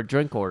over for a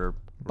drink order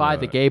by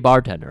the gay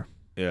bartender.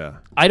 Yeah.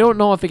 I don't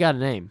know if he got a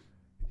name.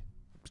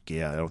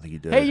 Yeah, I don't think he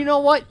did. Hey, you know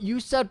what? You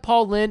said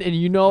Paul Lynn, and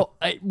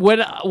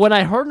when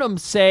I heard him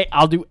say,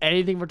 I'll do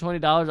anything for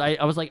 $20,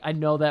 I was like, I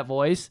know that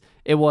voice.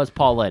 It was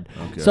Paul Lynn.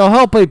 Okay. So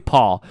help me,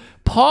 Paul.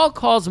 Paul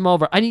calls him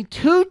over. I need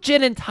 2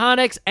 gin and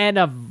tonics and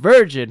a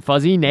virgin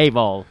fuzzy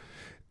navel.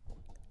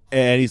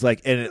 And he's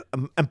like, and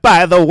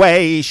by the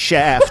way,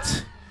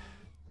 Shaft...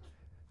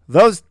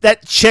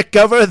 That chick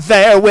over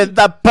there with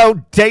the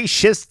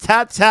bodacious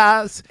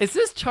tatas. Is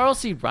this Charles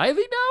C.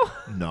 Riley now?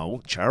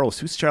 No, Charles.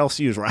 Who's Charles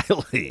C.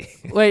 Riley?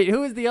 Wait,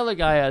 who is the other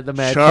guy at the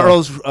match?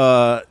 Charles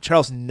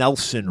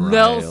Nelson Riley.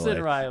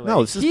 Nelson Riley.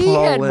 No, this is Paul He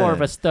had Lynn. more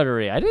of a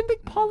stuttery. I didn't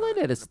think Paul Lynn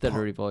had a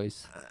stuttery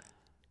voice.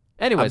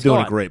 Anyways, I'm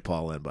doing a great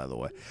Paul Lynn, by the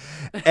way.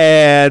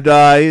 And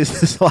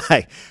he's just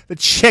like, the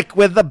chick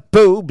with the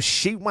boobs,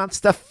 she wants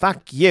to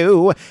fuck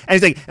you. And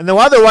he's like, and the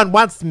other one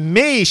wants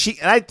me.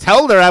 And I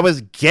told her I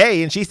was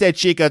gay, and she said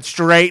she could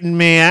straighten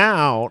me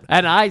out.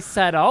 And I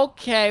said,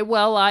 okay,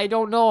 well, I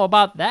don't know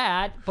about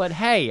that. But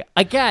hey,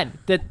 again,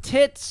 the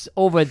tits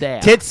over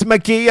there. Tits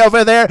McGee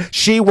over there,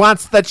 she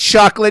wants the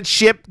chocolate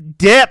chip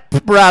dip,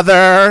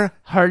 brother.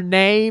 Her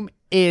name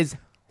is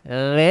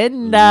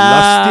Linda.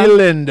 Lusty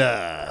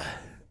Linda.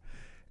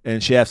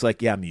 And Shaft's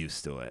like, yeah, I'm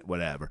used to it.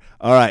 Whatever.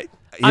 All right.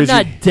 I'm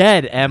not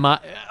dead, am I?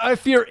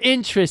 If you're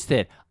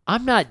interested,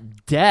 I'm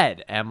not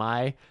dead, am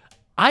I?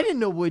 I didn't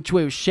know which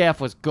way Shaft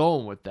was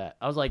going with that.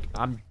 I was like,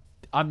 I'm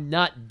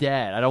not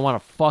dead. I don't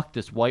want to fuck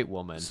this white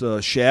woman.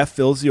 So Shaft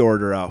fills the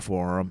order out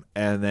for him,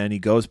 and then he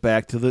goes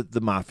back to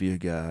the mafia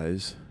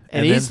guys.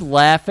 And he's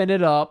laughing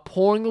it up,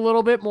 pouring a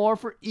little bit more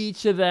for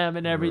each of them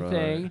and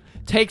everything. Right.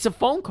 Takes a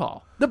phone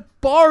call. The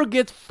bar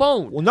gets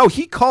phoned. Well, no,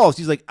 he calls.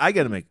 He's like, I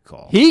got to make a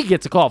call. He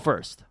gets a call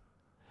first.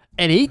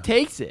 And he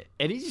takes it.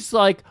 And he's just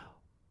like,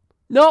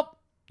 nope,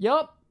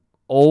 yup,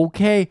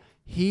 okay.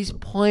 He's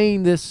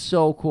playing this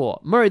so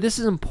cool. Murray, this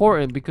is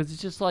important because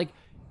it's just like,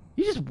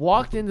 he just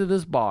walked into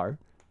this bar,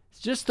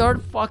 just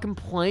started fucking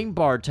playing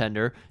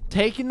bartender,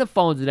 taking the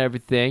phones and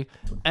everything,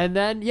 and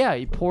then, yeah,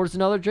 he pours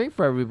another drink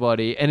for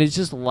everybody, and is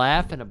just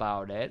laughing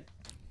about it,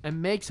 and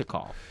makes a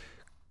call.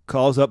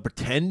 Calls up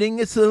pretending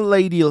it's a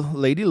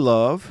lady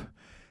love,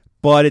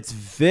 but it's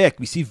Vic.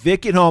 We see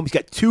Vic at home. He's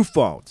got 2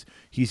 phones.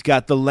 He's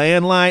got the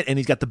landline, and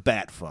he's got the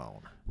bat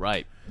phone.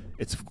 Right.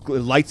 It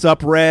lights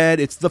up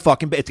red. It's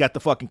got the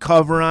fucking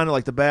cover on it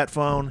like the bat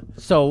phone.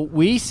 So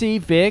we see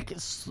Vic,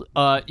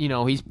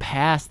 he's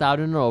passed out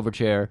in an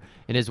overchair,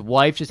 and his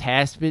wife just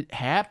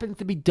happens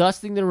to be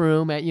dusting the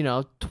room at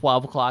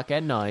 12 o'clock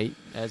at night,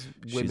 as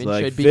women She's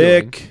like, should be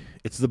Vic, doing.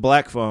 it's the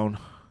black phone.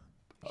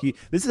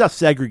 This is how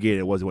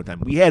segregated it was at one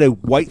time. We had a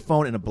white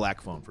phone and a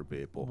black phone for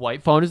people.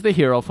 White phone is the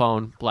hero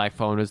phone. Black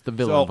phone is the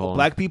villain phone.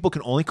 Black people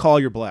can only call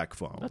your black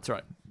phone. That's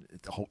right.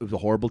 It was a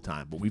horrible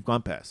time, but we've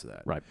gone past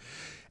that. Right.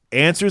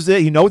 Answers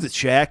it. He knows it's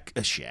Shaft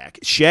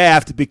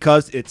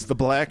because it's the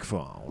black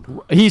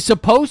phone. He's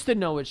supposed to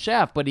know it's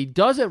Shaft, but he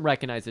doesn't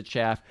recognize it's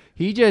Shaft.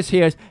 He just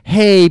hears,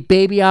 "Hey,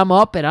 baby, I'm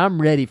up and I'm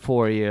ready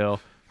for you."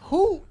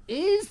 Who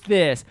is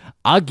this?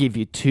 I'll give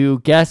you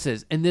 2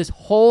 guesses. And this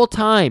whole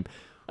time,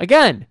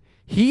 again,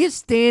 he is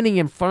standing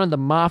in front of the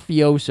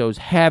mafiosos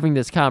having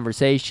this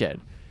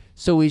conversation.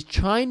 So he's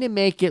trying to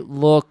make it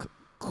look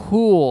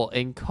cool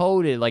and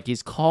coded like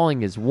he's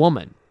calling his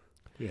woman.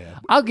 Yeah.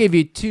 I'll give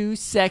you 2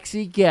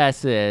 sexy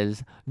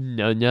guesses.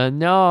 No.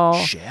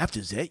 Shaft,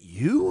 is that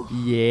you?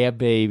 Yeah,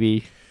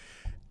 baby.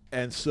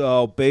 And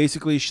so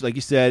basically, like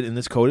you said, in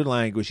this coded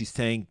language, he's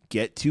saying,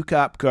 get 2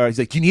 cop cars. He's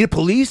like, do you need a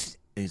police?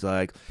 And he's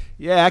like,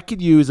 yeah, I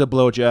could use a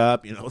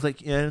blowjob. It's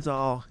like, yeah, it's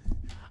all.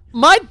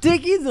 My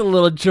dickie's a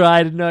little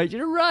dry tonight.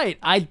 You're right.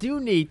 I do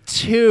need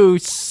 2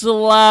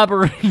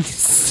 slobbering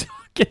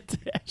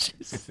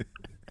succotashes.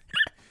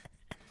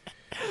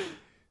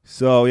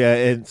 So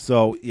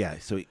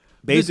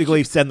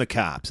basically send the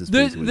cops.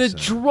 The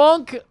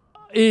drunk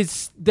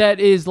is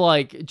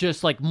like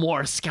just like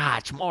more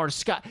scotch.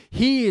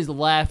 He is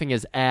laughing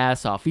his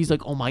ass off. He's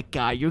like, "Oh my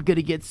god, you're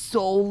gonna get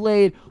so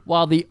laid,"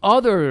 while the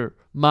other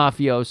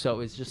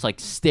mafioso is just like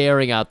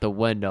staring out the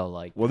window,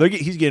 like, well,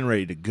 he's getting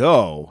ready to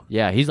go.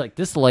 Yeah, he's like,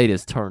 this light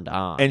is turned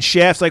on, and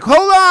Shaft's like,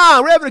 "Hold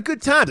on, we're having a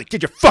good time." Like,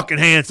 get your fucking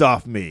hands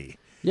off me.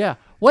 Yeah,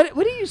 what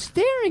are you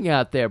staring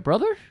at there,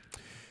 brother?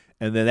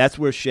 And then that's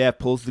where Shaft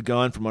pulls the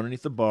gun from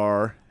underneath the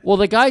bar. Well,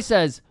 the guy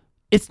says,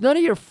 "It's none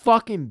of your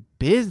fucking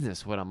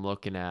business what I'm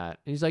looking at."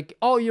 And he's like,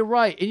 "Oh, you're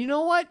right. And you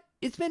know what?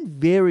 It's been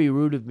very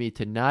rude of me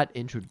to not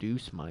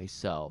introduce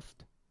myself."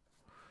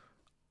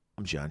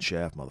 I'm John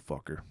Shaft,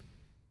 motherfucker.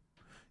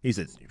 He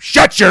says,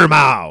 "Shut your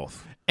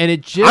mouth." And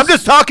I'm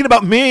just talking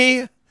about me.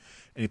 And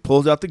he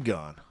pulls out the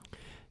gun.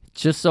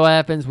 Just so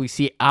happens we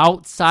see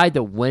outside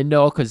the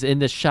window, because in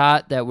the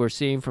shot that we're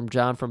seeing from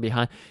John from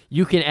behind,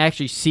 you can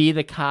actually see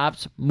the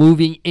cops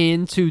moving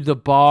into the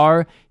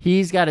bar.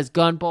 He's got his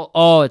gun pulled.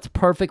 Oh, it's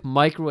perfect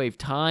microwave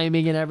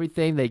timing and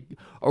everything. They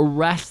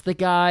arrest the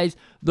guys.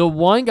 The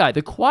one guy,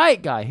 the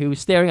quiet guy who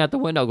was staring out the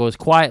window, goes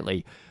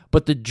quietly.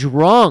 But the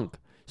drunk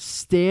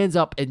stands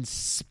up and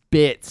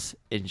spits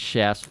in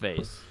Shaft's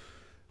face.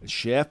 And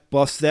Shaft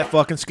busts that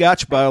fucking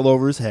scotch bottle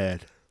over his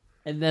head.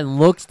 And then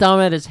looks down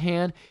at his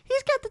hand.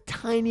 He's got the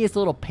tiniest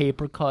little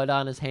paper cut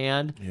on his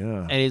hand.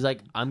 Yeah. And he's like,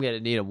 I'm going to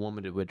need a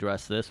woman to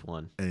address this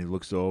one. And he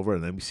looks over,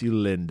 and then we see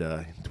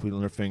Linda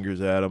twiddling her fingers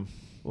at him.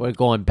 We're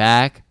going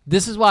back.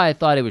 This is why I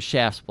thought it was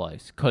Shaft's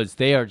place. Because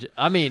they are,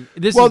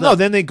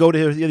 then they go to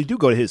his, they do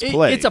go to his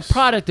place. It's a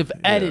product of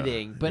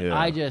editing. But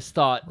I just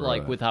thought,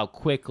 Right. with how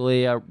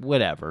quickly or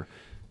whatever,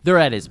 they're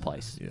at his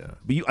place. Yeah.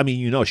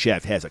 But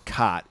Shaft has a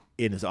cot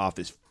in his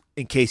office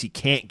in case he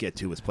can't get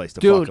to his place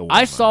to fuck Dude, a woman.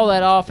 I saw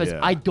that office.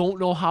 Yeah. I don't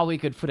know how he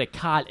could fit a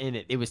cot in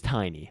it. It was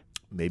tiny.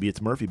 Maybe it's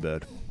Murphy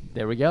bed.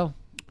 There we go.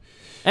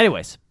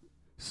 Anyways.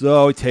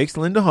 So he takes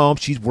Linda home.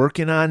 She's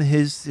working on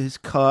his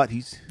cut.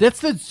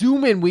 That's the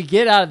zoom in we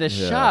get out of this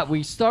Yeah. shot.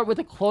 We start with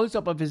a close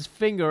up of his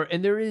finger,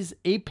 and there is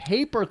a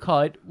paper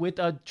cut with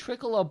a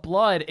trickle of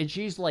blood, and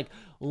she's like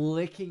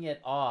licking it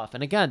off.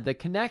 And again, the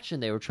connection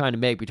they were trying to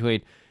make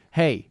between,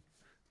 hey,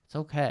 it's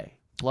okay,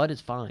 blood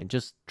is fine,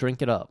 just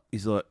drink it up.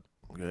 He's like,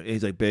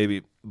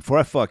 baby, before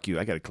I fuck you,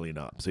 I gotta clean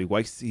up. So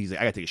he's like,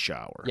 I gotta take a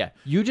shower. Yeah,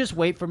 you just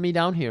wait for me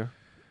down here.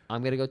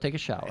 I'm gonna go take a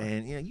shower.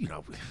 And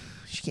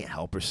she can't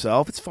help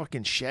herself. It's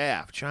fucking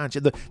Shaft,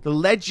 the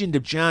legend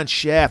of John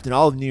Shaft in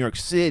all of New York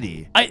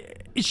City.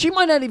 She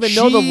might not even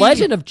know the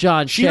legend of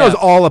John Shaft. She knows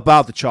all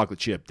about the chocolate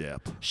chip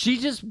dip. She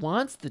just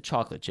wants the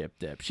chocolate chip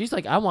dip. She's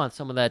like, I want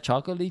some of that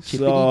chocolatey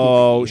chippy.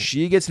 So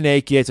she gets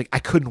naked. It's like, I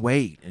couldn't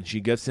wait. And she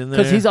gets in there.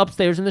 Because he's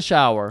upstairs in the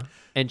shower,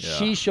 and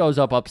she shows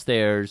up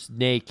upstairs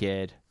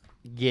naked,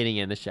 getting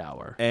in the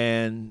shower.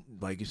 And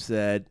like you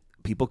said,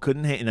 people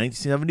couldn't, in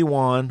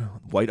 1971,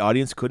 white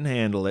audience couldn't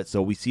handle it.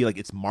 So we see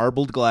it's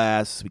marbled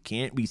glass.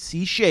 We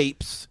see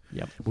shapes.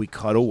 Yep. We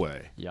cut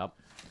away. Yep.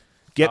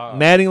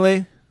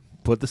 Mattingly.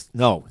 Put this.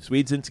 No.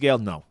 Swedes in scale?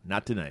 No.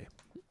 Not today.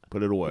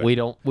 Put it away.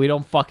 We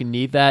don't fucking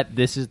need that.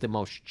 This is the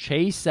most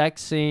chase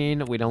sex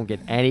scene. We don't get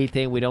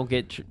anything. We don't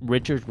get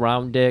Richard's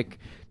round dick.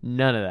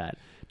 None of that.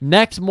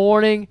 Next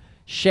morning,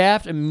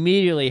 Shaft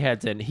immediately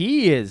heads in.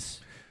 He is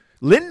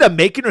Linda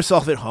making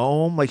herself at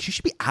home. Like, she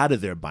should be out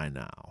of there by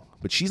now.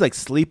 But she's like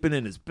sleeping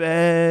in his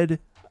bed.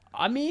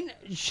 I mean,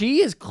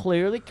 she is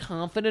clearly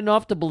confident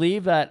enough to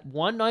believe that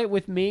one night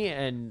with me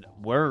and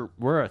we're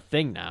a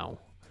thing now.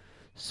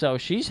 So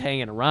she's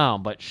hanging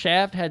around, but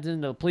Shaft heads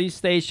into the police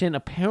station.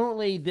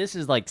 Apparently, this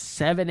is like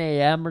 7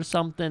 a.m. or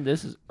something.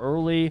 This is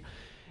early.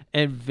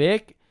 And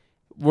Vic,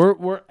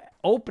 we're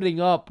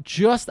opening up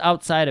just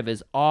outside of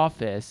his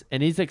office,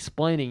 and he's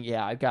explaining,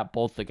 yeah, I've got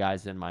both the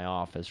guys in my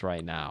office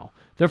right now.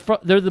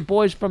 They're the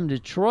boys from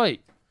Detroit,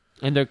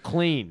 and they're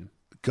clean.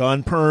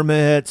 Gun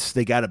permits.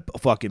 They got a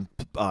fucking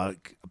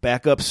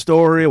backup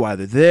story while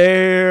they're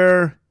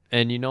there.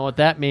 And you know what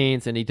that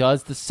means, and he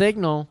does the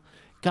signal.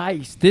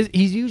 Guys,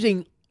 he's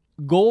using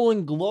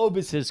Golan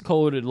Globus's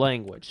coded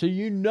language. So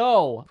you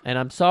know, and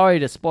I'm sorry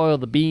to spoil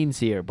the beans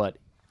here, but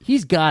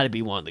he's got to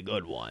be one of the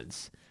good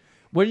ones.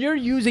 When you're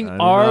using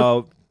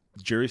the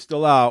jury's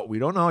still out. We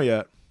don't know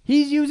yet.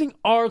 He's using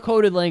our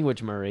coded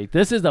language, Murray.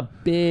 This is a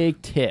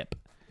big tip.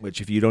 Which,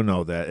 if you don't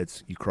know that,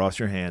 it's you cross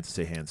your hands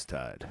and say hands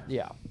tied.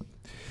 Yeah.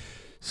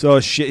 So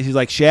he's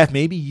like, Shaft,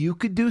 maybe you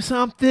could do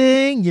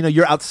something? You know,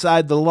 you're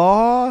outside the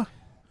law.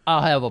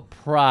 I'll have a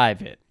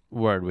private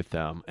word with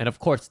them. And, of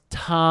course,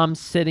 Tom's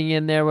sitting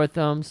in there with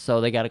them,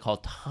 so they got to call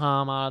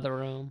Tom out of the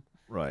room.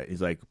 Right.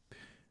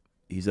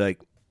 He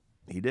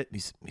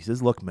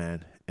says, look,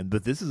 man,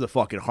 but this is a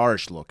fucking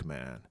harsh look,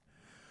 man.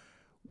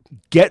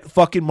 Get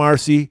fucking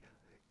Marcy,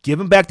 give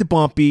him back to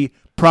Bumpy,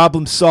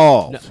 problem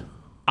solved. No,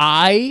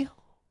 I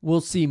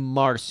will see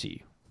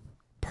Marcy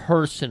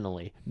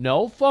personally.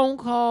 No phone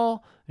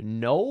call,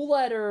 no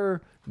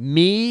letter.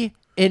 Me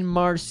and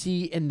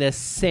Marcy in the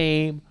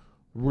same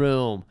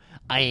room.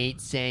 I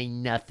ain't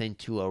saying nothing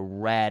to a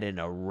rat in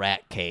a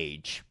rat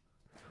cage.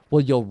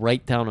 Well, you'll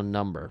write down a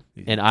number,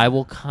 and I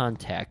will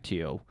contact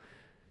you.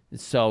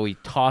 So he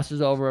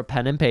tosses over a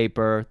pen and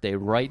paper. They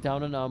write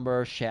down a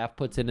number. Shaft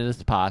puts it in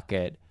his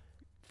pocket.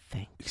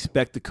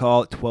 Expect the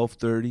call at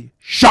 12:30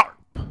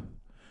 sharp.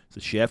 So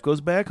Shaft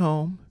goes back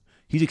home.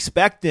 He's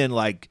expecting,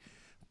 like,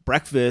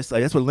 breakfast.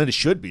 Like, that's what Linda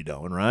should be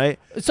doing, right?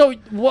 So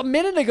a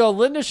minute ago,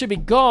 Linda should be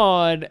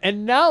gone,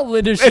 and now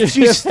Linda should. If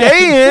she's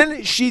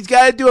staying, she's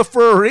got to do it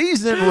for a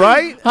reason,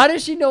 right? How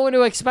does she know when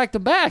to expect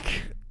him back?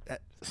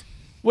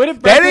 What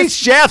if that ain't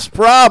Shaft's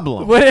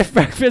problem? What if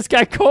breakfast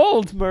got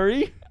cold,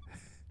 Murray?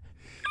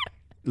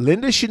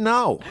 Linda should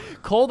know.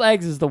 Cold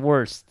eggs is the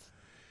worst.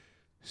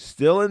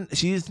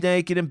 She's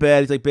naked in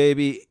bed. He's like,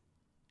 baby,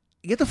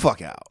 get the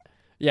fuck out.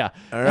 Yeah.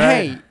 All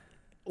right. Hey,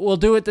 we'll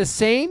do it the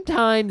same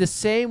time, the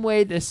same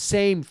way, the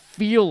same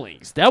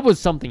feelings. That was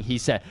something he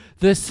said.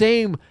 The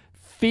same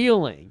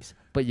feelings,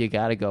 but you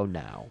got to go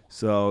now.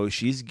 So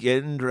she's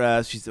getting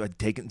dressed.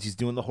 She's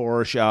doing the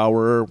horror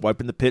shower,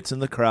 wiping the pits in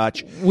the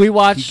crotch. We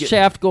watched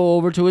Shaft go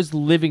over to his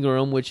living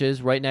room, which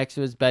is right next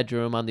to his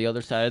bedroom on the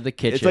other side of the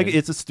kitchen.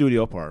 It's a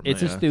studio apartment.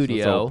 It's a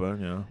studio. So it's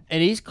open, yeah.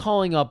 And he's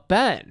calling up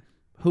Ben,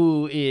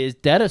 who is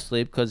dead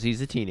asleep because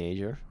he's a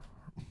teenager.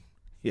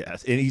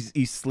 Yes, and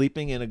he's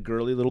sleeping in a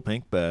girly little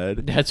pink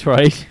bed. That's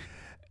right.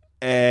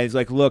 And he's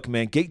like, look,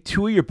 man, get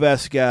two of your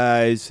best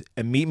guys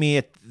and meet me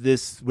at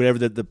this, whatever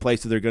the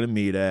place that they're going to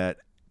meet at,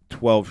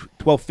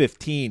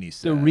 12:15, he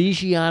said. The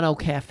Reggiano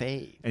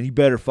Cafe. And you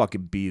better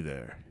fucking be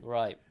there.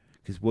 Right.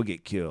 Because we'll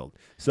get killed.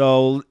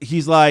 So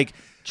he's like,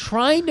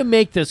 trying to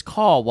make this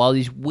call while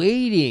he's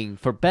waiting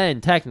for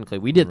Ben, technically.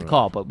 We did the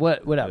call, but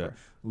whatever. Yeah.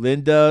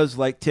 Linda's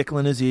like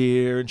tickling his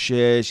ear and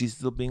shit. She's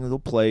still being a little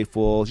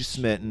playful. She's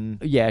smitten.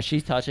 Yeah,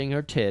 she's touching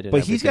her tit. And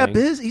but he's got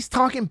business. He's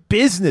talking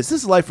business.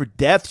 This is life or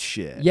death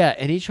shit. Yeah,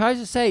 and he tries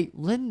to say,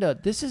 Linda,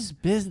 this is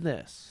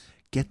business.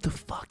 Get the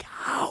fuck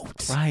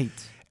out. Right.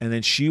 And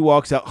then she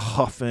walks out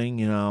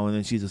huffing, and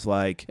then she's just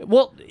like...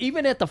 Well,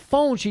 even at the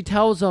phone, she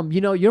tells him,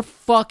 you're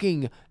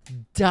fucking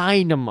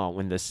dynamo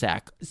in the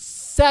sack.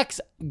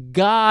 Sex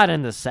god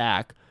in the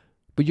sack,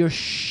 but you're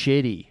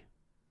shitty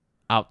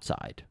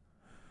outside.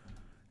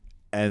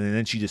 And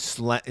then she just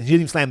she didn't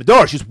even slam the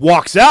door. She just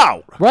walks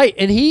out. Right.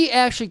 And he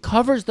actually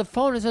covers the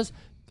phone and says,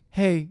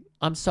 hey,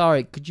 I'm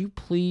sorry. Could you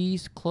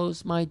please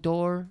close my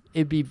door?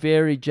 It'd be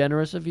very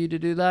generous of you to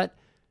do that.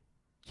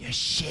 You're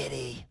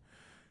shitty.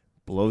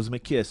 Blows him a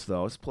kiss,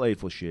 though. It's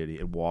playful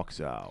shitty. And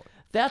walks out.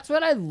 That's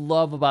what I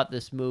love about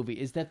this movie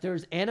is that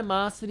there's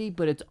animosity,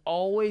 but it's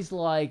always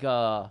like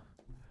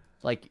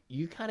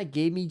you kind of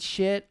gave me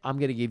shit. I'm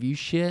going to give you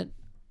shit.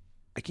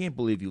 I can't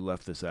believe you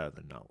left this out of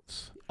the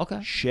notes.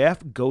 Okay.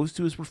 Shaft goes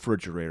to his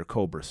refrigerator,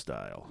 Cobra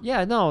style.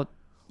 Yeah, no,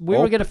 we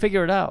were going to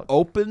figure it out.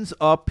 Opens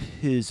up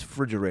his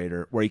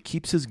refrigerator where he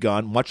keeps his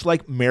gun, much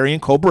like Marion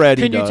Cobretti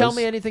does. Can you tell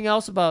me anything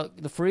else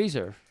about the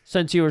freezer,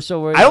 since you were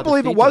so worried I don't about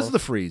believe the it was speed the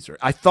freezer.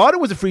 I thought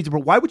it was a freezer, but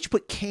why would you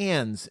put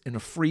cans in a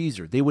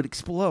freezer? They would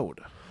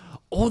explode.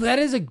 Oh, that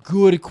is a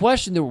good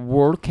question. There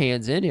were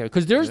cans in here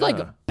because there's like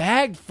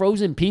bagged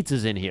frozen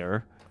pizzas in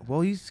here.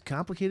 Well, he's a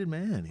complicated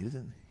man. He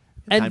doesn't...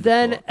 And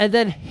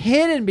then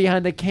hidden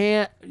behind the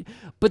can.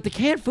 But the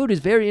canned food is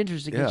very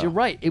interesting because you're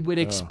right. It would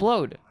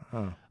explode.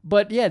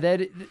 But yeah,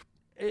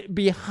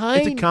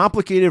 behind... It's a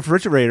complicated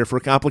refrigerator for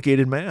a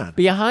complicated man.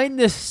 Behind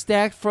this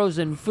stacked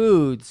frozen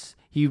foods,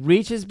 he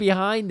reaches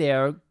behind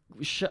there,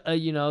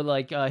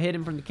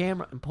 hidden from the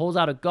camera, and pulls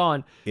out a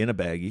gun. In a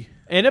baggie.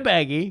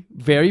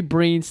 Very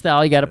Breen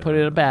style. You got to put it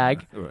in a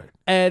bag. Right.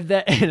 And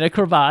then in a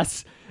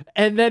crevasse.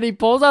 And then he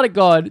pulls out a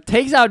gun,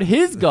 takes out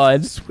his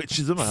gun.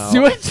 Switches them out.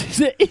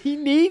 He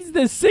needs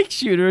the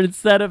 6-shooter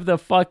instead of the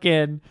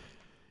fucking,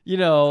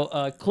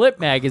 clip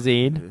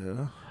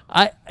magazine.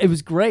 Yeah. It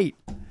was great.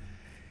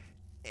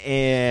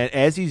 And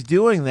as he's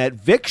doing that,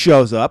 Vic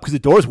shows up because the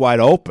door's wide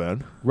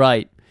open.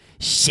 Right.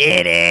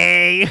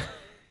 Shitty.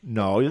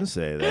 No, he didn't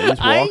say that. He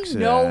just walks in.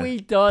 I know he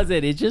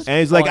doesn't. It's just And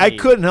he's funny. like, I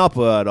couldn't help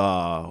but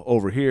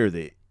over here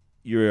that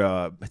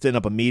you're setting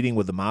up a meeting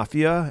with the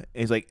mafia.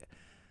 And he's like,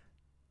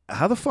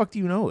 how the fuck do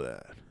you know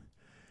that?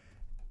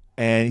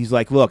 And he's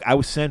like, look, I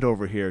was sent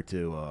over here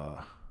to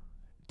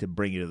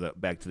bring you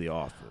back to the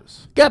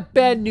office. Got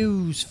bad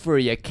news for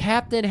you.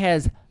 Captain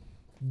has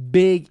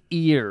big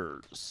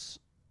ears.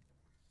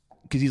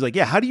 Because he's like,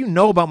 yeah, how do you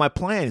know about my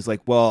plan? He's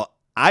like, well,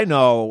 I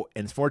know,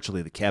 and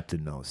fortunately the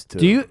captain knows too.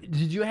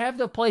 Did you have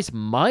the place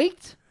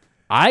mic'd?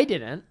 I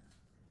didn't.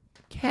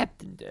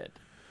 Captain did.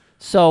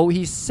 So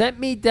he sent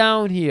me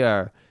down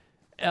here.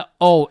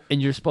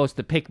 And you're supposed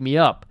to pick me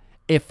up.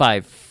 If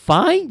I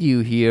find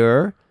you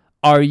here,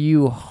 are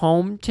you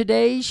home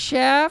today,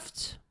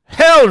 Shaft?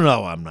 Hell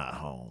no, I'm not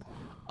home.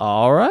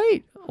 All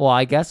right. Well,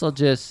 I guess I'll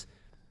just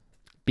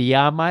be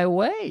on my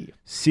way.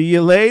 See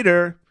you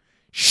later.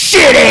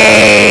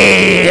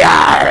 Shitty!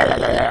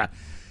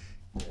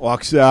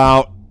 Walks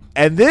out.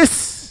 And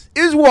this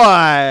is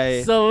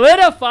why...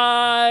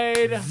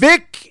 Solidified!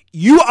 Vic,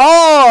 you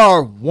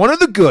are one of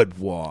the good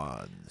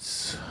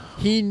ones.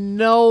 He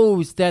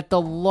knows that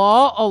the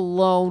law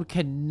alone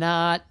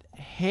cannot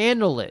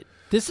handle it.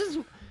 This is...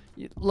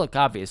 Look,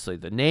 obviously,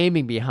 the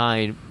naming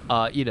behind,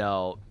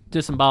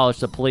 disembowelish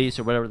the police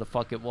or whatever the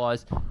fuck it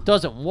was,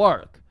 doesn't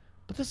work.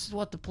 But this is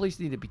what the police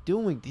need to be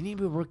doing. They need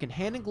to be working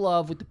hand in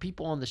glove with the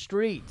people on the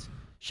streets.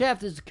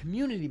 Shaft is a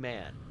community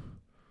man.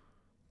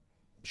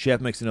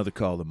 Shaft makes another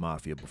call to the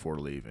mafia before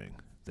leaving.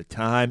 The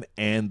time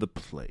and the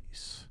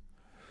place.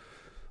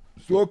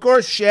 So, of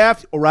course,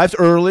 Shaft arrives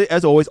early,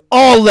 as always.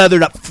 All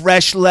leathered up,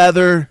 fresh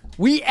leather.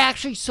 We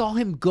actually saw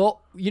him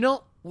go...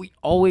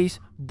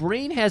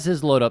 Breen has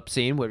his load-up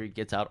scene where he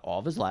gets out all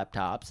of his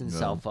laptops and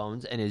cell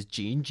phones and his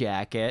jean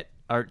jacket,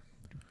 or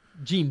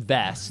jean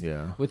vest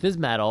with his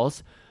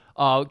medals.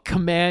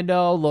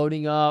 Commando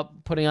loading up,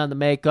 putting on the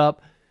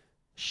makeup.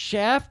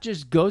 Shaft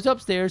just goes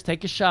upstairs,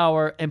 takes a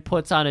shower, and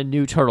puts on a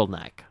new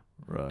turtleneck.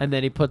 Right. And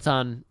then he puts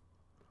on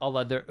a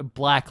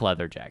black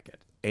leather jacket.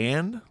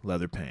 And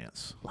leather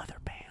pants. Leather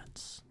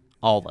pants.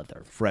 All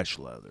leather. Fresh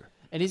leather.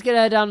 And he's going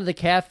to head down to the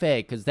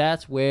cafe because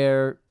that's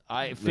where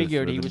I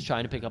figured he was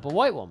trying to pick up a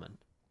white woman.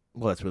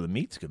 Well, that's where the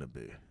meat's going to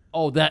be.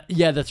 Oh,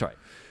 that's right.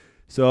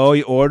 So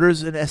he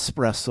orders an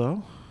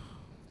espresso.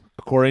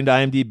 According to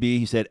IMDb,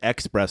 he said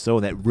espresso,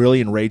 and that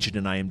really enraged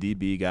an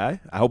IMDb guy.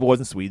 I hope it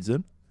wasn't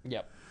Sweden.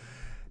 Yep.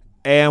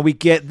 And we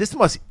get this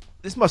must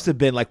have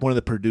been like one of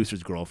the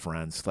producer's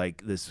girlfriends,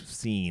 like this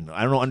scene.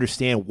 I don't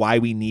understand why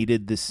we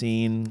needed this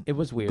scene. It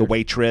was weird. The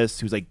waitress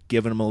who's like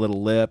giving him a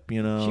little lip, She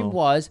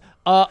was.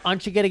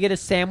 Aren't you gonna get a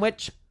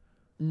sandwich?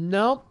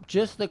 Nope,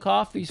 just the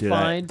coffee's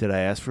fine. Did I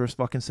ask for a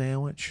fucking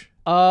sandwich?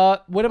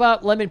 What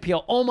about lemon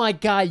peel? Oh my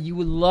god, you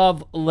would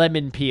love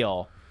lemon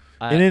peel.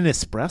 In an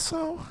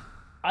espresso?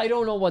 I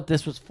don't know what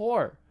this was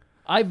for.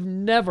 I've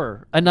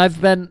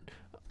been,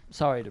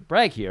 sorry to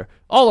brag here,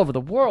 all over the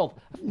world.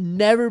 I've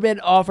never been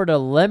offered a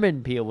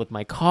lemon peel with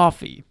my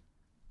coffee.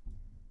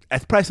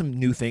 That's probably some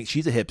new thing.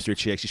 She's a hipster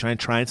chick. She's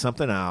trying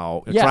something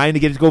out. Trying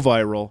to get it to go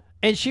viral.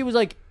 And she was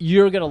like,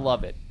 you're going to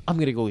love it. I'm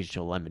going to go eat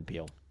your lemon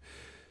peel.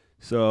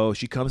 So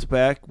she comes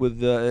back with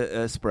the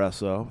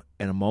espresso,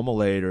 and a moment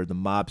later, the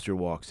mobster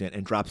walks in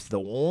and drops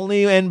the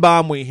only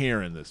N-bomb we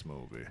hear in this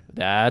movie.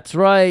 That's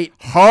right.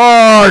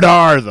 Hard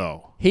R,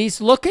 though.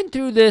 He's looking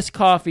through this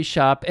coffee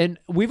shop, and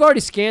we've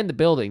already scanned the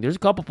building. There's a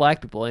couple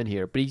black people in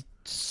here, but he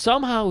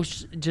somehow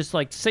just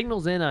like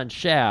signals in on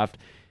Shaft.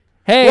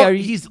 Hey,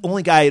 he's the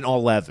only guy in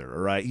all leather,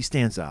 all right? He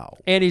stands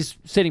out. And he's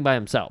sitting by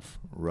himself.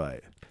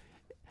 Right.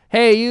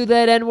 Hey, you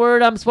that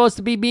N-word I'm supposed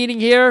to be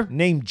meeting here?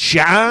 Named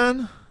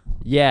John?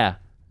 Yeah,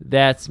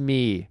 that's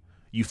me.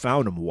 You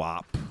found him,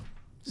 WAP.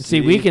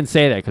 See, we can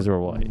say that because we're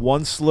white.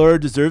 One slur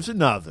deserves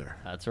another.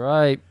 That's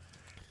right.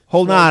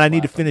 Hold on, I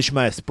need to finish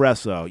my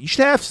espresso. You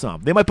should have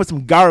some. They might put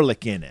some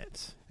garlic in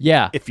it.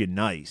 Yeah. If you're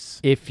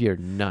nice.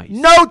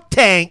 No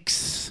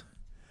tanks.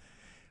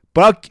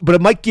 But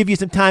it might give you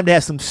some time to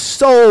have some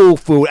soul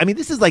food. I mean,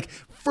 this is like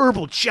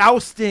verbal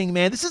jousting,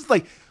 man. This is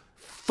like,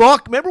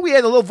 fuck. Remember we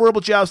had a little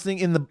verbal jousting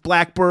in the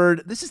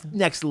Blackbird? This is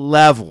next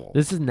level.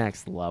 This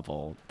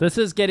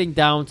is getting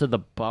down to the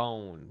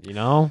bone,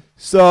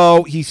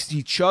 So he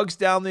chugs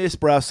down the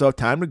espresso.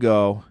 Time to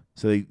go.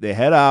 So they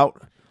head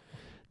out.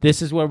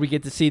 This is where we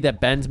get to see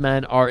that Ben's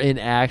men are in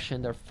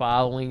action. They're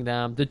following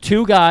them. The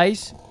two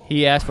guys,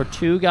 he asked for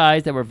two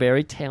guys that were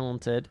very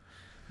talented,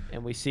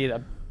 and we see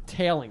them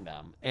tailing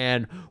them.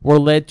 And we're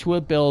led to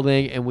a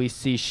building, and we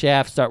see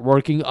Shaft start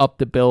working up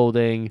the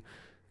building.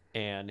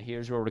 And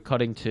here's where we're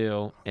cutting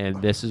to,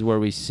 and this is where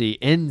we see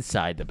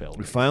inside the building.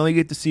 We finally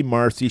get to see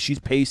Marcy. She's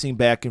pacing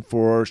back and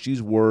forth.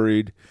 She's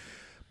worried.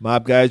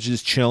 Mob guy's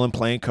just chilling,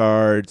 playing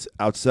cards.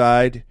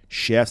 Outside,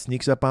 Shaft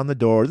sneaks up on the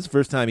door. This is the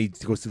first time he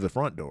goes through the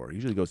front door. He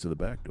usually goes to the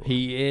back door.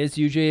 He is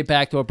usually a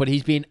back door, but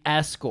he's being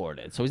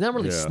escorted. So he's not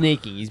really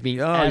sneaking. He's being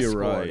escorted. You're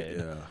right.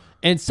 Yeah.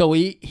 And so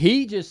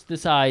he just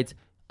decides,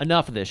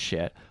 enough of this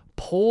shit,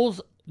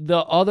 pulls the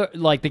other,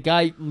 like the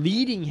guy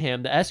leading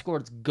him, the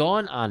escort's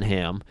gun on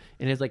him,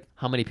 and is like,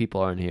 how many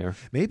people are in here?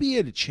 Maybe he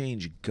had to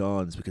change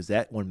guns because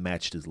that one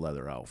matched his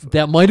leather outfit.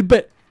 That might have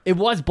been. It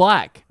was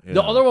black. Yeah.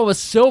 The other one was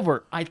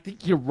silver. I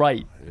think you're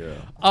right.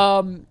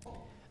 Yeah.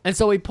 And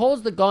so he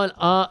pulls the gun,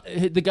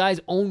 the guy's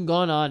own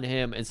gun on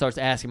him, and starts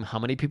asking him how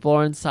many people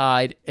are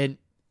inside. And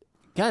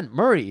again,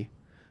 Murray,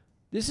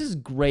 this is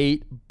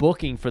great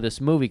booking for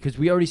this movie because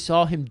we already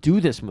saw him do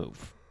this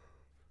move.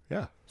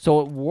 Yeah.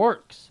 So it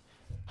works.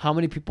 How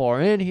many people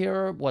are in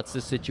here? What's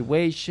the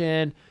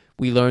situation?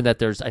 We learned that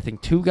there's, I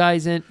think, two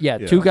guys in. Yeah,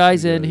 two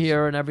guys in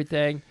here and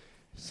everything.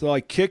 So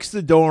he kicks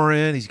the door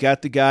in. He's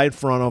got the guy in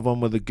front of him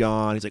with a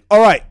gun. He's like,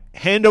 all right,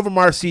 hand over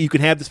Marcy. You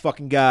can have this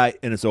fucking guy,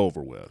 and it's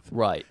over with.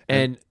 Right.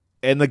 And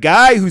the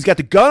guy who's got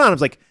the gun on him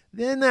is like,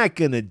 they're not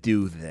going to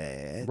do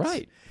that.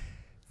 Right.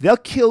 They'll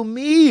kill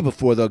me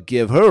before they'll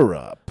give her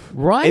up.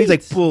 Right. And he's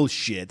like,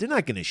 bullshit. They're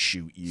not going to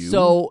shoot you.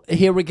 So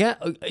here we go.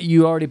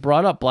 You already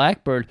brought up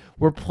Blackbird.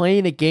 We're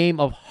playing a game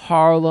of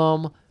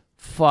Harlem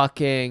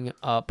fucking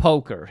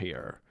poker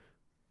here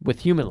with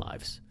human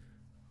lives.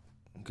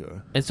 Okay.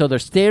 And so they're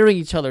staring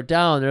each other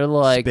down. They're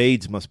like,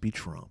 Spades must be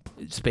Trump.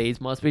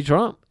 Spades must be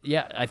Trump.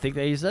 Yeah, I think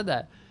that he said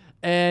that.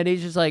 And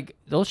he's just like,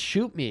 they'll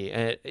shoot me.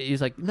 And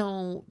he's like,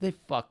 no, they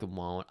fucking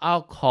won't.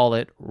 I'll call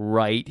it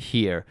right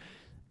here.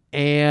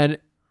 And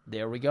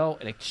there we go.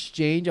 An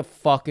exchange of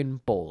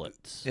fucking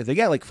bullets. Yeah, they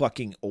got like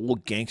fucking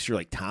old gangster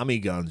like Tommy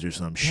guns or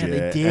some shit.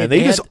 They did. And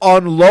they just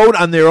unload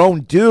on their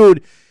own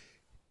dude.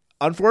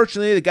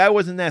 Unfortunately, the guy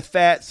wasn't that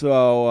fat,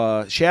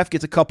 so Shaft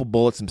gets a couple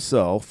bullets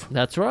himself.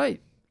 That's right.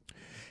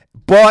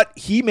 But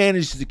he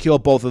manages to kill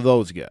both of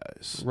those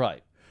guys.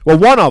 Right. Well,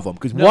 one of them,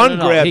 because one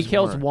grabs. He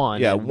kills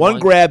one. Yeah, one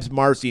grabs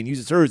Marcy and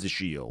uses her as a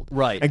shield.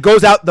 Right. And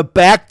goes out the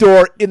back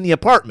door in the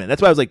apartment.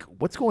 That's why I was like,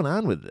 what's going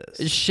on with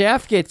this?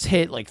 Shaft gets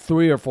hit like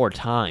 3 or 4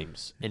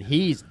 times, and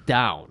he's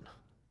down.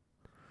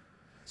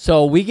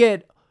 So we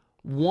get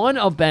one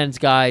of Ben's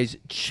guys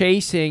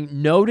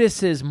chasing,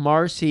 notices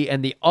Marcy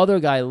and the other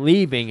guy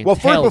leaving. And well,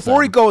 first, before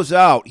them. he goes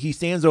out, he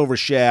stands over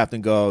Shaft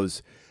and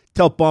goes,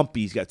 tell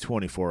Bumpy he's got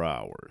 24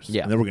 hours.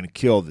 Yeah. And then we're going to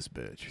kill this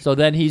bitch. So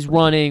then he's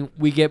running.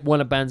 We get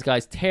one of Ben's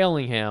guys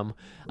tailing him.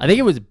 I think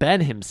it was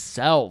Ben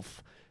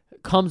himself.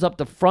 Comes up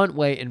the front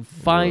way and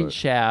finds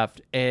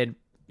Shaft and,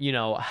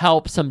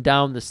 helps him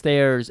down the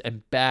stairs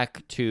and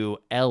back to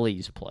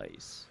Ellie's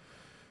place.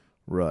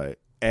 Right.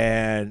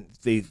 And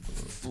they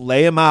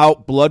lay him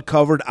out, blood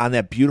covered on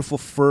that beautiful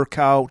fur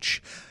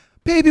couch.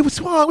 Baby, what's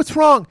wrong? What's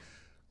wrong?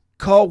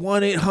 Call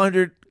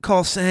 1-800,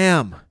 call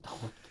Sam.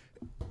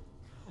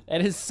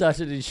 That is such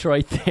a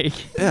Detroit thing.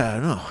 Yeah, I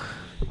know.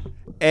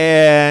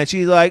 And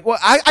she's like, well,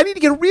 I need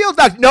to get a real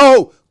doctor.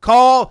 No,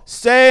 call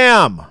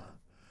Sam.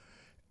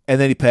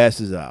 And then he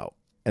passes out.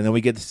 And then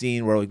we get the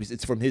scene where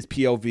it's from his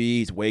POV.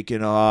 He's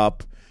waking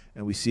up,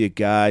 and we see a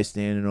guy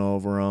standing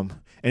over him.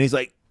 And he's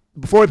like,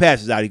 before he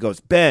passes out, he goes,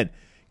 Ben,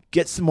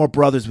 get some more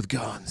brothers with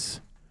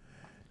guns.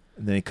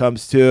 And then he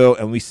comes to,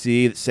 and we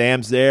see that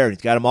Sam's there, and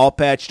he's got them all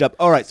patched up.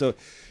 All right, so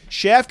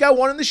Shaft got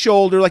one in the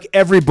shoulder like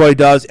everybody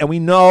does, and we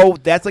know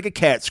that's like a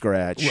cat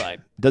scratch.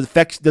 Right.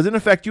 Doesn't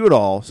affect you at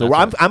all. So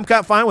I'm kind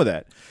of fine with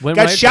that. Went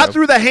Got right shot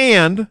through the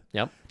hand.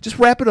 Yep. Just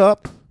wrap it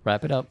up.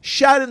 Wrap it up.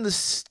 Shot in the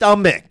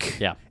stomach.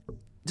 Yeah.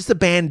 Just a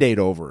Band-Aid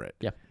over it.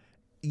 Yeah.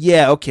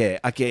 Yeah, okay.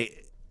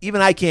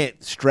 Even I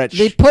can't stretch.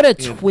 They put a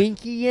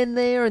Twinkie in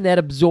there, and that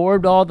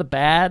absorbed all the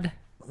bad.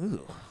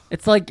 Ooh.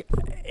 It's like,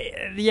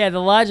 the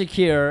logic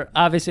here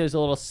obviously is a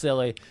little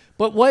silly.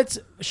 But what's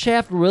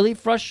Shaft really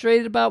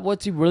frustrated about?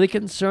 What's he really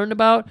concerned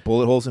about?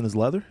 Bullet holes in his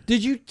leather?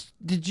 Did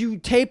you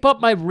tape up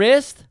my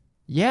wrist?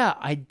 Yeah,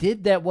 I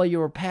did that while you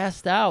were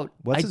passed out.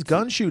 What's his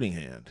gun shooting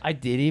hand? I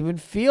didn't even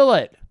feel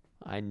it.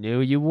 I knew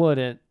you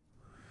wouldn't.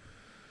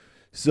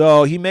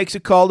 So he makes a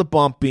call to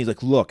Bumpy. He's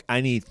like, look,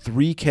 I need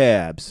 3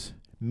 cabs.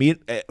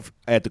 Meet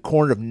at the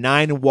corner of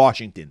 9 and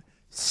Washington.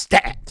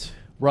 Stat.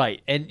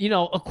 Right. And,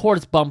 of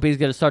course, Bumpy's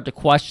going to start to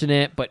question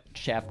it, but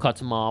Shaft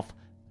cuts him off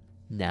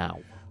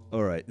now.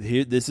 All right.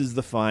 This is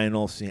the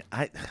final scene.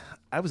 I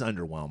was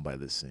underwhelmed by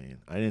this scene.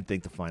 I didn't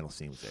think the final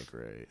scene was that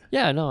great.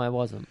 Yeah, no, I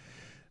wasn't.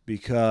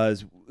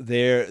 Because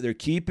they're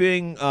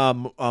keeping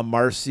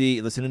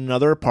Marcy, listen, in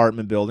another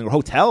apartment building or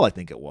hotel, I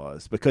think it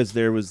was, because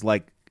there was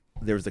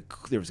a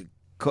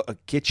a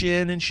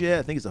kitchen and shit.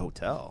 I think it's a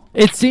hotel.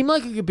 It seemed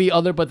like it could be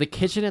other, but the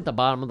kitchen at the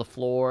bottom of the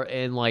floor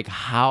and like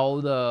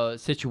how the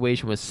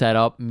situation was set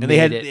up, And they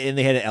had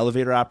an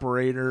elevator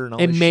operator and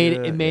all. It this made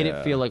shit. it made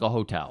it feel like a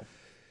hotel.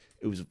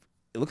 It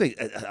looked like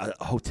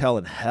a hotel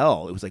in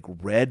hell. It was like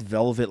red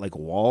velvet, like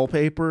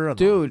wallpaper.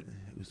 Dude,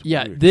 It was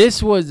yeah, weird.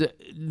 this was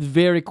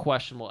very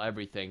questionable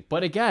everything.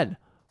 But again,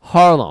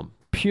 Harlem,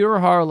 pure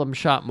Harlem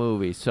shot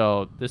movie.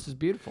 So this is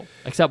beautiful,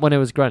 except when it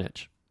was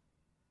Greenwich.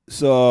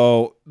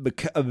 So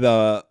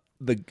the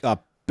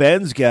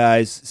Ben's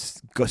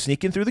guys go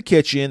sneaking through the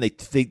kitchen.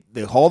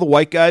 They haul the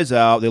white guys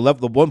out. They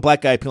left the one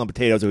black guy peeling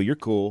potatoes. They go, "You're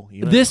cool."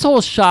 You know? This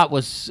whole shot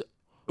was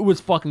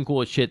fucking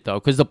cool as shit though,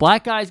 because the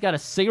black guy's got a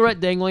cigarette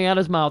dangling out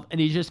his mouth and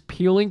he's just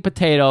peeling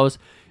potatoes.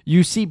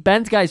 You see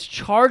Ben's guys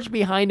charge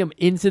behind him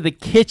into the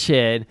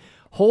kitchen,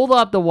 hold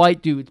up the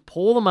white dudes,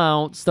 pull them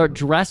out, start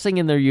dressing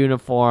in their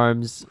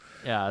uniforms.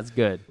 Yeah, it's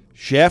good.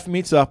 Shaft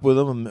meets up with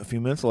him a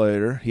few minutes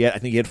later. I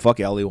think he had fuck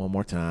Ellie one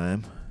more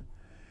time.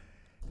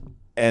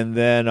 And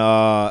then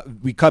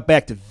we cut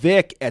back to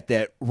Vic at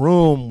that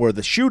room where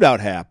the shootout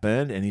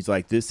happened, and he's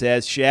like, "This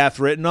has Shaft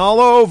written all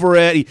over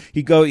it."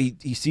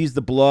 He sees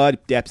the blood,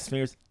 daps his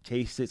fingers,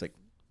 tastes it. He's like,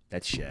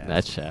 "That's Shaft."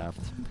 That's Shaft.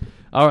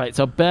 All right,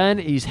 so Ben,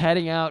 he's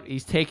heading out.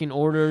 He's taking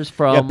orders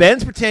from. Yeah,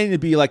 Ben's pretending to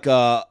be like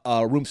a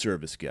room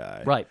service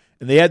guy, Right.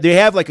 And they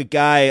have like a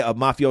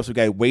mafioso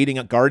guy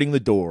guarding the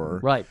door,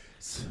 Right.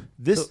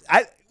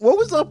 What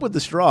was up with the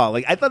straw?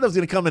 Like I thought that was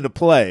going to come into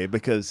play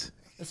because.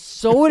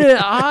 So did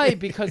I,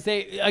 because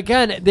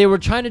they were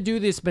trying to do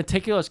this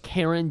meticulous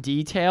Karen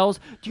details.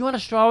 Do you want a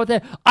straw with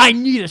it? I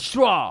need a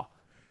straw.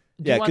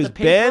 Do you want the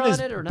paper on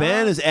it or not?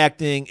 Ben is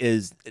acting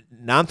as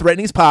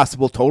non-threatening as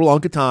possible, total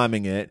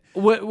uncatoming it.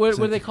 What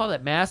do they call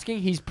that?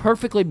 Masking? He's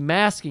perfectly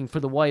masking for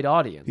the white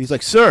audience. He's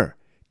like, "Sir,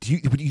 do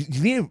you need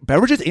any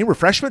beverages, any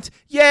refreshments?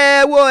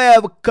 Yeah, we'll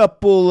have a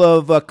couple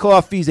of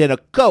coffees and a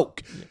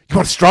Coke. You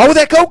want a straw with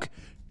that Coke?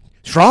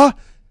 Straw?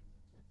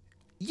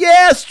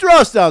 Yeah,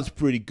 straw sounds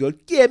pretty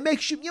good. Yeah,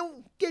 make sure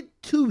you get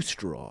 2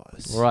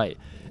 straws." Right.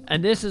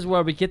 And this is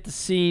where we get the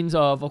scenes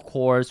of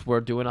course,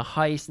 we're doing a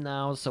heist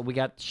now. So we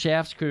got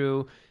Shaft's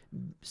crew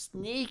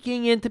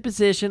sneaking into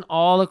position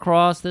all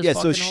across this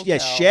fucking hotel.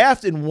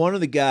 Shaft and one of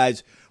the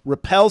guys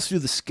repels through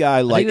the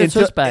skylight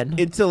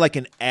into like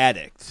an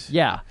addict.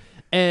 Yeah.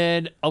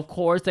 And, of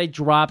course, they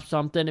drop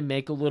something and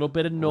make a little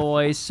bit of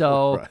noise.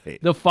 So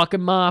the fucking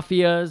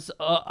mafia's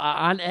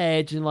on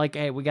edge and like,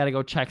 hey, we got to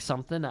go check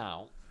something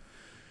out.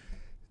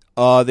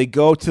 They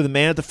go to the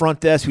man at the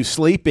front desk who's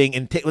sleeping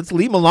and let's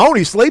leave him alone.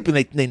 He's sleeping.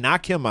 They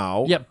knock him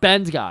out. Yeah,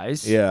 Ben's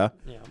guys. Yeah.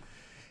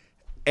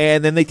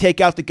 And then they take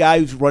out the guy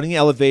who's running the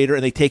elevator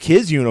and they take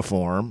his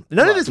uniform.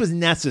 None of this was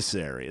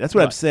necessary. That's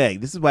what I'm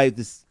saying. This is why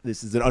this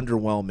is an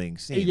underwhelming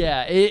scene.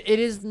 Yeah, it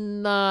is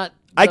not.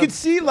 I could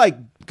see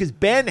because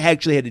Ben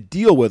actually had to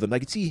deal with him. I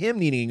could see him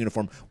needing a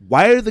uniform.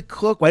 Why do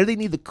they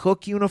need the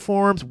cook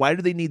uniforms? Why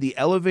do they need the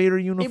elevator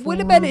uniform? It would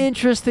have been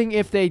interesting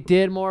if they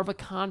did more of a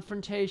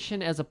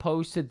confrontation as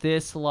opposed to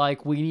this,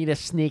 like, we need to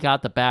sneak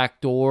out the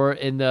back door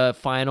in the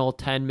final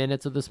 10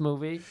 minutes of this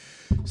movie.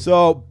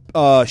 So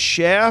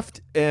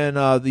Shaft and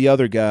the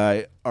other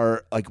guy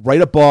are like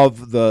right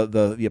above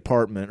the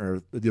apartment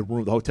or the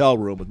hotel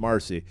room with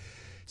Marcy.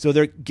 So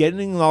they're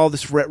getting all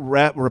this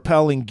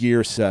repelling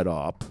gear set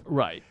up.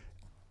 Right.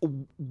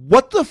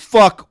 What the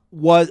fuck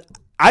was?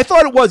 I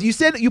thought it was. You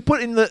said you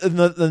put in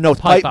the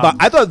notes pipe bomb.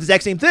 I thought it was the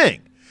exact same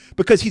thing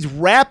because he's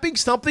wrapping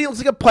something that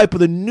looks like a pipe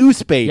with a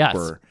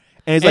newspaper.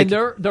 Yes. And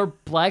they're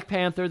Black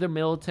Panther, they're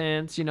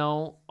militants,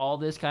 all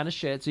this kind of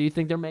shit. So you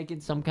think they're making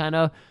some kind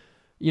of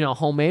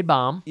homemade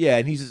bomb? Yeah,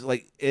 and he's just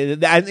like,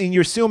 and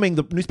you're assuming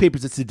the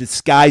newspapers is to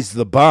disguise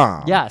the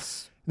bomb.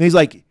 Yes. And he's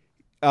like,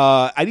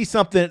 I need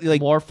something like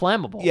more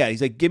flammable. Yeah,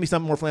 he's like, give me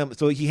something more flammable.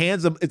 So he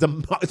hands him it's a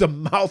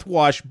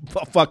mouthwash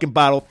fucking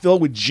bottle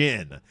filled with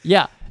gin.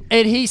 Yeah,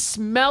 and he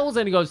smells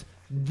and he goes,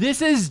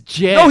 "This is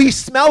gin." No, he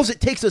smells it,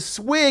 takes a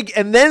swig,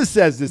 and then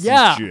says, "This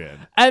is gin."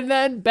 And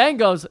then Ben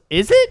goes,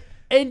 "Is it?"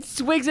 And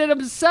swigs it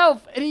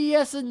himself, and he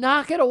has to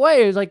knock it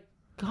away. He's like,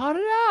 "Cut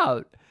it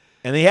out."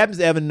 And he happens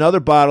to have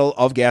another bottle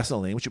of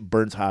gasoline, which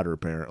burns hotter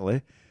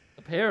apparently.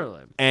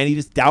 And he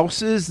just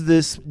douses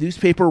this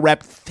newspaper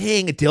wrapped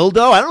thing, a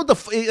dildo. I don't know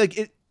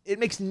what it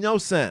makes no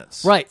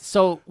sense. Right.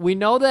 So we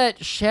know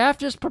that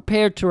Shaft is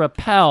prepared to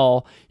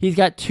repel. He's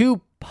got 2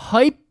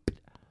 pipe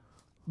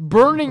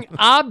burning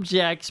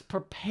objects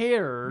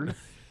prepared.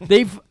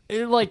 They've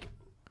totally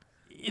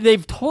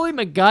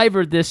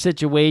MacGyvered this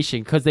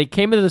situation because they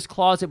came into this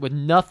closet with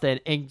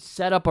nothing and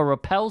set up a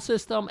repel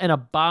system and a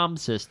bomb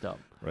system.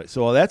 Right.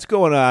 So while that's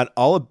going on,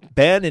 all of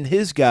Ben and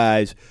his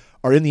guys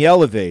are in the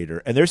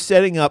elevator, and they're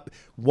setting up.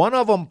 One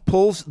of them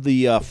pulls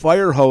the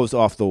fire hose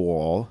off the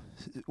wall,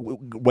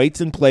 waits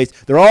in place.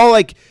 They're all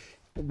like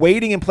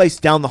waiting in place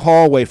down the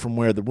hallway from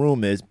where the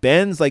room is.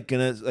 Ben's like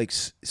gonna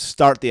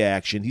start the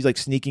action. He's like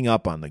sneaking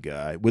up on the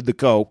guy with the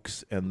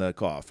Cokes and the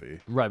coffee.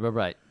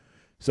 Right.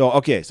 So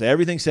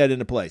everything's set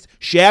into place.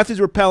 Shaft is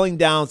rappelling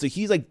down, so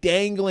he's like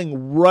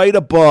dangling right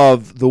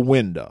above the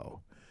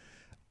window.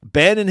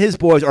 Ben and his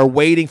boys are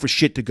waiting for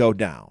shit to go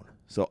down.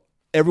 So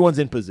everyone's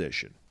in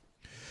position.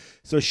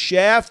 So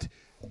Shaft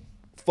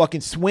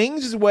fucking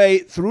swings his way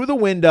through the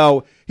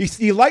window. By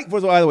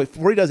the way,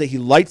 before he does it, he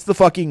lights the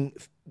fucking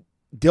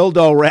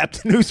dildo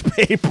wrapped in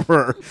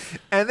newspaper,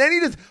 and then he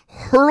just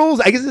hurls.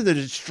 I guess it's a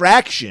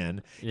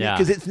distraction. Yeah.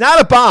 Because it's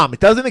not a bomb. It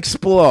doesn't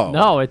explode.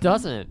 No, it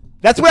doesn't.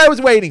 That's what I was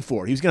waiting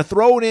for. He was going to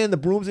throw it in. The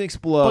broom's going to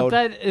explode.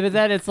 But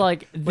then it's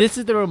like, this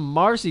is the room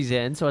Marcy's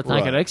in, so it's not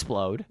Right. going to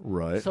explode.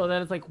 Right. So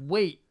then it's like,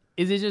 wait,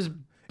 is it just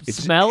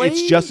smelly?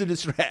 It's just a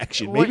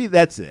distraction. Maybe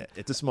that's it.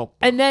 It's a smoke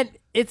bomb. And then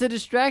it's a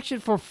distraction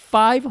for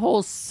 5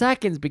 whole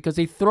seconds because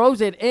he throws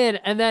it in,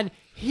 and then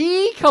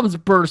he comes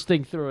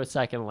bursting through a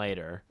second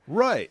later.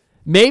 Right.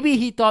 Maybe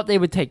he thought they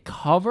would take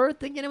cover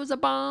thinking it was a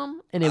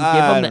bomb, and it would give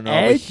I him don't the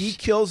know, but edge. he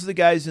kills the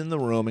guys in the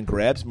room and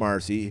grabs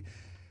Marcy.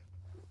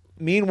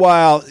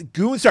 Meanwhile,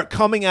 goons start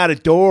coming out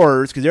of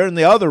doors because they're in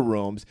the other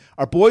rooms.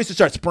 Our boys just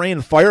start spraying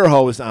a fire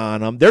hose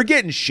on them. They're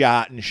getting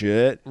shot and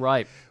shit.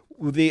 Right.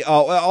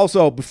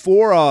 Also,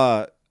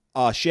 before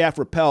Shaft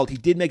repelled, he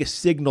did make a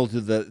signal to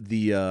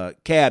the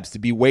cabs to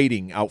be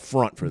waiting out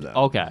front for them.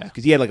 Okay.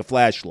 Because he had like a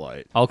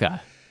flashlight. Okay.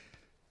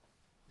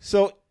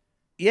 So,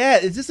 yeah,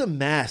 it's just a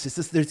mess. It's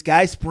just there's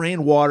guys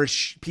spraying water,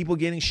 people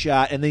getting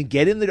shot, and then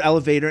get in the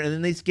elevator, and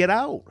then they just get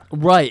out.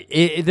 Right.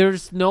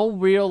 There's no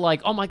real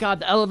like, oh my god,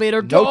 the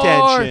elevator No door.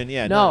 tension.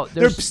 Yeah, no.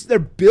 They're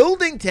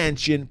building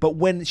tension, but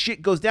when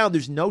shit goes down,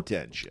 there's no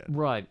tension.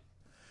 Right.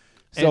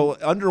 So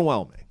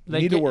underwhelming. You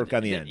need to work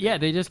on the end. Yeah,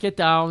 they just get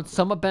down.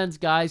 Some of Ben's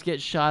guys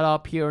get shot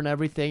up here and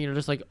everything. You're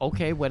just like,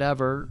 okay,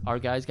 whatever. Our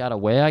guys got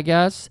away, I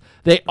guess.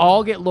 They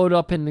all get loaded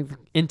up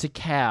into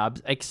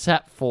cabs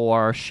except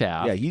for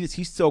Shaft. Yeah,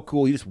 he's so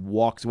cool. He just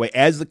walks away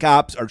as the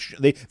cops are.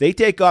 They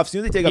take off. As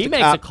soon as they take off, He the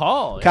makes a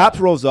call. Cops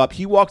rolls up.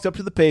 He walks up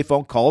to the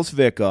payphone, calls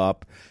Vic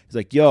up. He's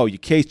like, "Yo, your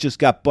case just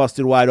got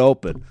busted wide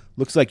open.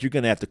 Looks like you're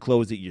gonna have to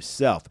close it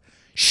yourself."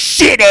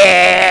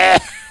 Shitty.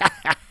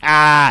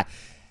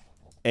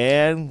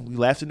 And we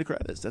laughed in the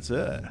credits. That's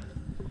it.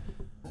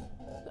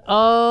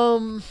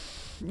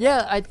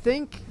 Yeah, I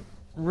think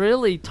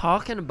really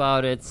talking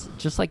about it's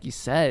just like you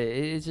said.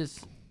 It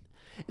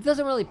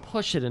doesn't really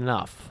push it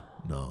enough.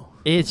 No,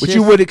 It's which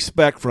just, you would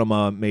expect from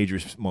a major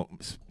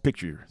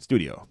picture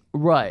studio.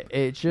 right.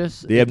 It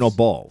just They have no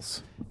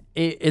balls.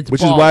 It's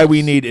Which is why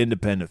we need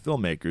independent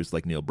filmmakers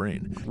like Neil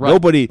Breen. Right.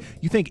 Nobody.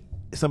 You think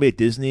somebody at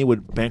Disney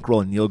would bankroll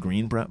a Neil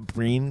Breen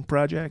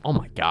project? Oh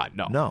my God,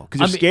 no, No,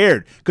 because they're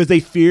scared. Because they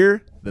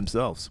fear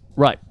themselves.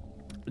 Right.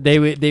 They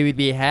would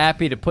be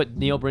happy to put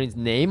Neil Breen's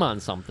name on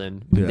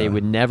something, but they Yeah.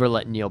 would never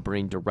let Neil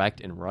Breen direct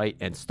and write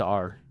and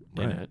star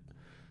in Right. it.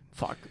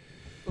 Fuck.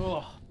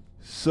 Ugh.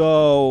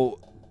 So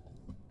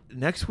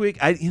next week,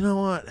 you know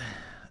what?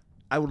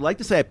 I would like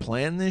to say I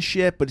planned this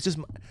shit, but it's just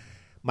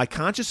my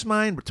conscious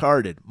mind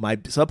retarded, my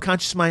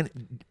subconscious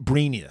mind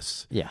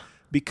Breenius. Yeah.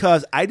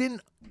 Because I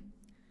didn't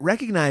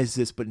recognize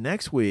this, but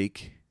next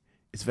week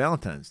it's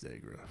Valentine's Day,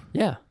 Griff,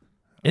 Yeah.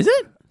 Is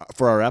it?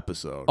 for our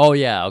episode. Oh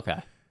yeah.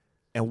 Okay.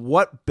 And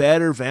what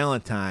better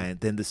Valentine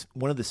than this?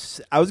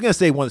 I was gonna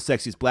say one of the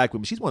sexiest black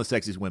women. She's one of the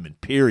sexiest women,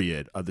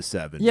 period, of the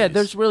 70s. Yeah.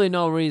 There's really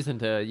no reason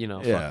to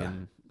Yeah.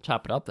 fucking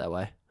chop it up that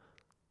way.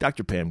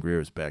 Dr. Pam Grier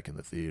is back in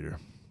the theater,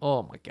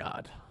 Oh my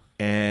God.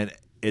 and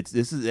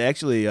this is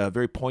actually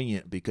very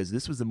poignant because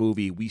this was the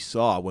movie we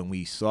saw when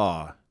we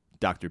saw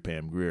Dr.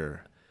 Pam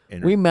Grier.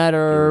 We met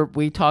her.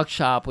 We talked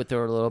shop with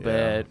her a little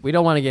bit. We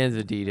don't want to get into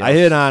the details. I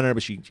hit on her,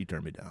 but she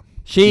turned me down.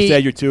 She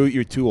said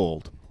you're too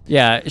old.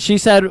 Yeah, she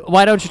said,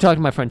 "Why don't you talk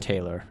to my friend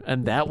Taylor?"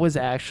 And that was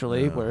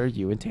actually where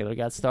you and Taylor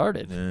got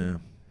started. Yeah.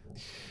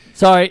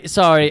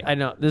 Sorry. I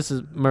know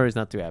Murray's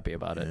not too happy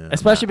about it,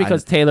 especially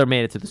because Taylor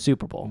made it to the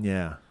Super Bowl.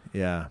 Yeah.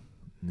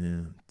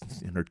 And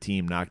her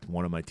team knocked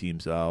one of my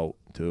teams out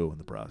too in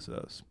the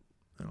process.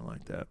 I don't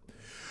like that.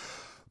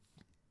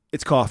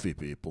 It's coffee,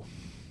 people,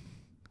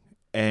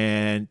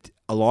 and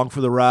along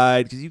for the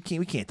ride because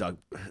we can't talk.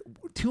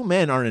 2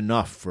 men aren't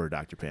enough for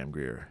Dr. Pam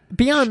Grier.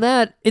 Beyond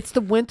that, it's the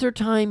winter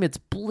time. It's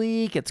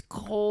bleak. It's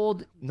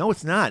cold. No,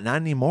 it's not. Not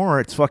anymore.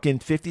 It's fucking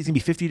 50. It's gonna be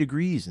 50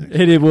 degrees.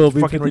 It will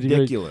be fucking 50 degrees.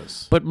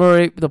 ridiculous. But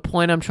Murray, the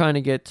point I'm trying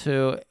to get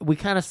to, we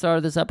kind of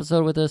started this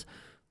episode with this.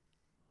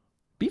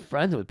 Be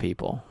friends with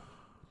people.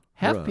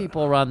 Have Right.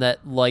 people around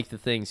that like the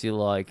things you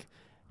like.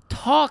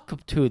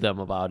 Talk to them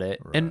about it.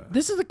 Right. And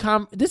this is a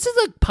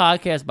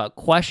podcast about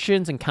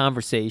questions and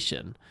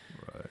conversation.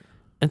 Right.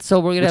 And so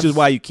we're gonna. Which is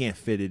why you can't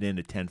fit it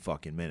into 10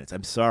 fucking minutes.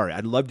 I'm sorry.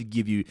 I'd love to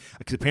give you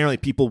because apparently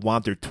people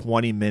want their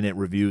 20-minute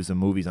reviews of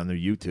movies on their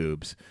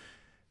YouTubes.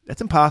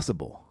 That's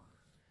impossible.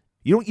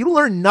 You don't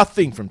learn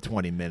nothing from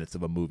 20 minutes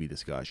of a movie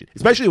discussion,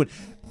 especially when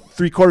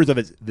 3/4 of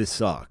it this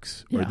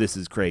sucks or Yeah. this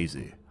is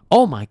crazy.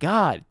 Oh my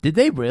God! Did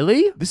they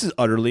really? This is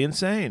utterly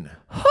insane.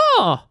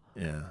 Huh?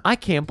 Yeah. I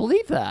can't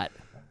believe that.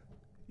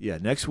 Yeah,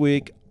 next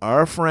week,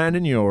 our friend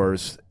and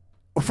yours.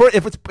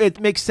 It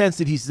makes sense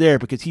that he's there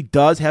because he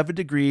does have a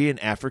degree in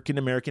African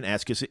American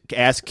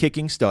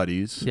ass-kicking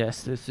studies.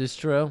 Yes, this is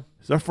true.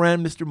 It's our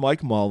friend, Mr.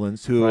 Mike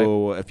Mullins,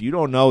 who, if you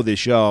don't know this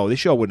show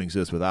wouldn't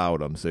exist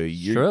without him. So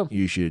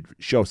you should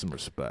show some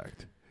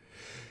respect.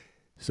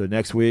 So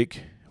next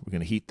week, we're going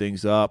to heat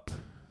things up.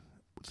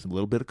 with a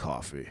little bit of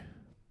coffee.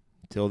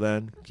 Till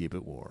then, keep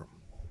it warm.